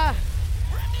have a.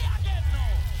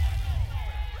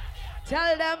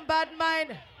 Tell them bad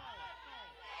mind.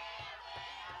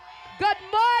 Good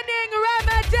morning,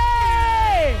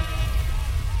 Remedy!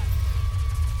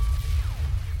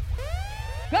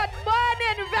 Good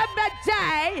morning,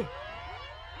 Remedy!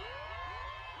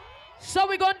 So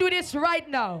we're gonna do this right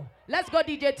now. Let's go,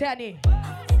 DJ Tenny.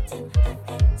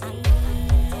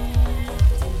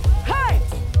 Hey!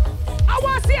 I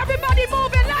wanna see everybody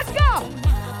moving. Let's go!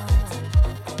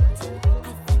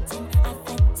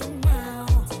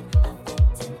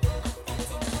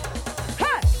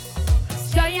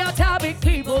 Say your topic,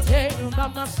 people take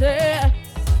mama say.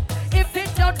 If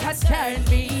it don't concern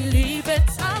me, leave it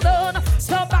alone.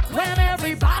 So back when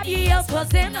everybody else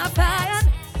was in a band,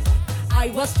 I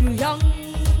was too young.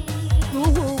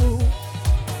 Ooh.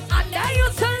 And they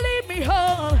used to leave me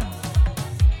home.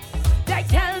 They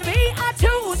tell me I'm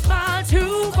too small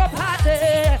to go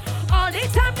party. All the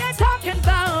time they're talking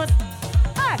about,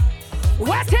 hey,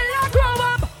 wait till I grow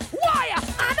up. Why?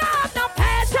 I don't have no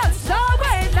patience. So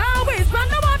wait now is when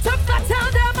I want to flat tell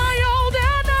them I old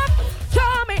enough.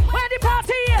 Show me where the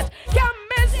party is. Get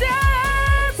me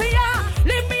sense, yeah.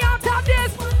 Leave me out of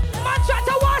this. Man try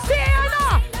to wash the air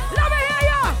now. Let me hear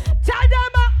ya. Tell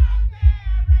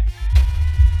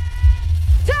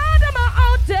them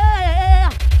out there.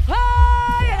 Oh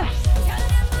yeah.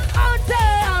 Out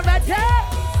there already.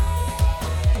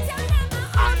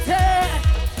 Out there.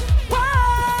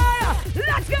 Why?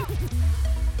 Let's go.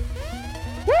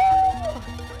 Woo!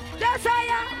 That's how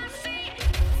you see.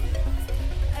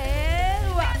 Hey,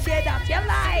 what say that you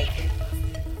like?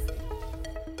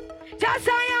 That's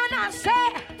how you not say.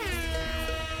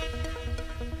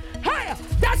 Hey,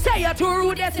 that's how you too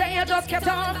rude. They say you just kept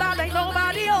on bad like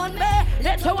nobody on me.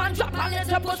 Little one drop and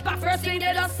little push back. First thing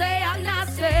they just say and not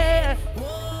say.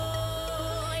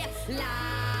 Boy,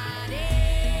 laddie.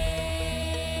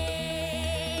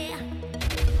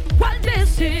 Well,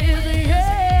 this is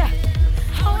yeah.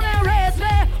 How they raise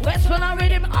me. West when I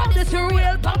read him on this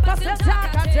real bumper still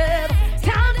talk and tell.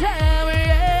 Can't tell me,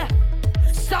 yeah.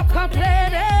 Stop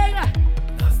complaining.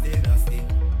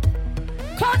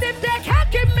 Cause if they can't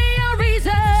give me a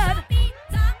reason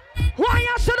why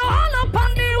I should all up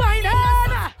on the whining.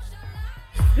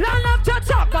 Love to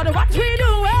talk about what we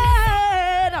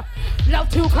doing. Love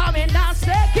to come in and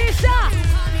say Kisha.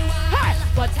 Hey,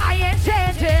 but I ain't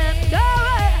changing no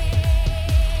way.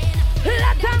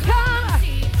 Let them come.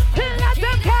 Let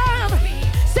them come.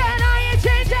 Said I ain't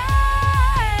changing.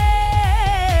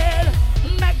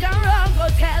 Make them wrong go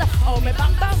tell. Oh me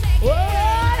bang bang. Oh,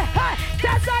 hey,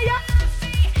 that's how you.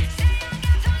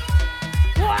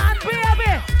 One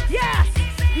baby. Yes.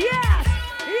 Yes.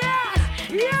 Yes.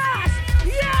 Yes.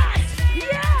 Yes.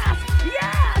 Yes.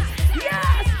 Yes.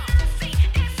 Yes.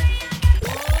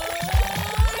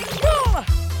 Woo.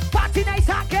 Party nice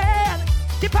again.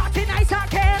 The party nice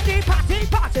again. The party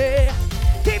party.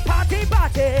 The party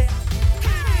party.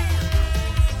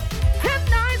 And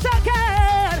nice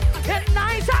again. And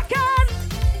nice again.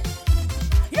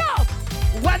 Yo.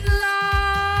 When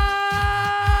last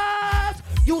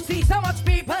you see so much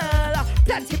people,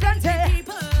 plenty, plenty.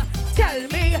 Tell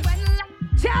me,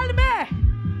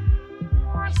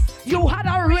 you had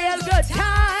a real good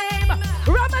time.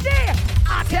 Remedy,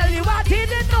 I tell you I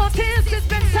didn't notice it's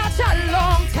been such a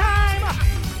long time.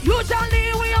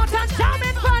 Usually we out and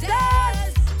jamming for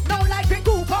days. Now like we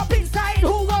goof up inside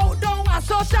who out down a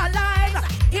social line.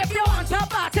 If you want a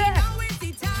party, now is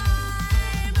the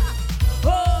time. Oh,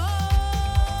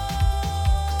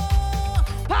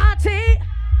 party.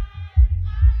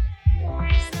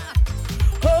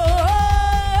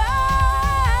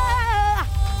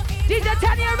 DJ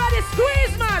Tenny, ready?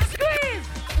 Squeeze, man, squeeze!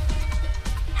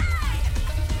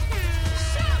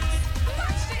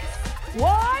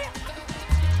 Why?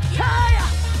 Hey,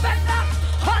 bend up,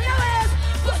 on your waist,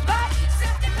 put back.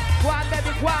 Go on,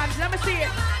 baby, go on, let me see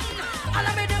it. And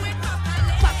let me do it.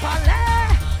 Papale,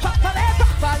 papale,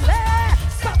 papale,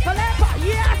 papale,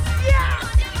 yes, yes.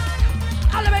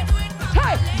 And let me,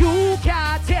 hey, you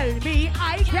can't tell me I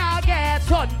can't get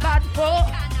sunburned for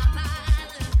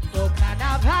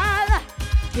carnival.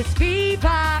 This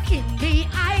fever in me,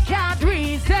 I can't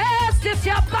resist. It's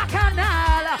your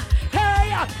bacchanal.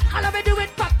 Hey, and let me do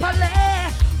it properly.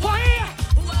 Why?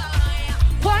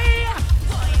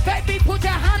 Baby, put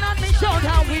your hand on me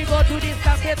shoulder. We go do this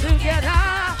and get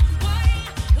together.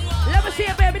 Let me see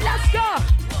it, baby. Let's go.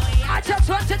 I just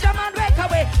want to jump and break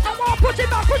away. I want to push it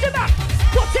back, push it back.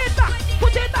 Put it back,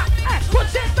 put it back,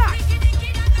 put it back.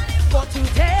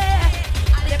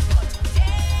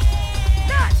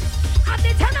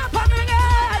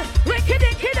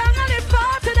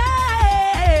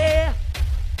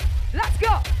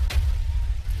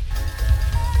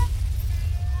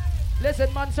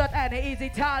 Montserrat and easy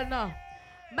tall now.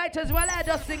 Might as well I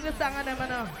just sing the song and them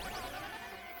now.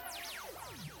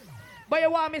 But you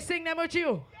want me sing them with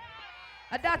you?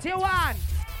 And that's you want.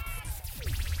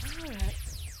 Alright.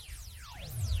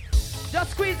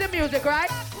 Just squeeze the music, right?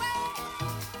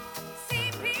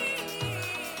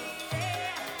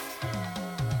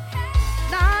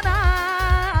 Na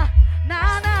na,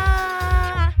 na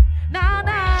na, na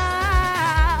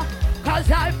na.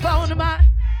 Cause I found my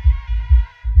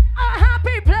a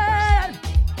happy place.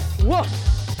 Whoa.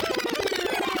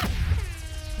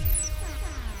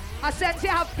 I sense you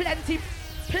have plenty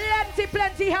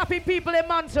happy people in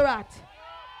Montserrat.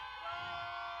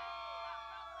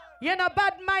 You know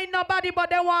bad mind nobody, but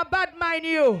they want bad mind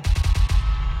you.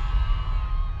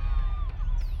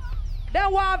 They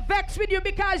want vex with you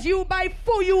because you buy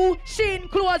for you Shein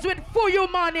clothes with for you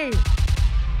money.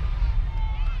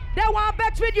 They want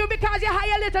vex with you because you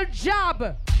hire a little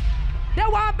job. They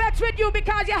want vex with you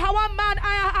because you have a man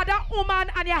and other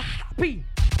woman and you're happy.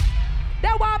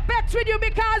 They want vex with you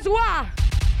because what?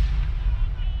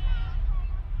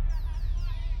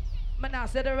 Man, I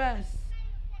say the rest.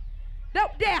 They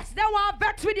want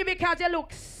vex with you because you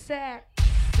look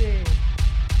sexy.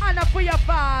 And not for your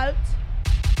fault.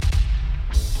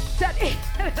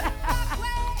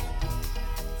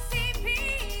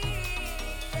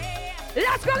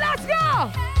 Let's go, let's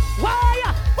go!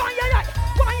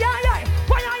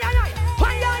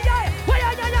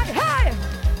 Hey!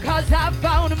 Cause I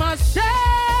found myself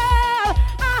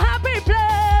a happy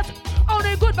place.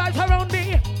 Only good vibes around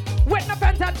me with my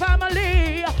friends and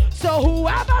family. So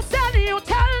whoever said you,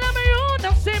 tell them you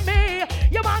don't see me.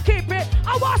 You want to keep it,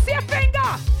 I want to see a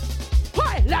finger.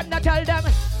 Why? Let me tell them.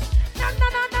 Na na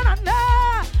na na na na.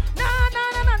 Na na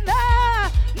na na na.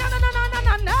 Na na na na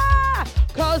na na.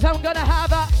 Cause I'm gonna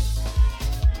have a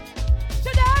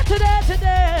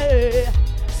today.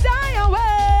 Shy away.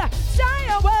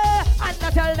 And I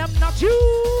tell them not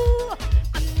you,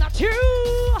 not you,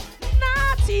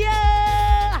 not you.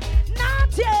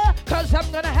 Cause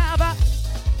I'm gonna have a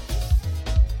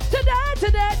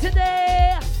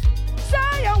today.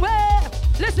 Shy away.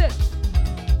 Listen,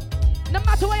 no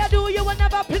matter what you do, you will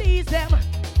never please them.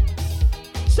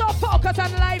 So focus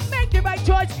on life, make the right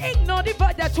choice, ignore the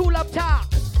voice that you love talk.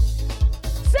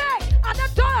 Say, at the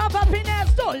door of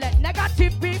happiness, don't let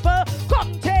negative people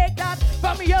come take that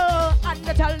from you. And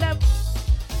I tell them,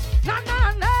 na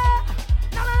na na,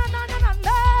 na na na na na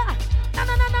na, na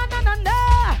na na na na na.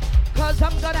 Cause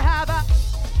I'm gonna have a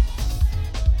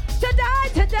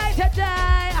today.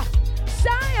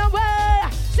 Shy away,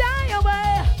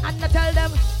 and I tell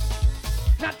them,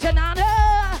 na na.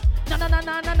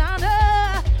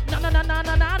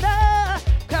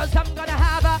 Cause I'm gonna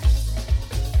have a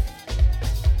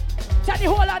Tenny,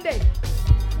 hold on there.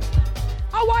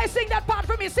 I want you sing that part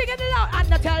for me. Sing it loud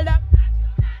and I tell them.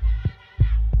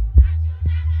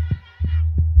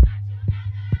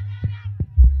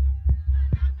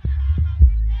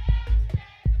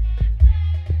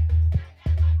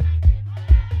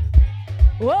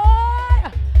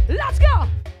 Whoa, let's go.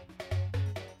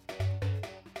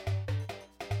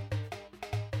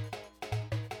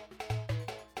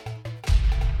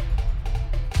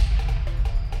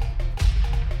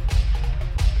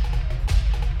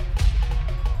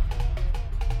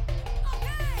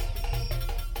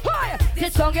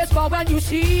 This song is for when you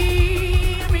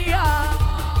see me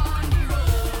on the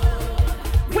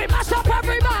road. We must up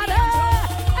everybody now.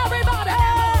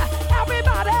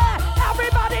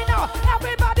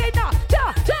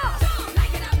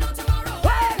 Like it up no tomorrow.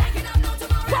 Like it up no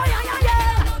tomorrow.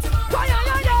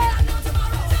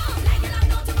 Like it up no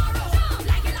tomorrow.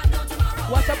 Like it up no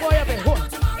tomorrow. What's the boy up here?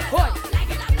 Boy,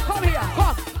 come here,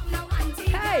 come.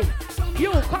 Hey,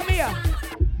 you come here.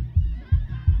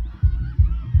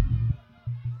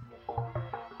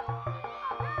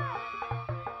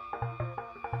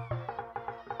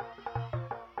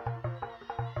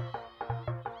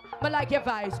 I like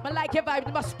your vibes.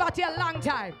 You must spot you a long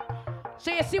time.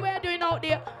 So you see what you're doing out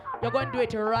there? You're going to do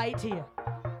it right here.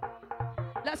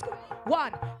 Let's go.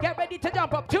 1, get ready to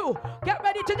jump up. 2, get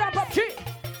ready to jump up. 3,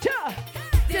 2.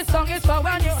 This song is for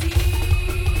when you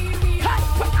hey,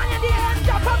 put your hand in the air,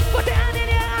 jump up. Put your hand in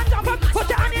the air, jump up. Put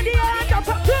your hand in the air, jump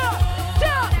up.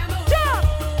 Jump.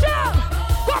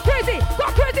 Go crazy.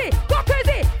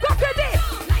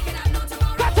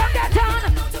 Get on.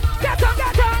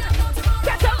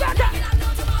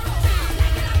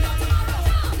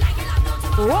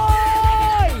 Whoa!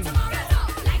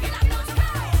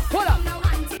 Hold up.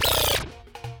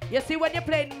 You see when you're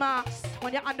playing marks,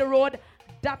 when you're on the road,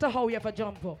 that's how you have to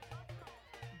jump up.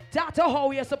 That's how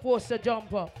you're supposed to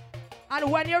jump up. And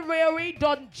when you're really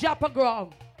don't jump a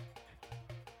ground.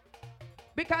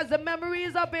 Because the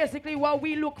memories are basically what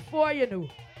we look for, you know.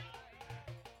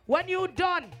 When you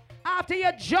done, after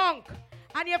you're drunk,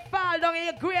 and you fall down and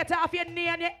you grate off your knee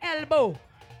and your elbow.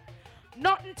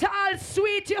 Nothing to all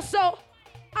sweet you so.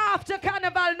 After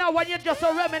carnival now, when you just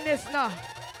a reminisce now.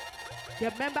 You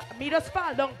remember, me just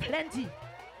fall down plenty.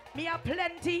 Me have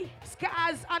plenty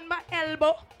scars on my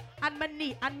elbow and my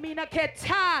knee, and me not get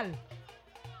tall.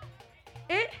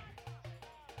 Eh?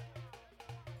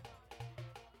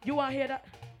 You want to hear that?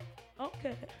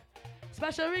 Okay.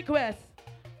 Special request.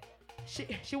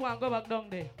 She want to go back down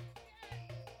there.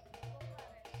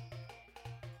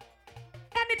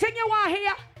 Anything you want to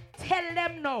hear, tell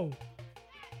them no.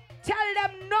 Tell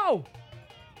them no.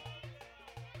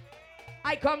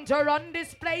 I come to run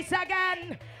this place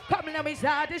again. Come let me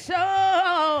start the show.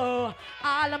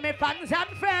 All of my fans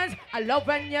and friends, I love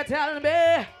when you tell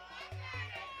me.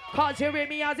 Cause you read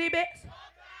me as the best.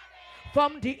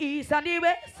 From the east and the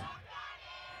west.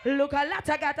 Look a lot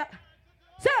I got.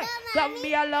 Say, love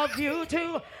me, I love you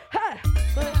too. Hey.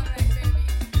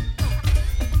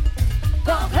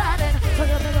 Go planning.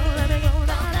 Let me go, let me go,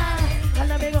 na na.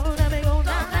 Let me go, let me go,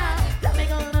 na na. Let me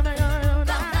go, let me go,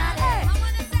 na na. Hey.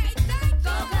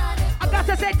 I got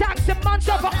to say thanks to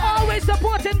Montserrat for always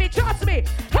supporting me. Trust me.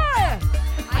 Hey.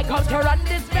 I come to run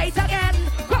this place again.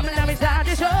 Come let me start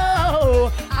the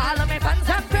show. All of my fans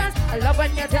and friends, I love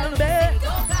when you tell me.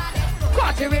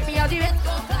 Cause you with me as you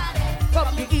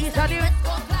from the east and the west.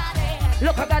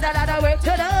 Look, I got another way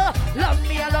to do. Love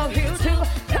me, I love you too.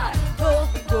 Go,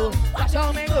 go, watch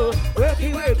how me go.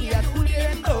 Worky, worky, and who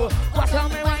didn't go. Watch how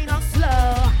me wind up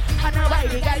slow. And now why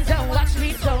the guys don't watch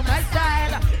me so my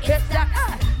style. It's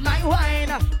that, my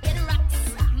wine.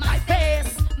 My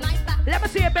face. Let me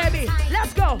see it, baby.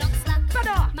 Let's go. Bend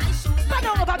over. Bend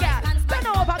over, girl. Bend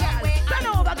over, girl. Bend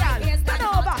over, girl. Bend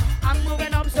over. I'm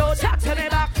moving up, so chat to me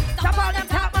back. Tap on them,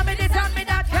 tap on me, this and me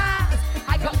that car.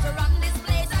 I come to run this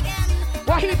place again.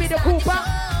 Why he be the Cooper?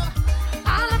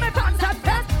 All of my fans and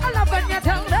friends, I love when you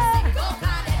tell me.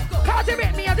 Cause you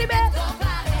rate me as the best.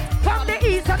 From the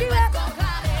east and the west.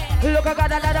 Look, I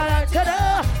got another to do.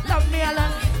 Love me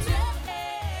alone.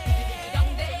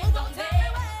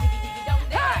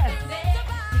 Hey!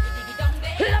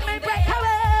 Let me break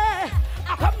away.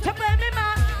 I come to play me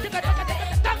man.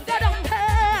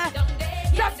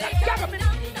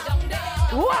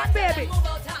 One baby.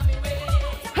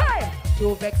 Hey!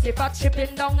 You vex if I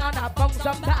chipping down and I bump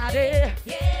somebody.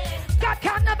 Got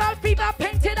carnival fever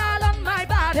painted all on my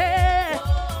body.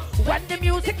 When the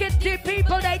music hits the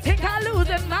people, they think I'm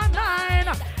losing my mind.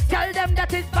 Tell them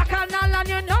that it's bacchanal and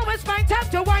you know it's my time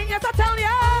to wine. Yes, I tell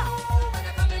ya.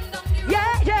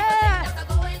 Yeah, yeah.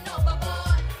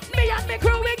 Me and me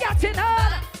crew, we getting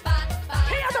on.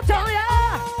 Yes, I tell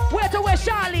ya. Where to where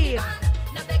Charlie?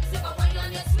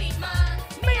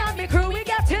 Me and me crew, we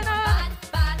getting on.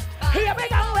 Here we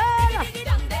go, I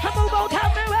move out of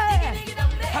my way.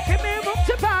 I give me room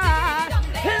to pass.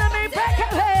 Let me break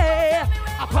away.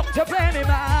 I come to play me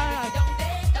man.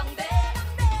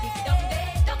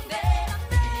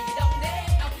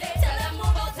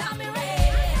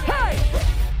 Hey!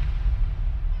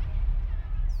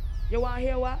 You want to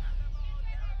hear what?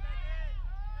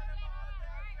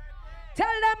 Tell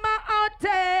them I'm out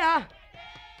there.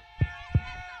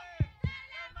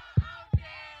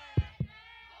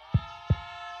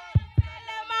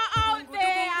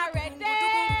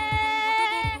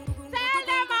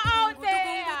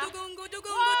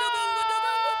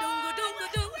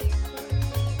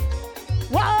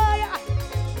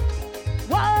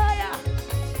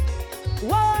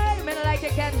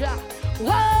 Kendra,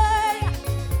 why,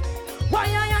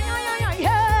 yeah, yeah, yeah, yeah,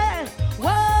 yeah,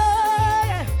 why,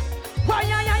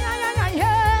 yeah, yeah, yeah, yeah,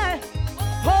 yeah,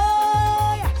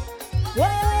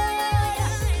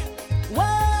 why,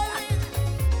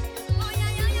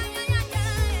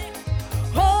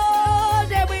 oh,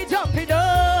 there we jumping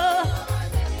up,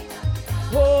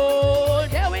 oh,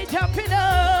 there we jumping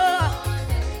up,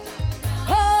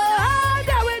 oh,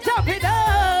 there we jumping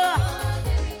up,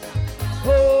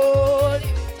 oh.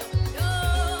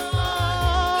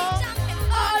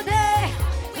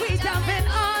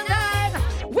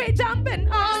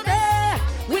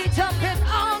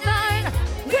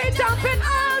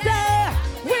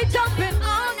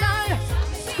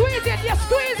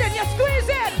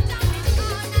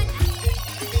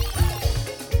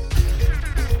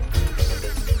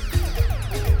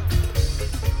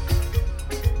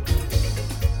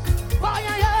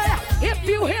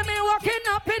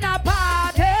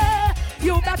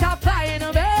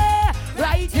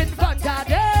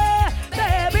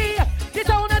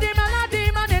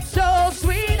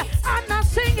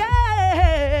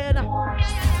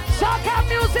 Soca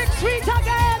music. music sweet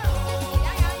again.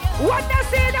 When they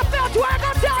see the belt, we're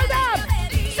gonna tell them.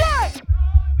 Say,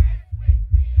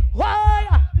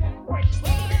 why?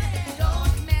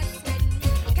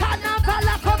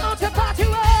 Carnival, come out to party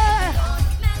way.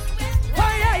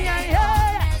 Oh yeah, yeah,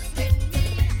 yeah.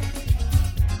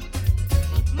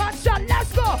 Montserrat,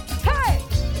 let's go. Hey.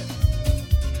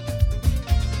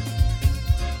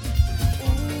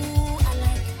 Ooh, I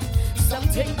like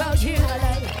something about you. I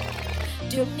like.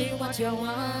 Do me what you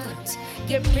want.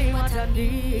 Give me what I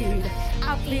need.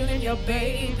 I'm feeling your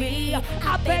baby.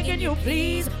 I'm begging you,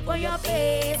 please, for your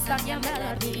face and your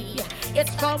melody.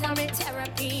 It's called my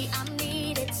therapy. I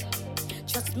need it.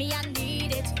 Trust me, I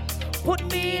need it. Put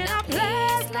me in a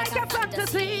place like a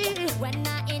fantasy. When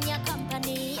I'm in your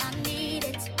company, I need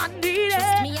it. I need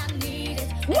Trust it. me, I need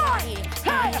it. Why?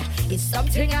 Hey, It's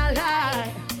something I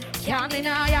like. Can't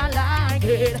deny I like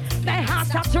it. My heart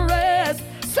starts to rest.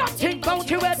 Something about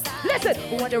you is. Listen,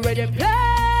 when you're ready to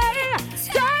play,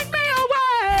 take me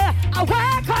away.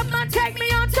 Away, come and take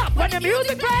me on top. When the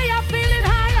music play, I'm feeling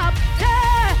high up.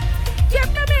 Yeah, give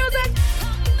me music.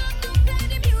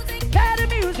 Play the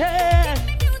music.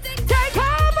 Take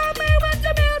over me with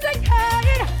the music.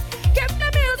 Hey, give me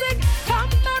music.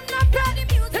 Come on and play the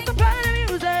music. Play the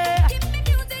music.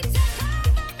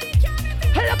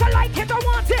 Look, I like it, I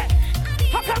want it.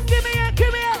 How come give me it,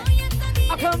 give me it.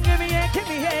 How come give me it, give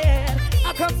me it.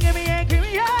 How come give me it, give me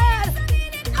it.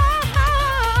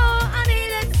 Oh, I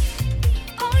need it.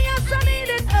 Oh yes, I need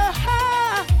it.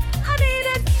 I need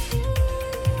it.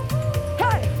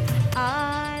 Hey, I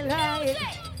like it.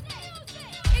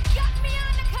 It got me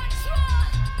under control.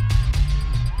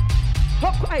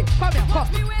 Oh, hey, come here,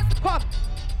 come.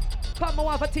 Come, I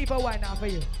want a tea for wine now for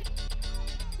you.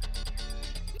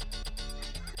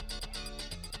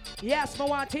 Yes, I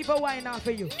want tea for wine now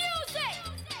for you. It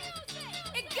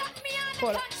got me under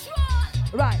Hold on.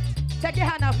 control. Right, take your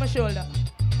hand off my shoulder.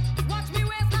 Watch me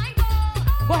waistline go.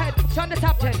 Go ahead, turn the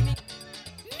top 10. Music.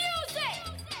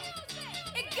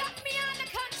 It got me under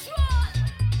control.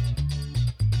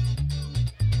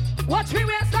 Watch me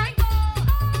waistline.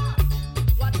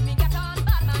 Watch me get on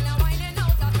bad man and whining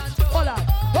out of control.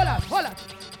 Hold on.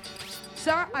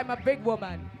 Sir, I'm a big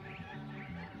woman.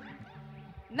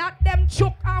 Not them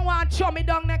chook and want show me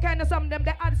down the kind of some them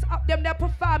they adds up them their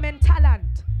performing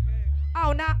talent.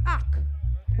 Oh now act.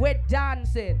 We're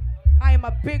dancing. I'm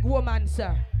a big woman,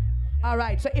 sir.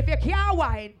 Alright, so if you can't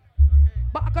whine,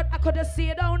 but I could have see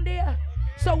it down there.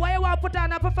 So why you want to put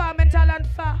on a performing talent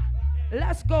for?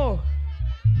 Let's go.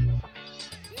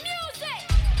 Music.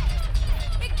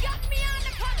 It got me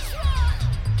under control.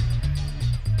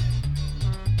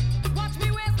 Watch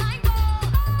me waistline go.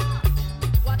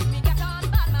 Watch me get on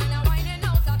bad man and whining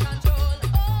out of control.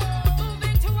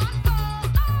 Moving to one go.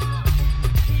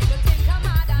 People think I'm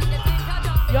mad and they think I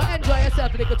don't. You enjoy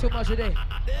yourself a little too much today.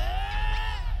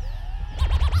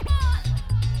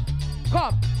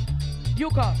 Come. You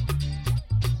come.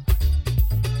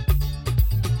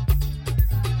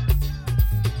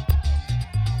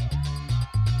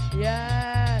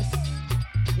 Yes.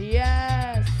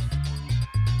 Yes.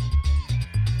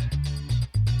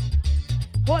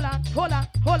 Hold on.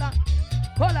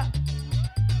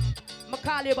 I'm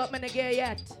call you but I'm not get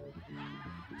yet.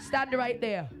 Stand right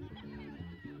there.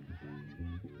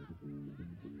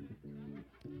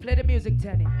 Play the music,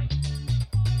 Tenny.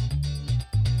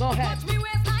 Go ahead. Watch me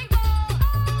waistline go.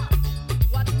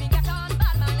 Watch me get on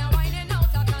bad man and whining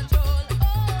out of control.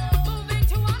 Moving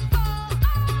to one go.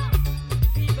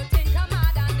 People think I'm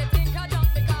mad and they think I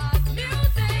don't because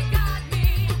music got me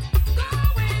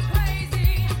going crazy.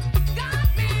 Got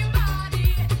me body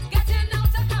getting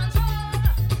out of control.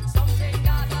 Something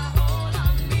got a hold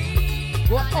on me.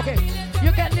 Well, okay,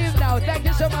 you can leave now. Thank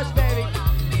you so much, baby.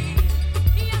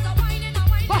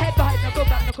 Go ahead.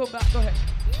 Now come back. Go ahead.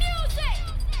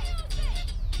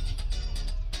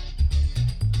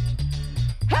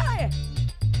 Hey!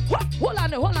 Hold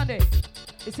on there.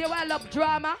 You see why I love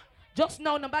drama? Just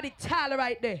now, nobody tell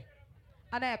right there.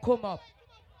 And I come up.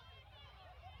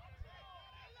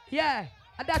 Yeah,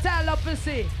 and that's all I love to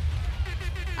see.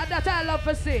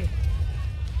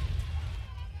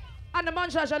 And the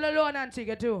Montserrat shall alone and take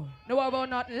it too. No worry about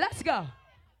nothing. Let's go.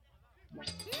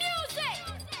 Music!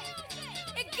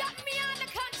 It got me under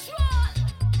control.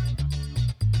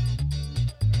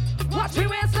 Watch me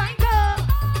waistline go.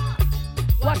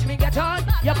 Watch me get on.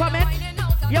 You coming?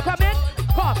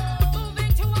 Come.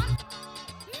 Moving to one.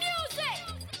 Music!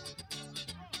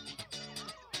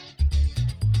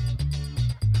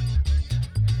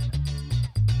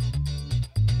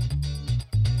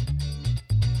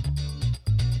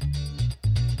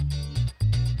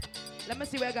 Let me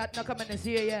see where I got no coming this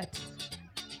year yet.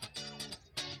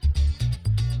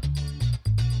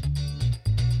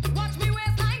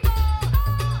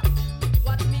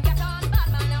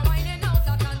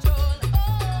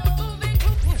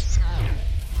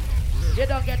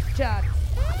 don't get a chance.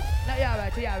 No, you're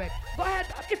right, you're right. Go ahead.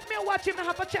 If me watch him, I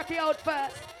have to check you out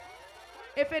first.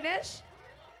 You finish?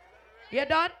 You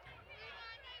done?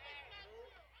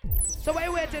 So what are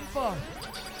you waiting for?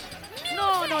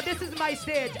 No, this is my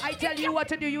stage. I tell you what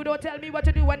to do, you don't tell me what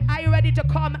to do. When I'm ready to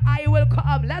come, I will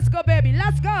come. Let's go, baby,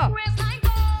 let's go.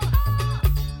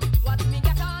 Watch me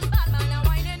get on, bad man, I'm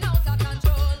whining out of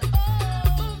control.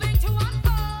 Moving to and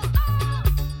fro.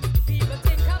 People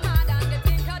think I'm mad and they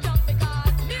think I'm dumb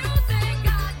because music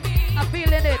got me. I'm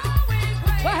feeling it.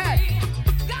 Go ahead.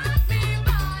 Got me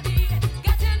body,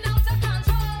 getting out of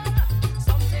control.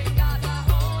 Something got a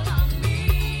hold on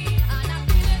me, and I'm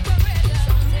feeling the rhythm.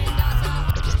 Something got a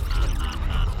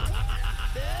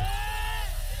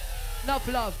Enough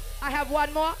love. I have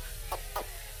one more.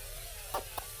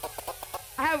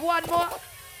 I have one more.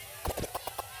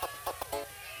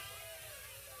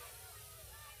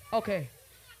 Okay.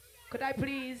 Could I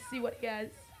please see what he has?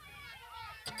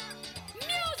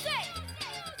 music.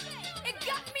 It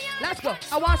got me out. Let's go.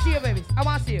 I want to see you, babies. I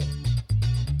want to see you.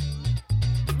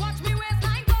 Watch me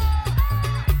waistline go.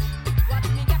 Watch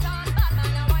me get on, bad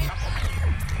man, I'm whining.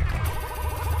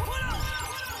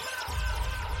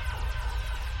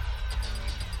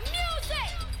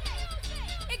 Music.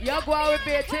 You go out with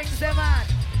your things, them man.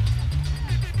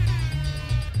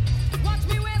 Watch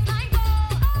me waistline go.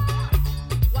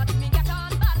 Watch me get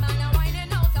on, bad man, I'm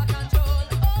whining out of control.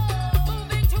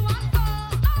 Moving to and fro.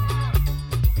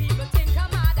 People think I'm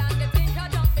mad and they think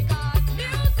I'm dumb because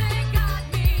music got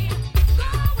me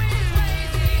going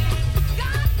crazy.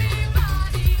 Got me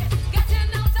body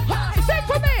getting out of control. Sing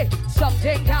for me.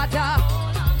 Something got a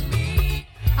Hold on me.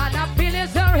 and I'm feeling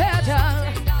so red.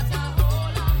 Something got a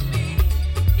hold on me.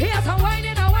 Here's a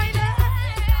whining, a whining.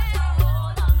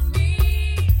 Hold on me.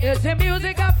 It's the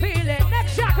music I feel it.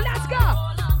 Next track, let's go.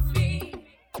 Hold on me.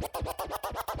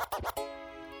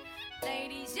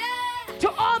 Ladies, yeah. To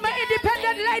all my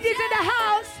independent ladies in the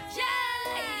house,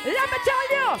 Yeah. let me tell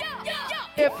you,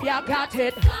 if you got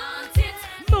it, Plant it,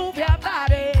 move your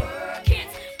body, work it,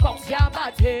 bounce your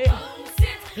body. bounce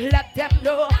it. Let them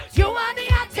know you are the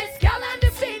hottest girl in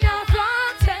the scene. You're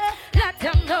fronted. Let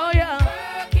them know you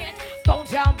Work it,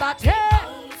 bounce your body.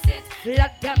 bounce it.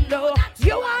 Let them know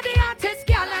you are the hottest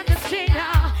girl in the scene.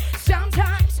 Now,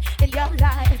 sometimes in your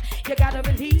life, you gotta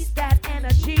release that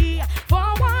energy. For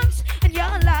once in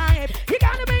your life, you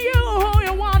gotta be you who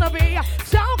you wanna be.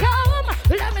 So come,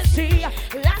 let me see.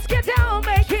 Let's get down,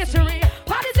 make history.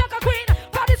 Party sucker queen,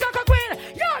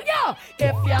 yo.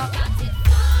 If you Got it,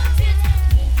 plant it,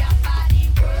 move your body,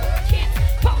 work it,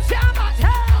 bounce your body,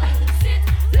 bounce it.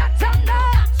 let them know.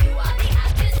 You are the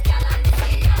hottest girl on the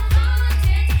scene. Plant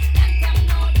it, let them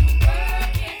know you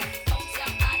work it, bounce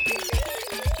your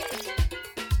body.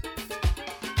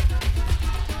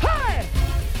 Hey,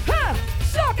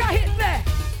 sucker hit me.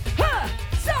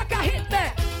 Sucker hit me.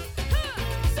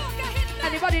 Soca hit me.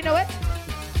 Anybody know it?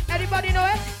 Anybody know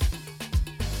it?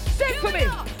 Sing for me.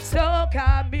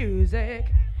 Soca music.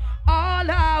 All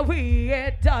are we.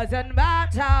 It doesn't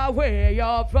matter where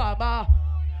you're from.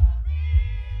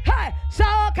 Hey,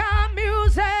 soca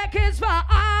music is for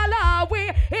all are we.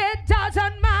 It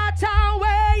doesn't matter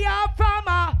where you're from.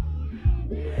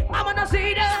 I wanna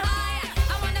see the.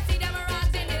 I wanna see them rocks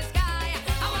in the sky.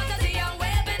 I wanna see them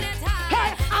waving it high.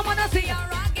 Hey, I wanna see. A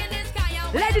rock in the sky.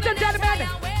 I'm Ladies and waving it gentlemen,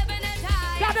 high, I'm waving it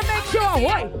high. gotta make sure.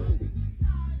 Wait.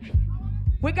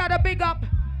 We gotta big up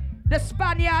the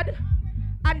Spaniard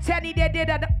and Tenny. They did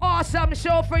an awesome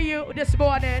show for you this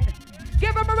morning.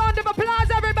 Give them a round of applause,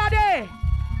 everybody.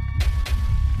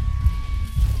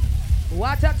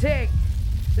 What a thing.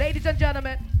 Ladies and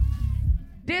gentlemen,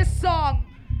 this song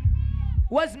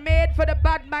was made for the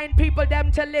bad mind people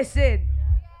them to listen.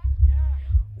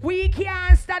 We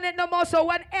can't stand it no more, so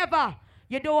whenever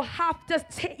you don't have to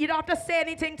say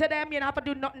anything to them, you don't have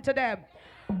to do nothing to them.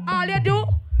 All you do,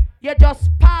 you just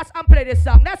pass and play this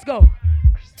song. Let's go.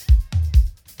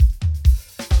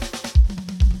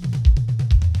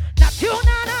 Not you,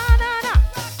 na na na na.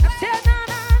 Not you, na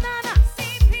na na na.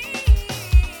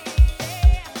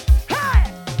 Hey,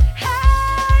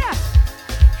 hey,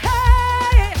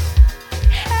 hey,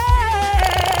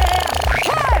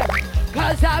 hey.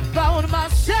 'Cause I found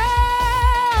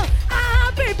myself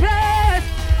happy place.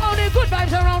 Only good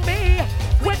vibes around me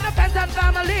with my friends and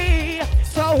family.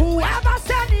 So whoever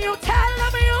sent you, tell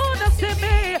them you don't see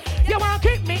me. You won't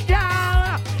kick me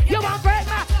down. You won't break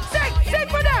my. Sing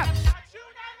for them.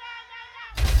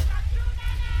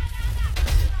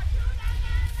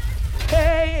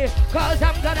 Hey, 'cause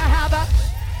I'm gonna have a.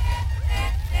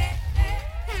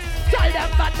 Tell them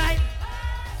bad mind.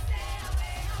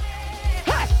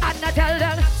 Hey, and I tell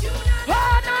them.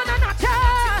 Oh, no, no, no,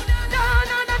 tell. No,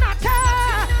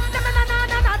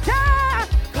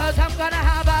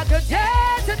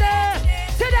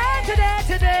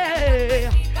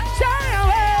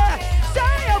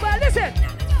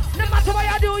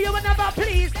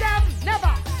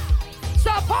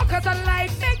 and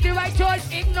life, make the right choice,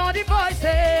 ignore the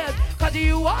voices. Cause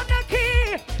you want the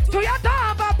key to your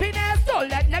door of happiness. Don't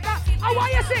let nigga, I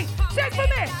want you sing. Sing for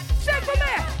me, sing for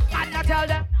me. And I tell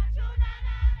them.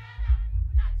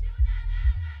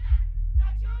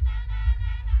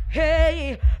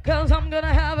 Hey, cause I'm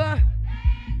gonna have a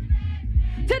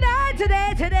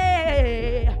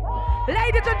today.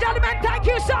 Ladies and gentlemen, thank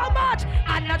you so much.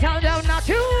 And I tell them not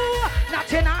you,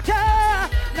 not you, not you.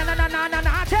 No,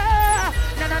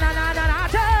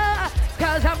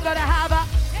 cause I'm gonna have a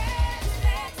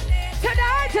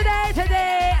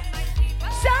today.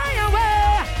 Stay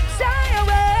away.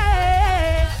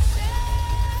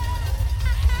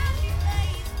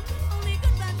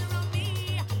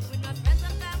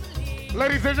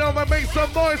 Ladies and gentlemen, make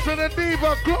some noise for the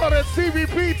diva, Claudette CV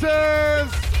Peters.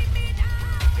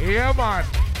 Yeah, man.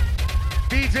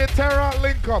 DJ Terra,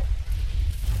 link up.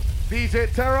 DJ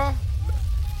Terra,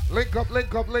 link up.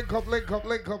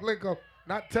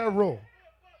 Not Terro.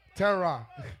 Terra.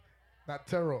 Not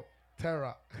Terro.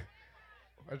 Terra.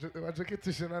 What's your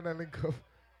kitchen and link up?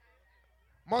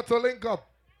 Motto, link up.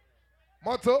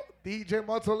 Motto, DJ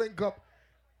Motto, link up.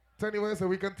 Tenny, so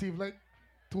we can team like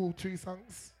 2-3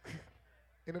 songs.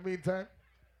 In the meantime,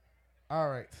 all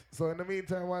right. So in the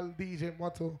meantime, while DJ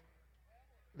Motto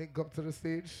link up to the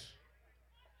stage,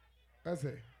 that's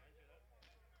it.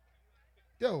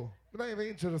 Yo, we're not even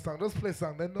into the song. Just play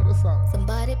song. They know the song.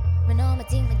 Somebody, we know my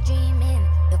team is dreaming.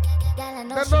 They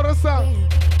know the song.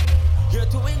 You're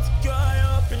too insecure,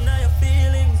 up in your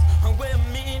feelings. And where I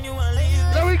mean you are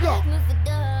leaving. There we go.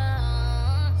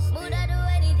 Would I do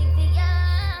anything for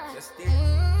ya? Just baby,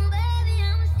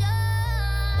 I'm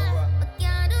sure. I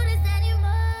can't do this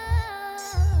anymore.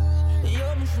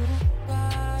 Yo, me shoulda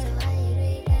died.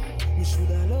 Me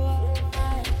shoulda loved.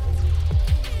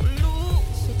 Blue,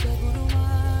 such a good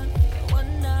woman.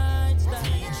 One night stand.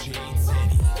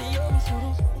 Yo, me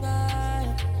shoulda died.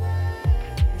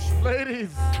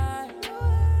 Ladies,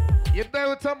 you're there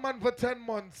with a man for 10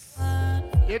 months.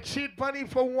 You cheat money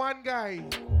for one guy,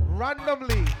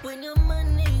 randomly. When your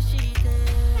money cheated,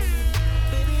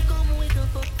 baby, come with a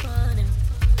fuck fun.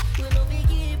 We know we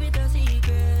keep it a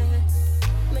secret.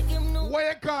 Make him know what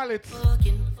you call it?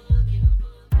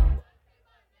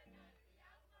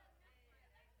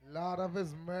 Lord of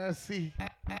His mercy.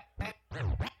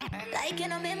 Like you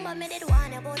know, remember me did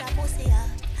one about a pussy, yeah.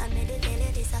 I made it tell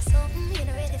you this is something you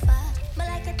know ready for. But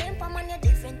like a temper man, you're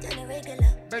different than a regular.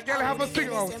 That girl have a sing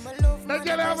out. That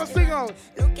girl have a sing out.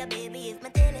 Look ya baby, if my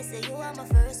tell you say you are my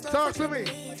first love. Talk to me.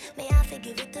 May I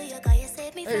forgive it to you, cause you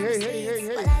saved me from the streets.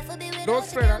 But life will be without Don't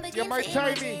say that. You might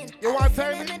tie me. You want to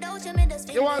tie me?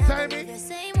 You want to tie me?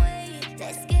 Same way.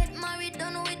 Let's get married,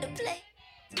 done with the play.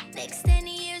 Next 10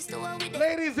 years to what we do.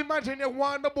 Ladies, imagine you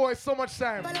want the boy so much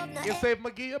time. You say,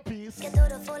 "Me give you a piece." You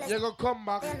gonna come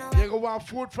back. You gonna want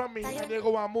food from me, and you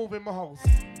gonna want to move in my house.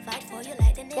 Fight for you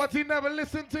like the But he never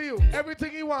listen to you.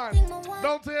 Everything he want.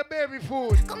 Don't say baby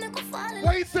food.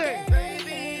 What you say?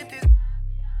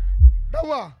 That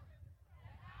what?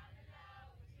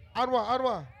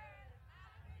 Adwa.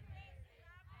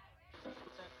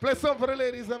 Play some for the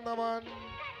ladies, them, man.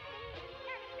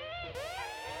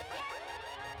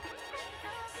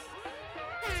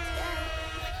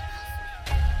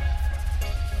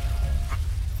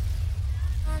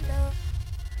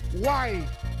 Why?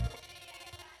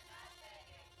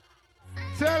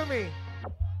 Tell me.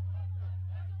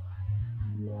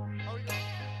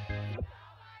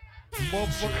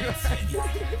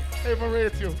 Hey, I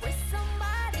rate you.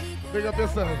 Big up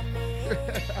yourself.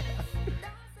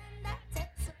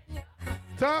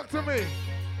 Talk to me.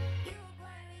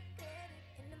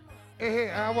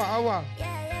 Hey, awa.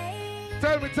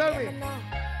 Tell me.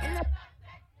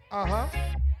 Uh-huh.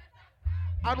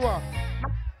 Adwa.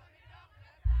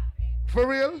 For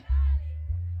real?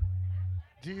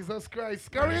 Jesus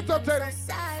Christ. Carry it up, Teddy.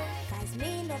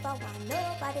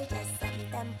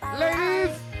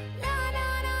 Ladies. No,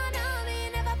 me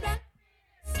never plan.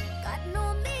 God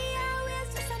know me, always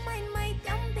just a mind my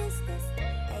damn business.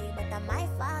 Hey, but I'm my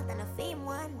fault and a fame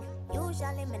one.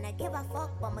 Usually, me not give a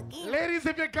fuck, but me give. Ladies,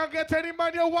 if you can't get any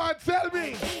man you want, tell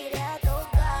me.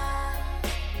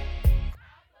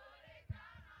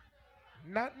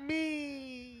 Not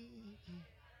me.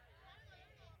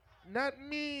 Not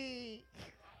me.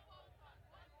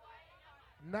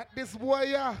 Not this boy,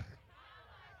 yeah.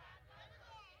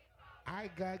 I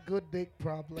got good dick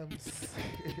problems.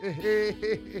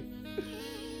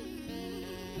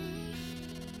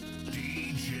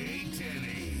 DJ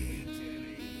Tenny.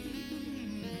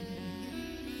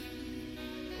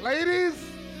 Ladies.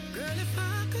 Girl, if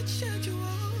I could shed you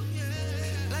all,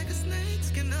 yeah, like a snake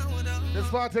skin out. This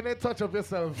part in a touch of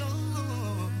yourself.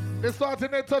 They starting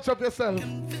to touch up yourself.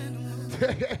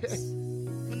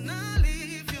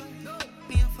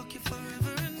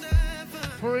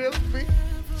 For real, me?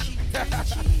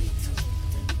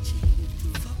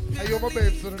 Are you my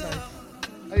babe for the night?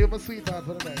 Are you my sweetheart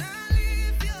for the night?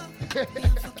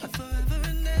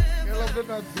 You love the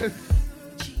nonsense.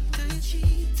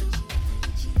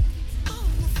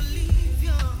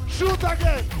 Shoot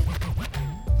again!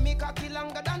 Me cocky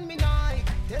longer than me night.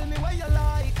 Tell me where you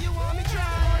like. You want me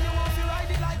try? You want to ride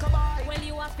it like a bike? Well,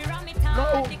 you want to run me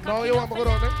tight. No, you want me go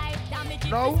down there?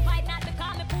 No?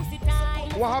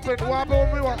 What happened? What happened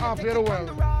when we were half the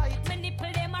world? My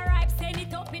nipple them a ripe, send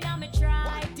it up in a me try.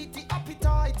 White titty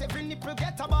appetite, every nipple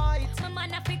get a bite. My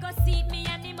man a figure seat me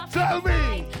and him a Tell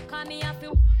me! Call me a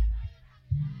few.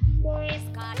 This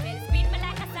cartel spin me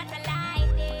like a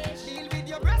satellite dish. Deal with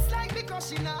your breast like because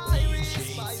she Irish.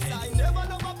 Spice, I never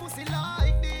love a pussy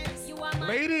like this. You are my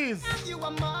Ladies, you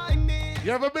are mine.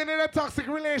 you ever been in a toxic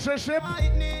relationship?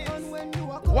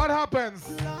 What happens?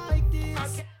 Like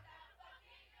this.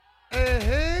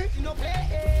 Uh-huh. No play.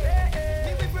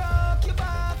 Me we broke your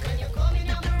back. When you coming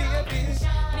on the baby.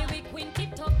 me we quint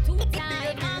it up 2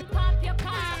 times and pop your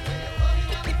cock.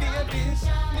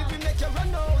 Me we make you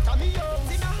run out of me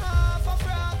house in a half a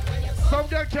frack. Some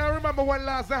girl can't remember when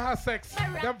last they had sex.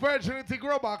 Them virginity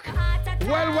grow back.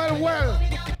 Well.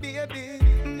 Baby,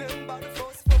 remember the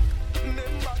first fuck.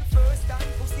 Remember the first time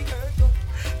pussy hurt up.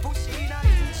 Push in a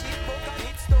inch, it buck and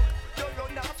it stuck. You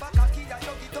run off a cocky and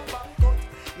you get up and cut.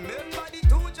 Remember the 2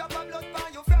 drop of blood by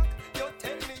your frack. You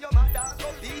tell me your mother go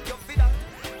beat you for that.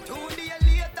 2 days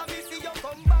later, me see you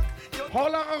come back. How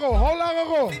long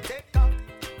ago?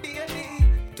 Baby,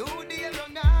 2 days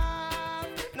run off.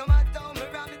 No matter how me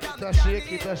ram it,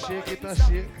 It a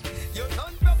shake. you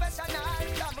done professional,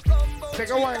 I'm a combo. Take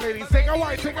a wine, ladies. Take a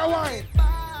wine.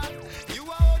 You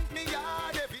want me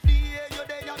yard every day. You're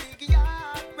there, your big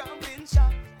yard, rambling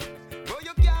shop. But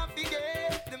you can't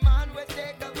forget the man will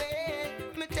take away.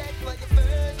 Me take for your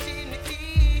virginity.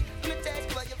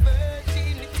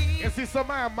 You see some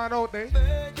man out there?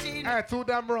 I too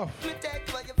damn rough. Me take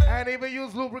for your I ain't even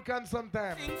use lubricant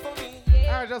sometimes. for me.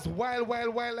 I just wild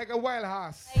like a wild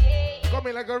horse.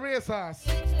 Coming like a race horse.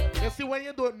 You see when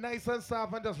you do it nice and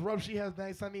soft and just rub she has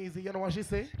nice and easy, you know what she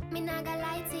say? Me not gonna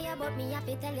lie to you, but me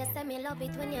happy tell you, say me love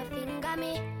it when you finger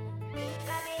me.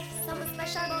 Something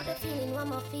special about the feeling one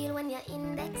more feel when you're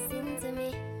indexing to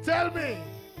me. Tell me!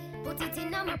 Put it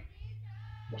in a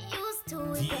used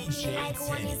to it, but feel like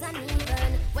one is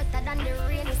uneven. Wetter than the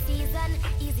rainy season.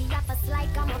 Easy up a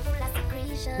slide, come up full of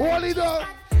secretion. Hold it up!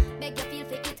 Beg you feel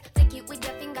for it, take it with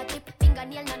your fingertip.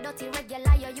 Fingernail not dirty,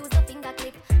 regular, you use a finger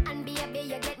clip. And baby,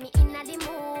 you get me in the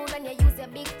mood when you use your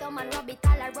big thumb and rub it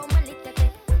all around my little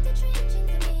clip. Put the trench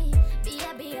into me,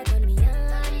 baby, you turn me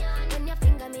on when you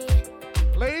finger me.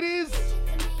 Ladies,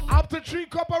 up to 3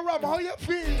 cup of rum, how you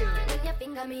feel? When you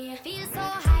finger me, feel so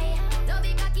high. Don't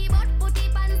be cocky, but put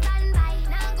it on standby.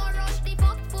 Now go rush the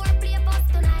fuck for play bus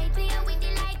tonight. Play with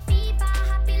it like FIFA,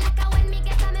 happy like a when me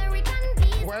get American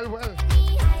beat. Well.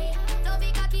 Don't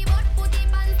be cocky, but put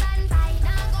it on standby.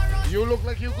 Now go rush. You look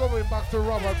like you going back to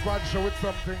Robert Bradshaw with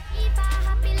something. FIFA,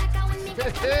 happy like a when me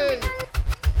get Hey.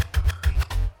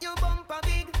 You bumper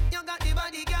big, you got the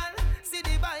body, girl. See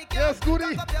the bike, Yes,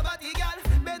 goodie. Cock up your body, girl.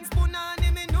 Ben spoon on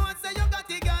him, me know say you got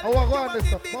the girl. Oh, go on, this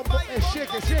stuff. Hey,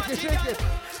 shake it.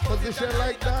 Position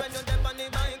like that.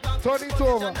 Turn it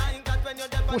over.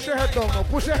 Push your head down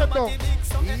now.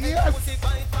 Yes.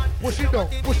 Push it down.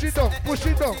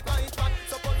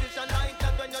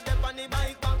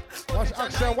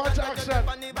 Watch action.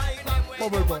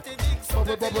 Bubble butt.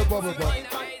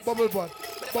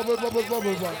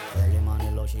 Early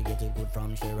morning low, she get it good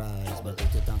from she rise. But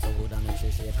it on so good and make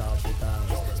she shake off she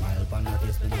ties. Smile upon her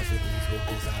face, but now she thinks with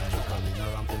this eyes. Coming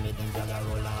around to me, them jaga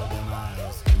roll out them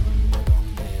eyes. Go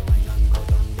down there, wine and go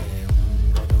down there.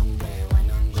 Go down there, wine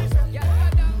and go down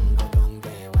there. Go down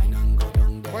there, wine and go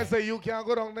down there. Why say you can't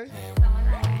go down there?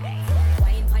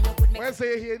 Why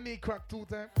say you hear knee crack 2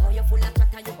 times? Oh, you full of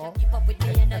chatter, you can keep up with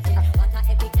me energy. What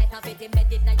a epic night of it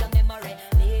embedded in your memory.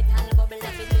 Little bubble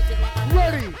of it, make it like a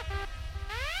Ready!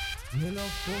 Me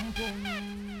love pum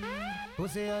pum,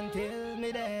 pussy until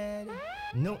me dead.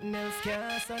 Nothing else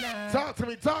can survive.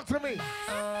 Talk to me.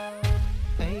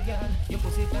 Hey girl, your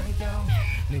pussy tight down.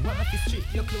 Me want to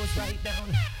strip your clothes right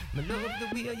down. Me love the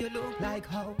way you look like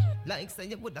how, like say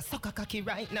you woulda suck a cocky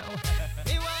right now.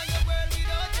 Me want your world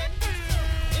without end.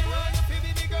 Me want you to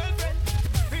be the girlfriend.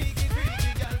 Freaky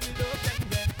girl, me love them.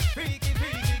 Freaky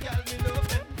girl, me love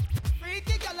them.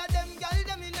 Freaky girl of them, girl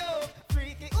them me love.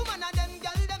 Freaky woman of them,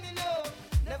 girl them me love.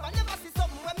 Never see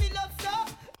something when me love so.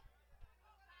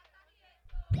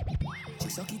 She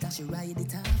suck it and she ride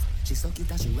it off. She suck it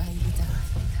and she ride it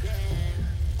off.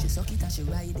 She suck it and she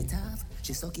ride it off.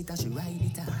 She suck it and she ride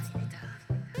it off.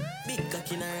 Big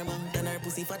cock in her mouth and her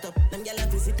pussy fat up. Them gyal a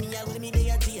visit me out with me they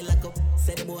a jail lock up.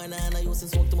 Said the boy nah used to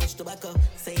smoke too much tobacco.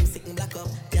 Same sick and black up,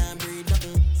 can't breathe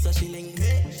nothing. So she link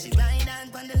hey. She ride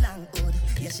on the long hood,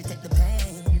 yeah she take the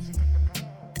pain.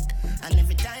 And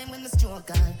every time when the stroke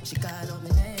on, she call out my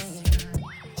name.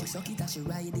 She suck it and she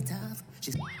ride it off.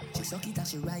 She suck it and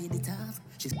she ride it off.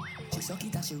 She suck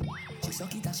it and she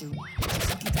suck it and she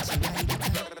suck it and she ride it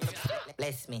off.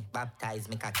 Bless me, baptize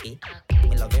me cocky.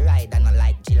 Me love you ride and I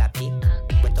like jalopy.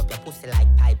 Wet up your pussy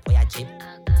like pipe or your jeep.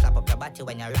 Slap up your body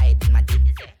when you ride in my deep.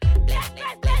 Bless me.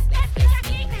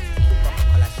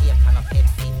 Coca-Cola shape and a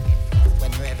Pepsi.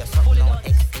 When you have your something on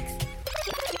X6.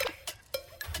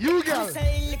 You girl,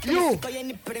 you,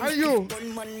 and you.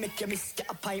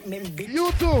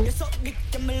 You too. You suck dick,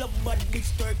 you me love bad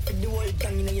bitch. Twerk for the whole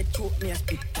gang, you know you choke me a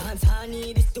spit. Dance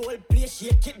honey, this the whole place,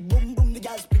 shake it, boom boom. The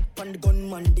girl split on the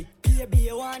gunman dick. Baby,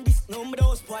 you want this? No, me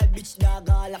don't spoil bitch dog.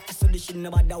 All after so this shit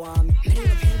nobody want me. Me never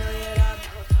feel no real dog.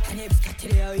 And if it's got to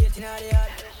the waiting on the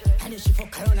yard. And if she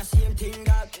fuck around the same thing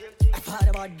dog. I thought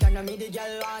about that, and me the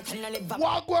girl want and I live back.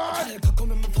 Walk one. Girl,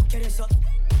 come and me fuck your ass up.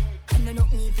 And I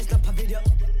don't need if it's not a video.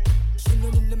 She no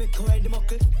need to make her head the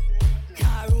muckle.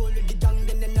 Car roll with the gang,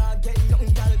 then they not get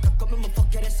nothing. Girl, come and me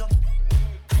fuck your ass up.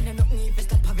 And I don't need if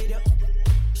it's not a video.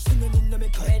 She no need to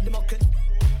make her head the muckle.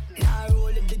 Car roll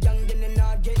with the gang, then they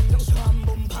not get nothing. Bam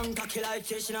boom bang, cocky like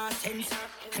fish in her sense.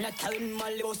 And I tell him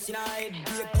my boss in her head.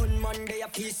 Be a gun man, they a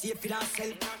feel safe in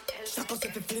herself. Shock us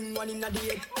if you fling one in the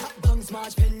head. Top bang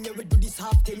smash pen, you will do this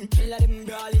half thing. Kill them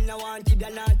brawling, I wanted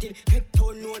and wanted. Head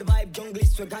tone, know the vibe, jungle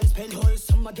is where guns spend. Whole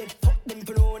summer get fucked, them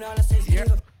for no one, all I says.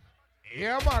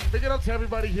 Yeah, man. Big it up to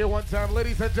everybody here one time.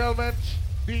 Ladies and gentlemen,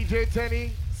 DJ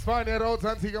Tenny, Spaniard out,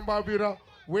 Antigua and Barbuda.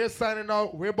 We're signing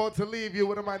out. We're about to leave you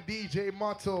with my DJ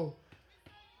Motto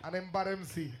and then Bad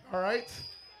MC. All right?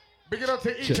 Big it up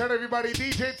to each and everybody.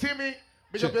 DJ Timmy,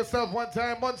 big up yourself one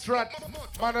time. Montserrat,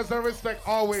 manners and respect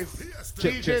always.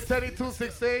 DJ Tenny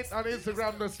 268 on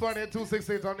Instagram. The Spaniard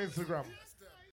 268 on Instagram.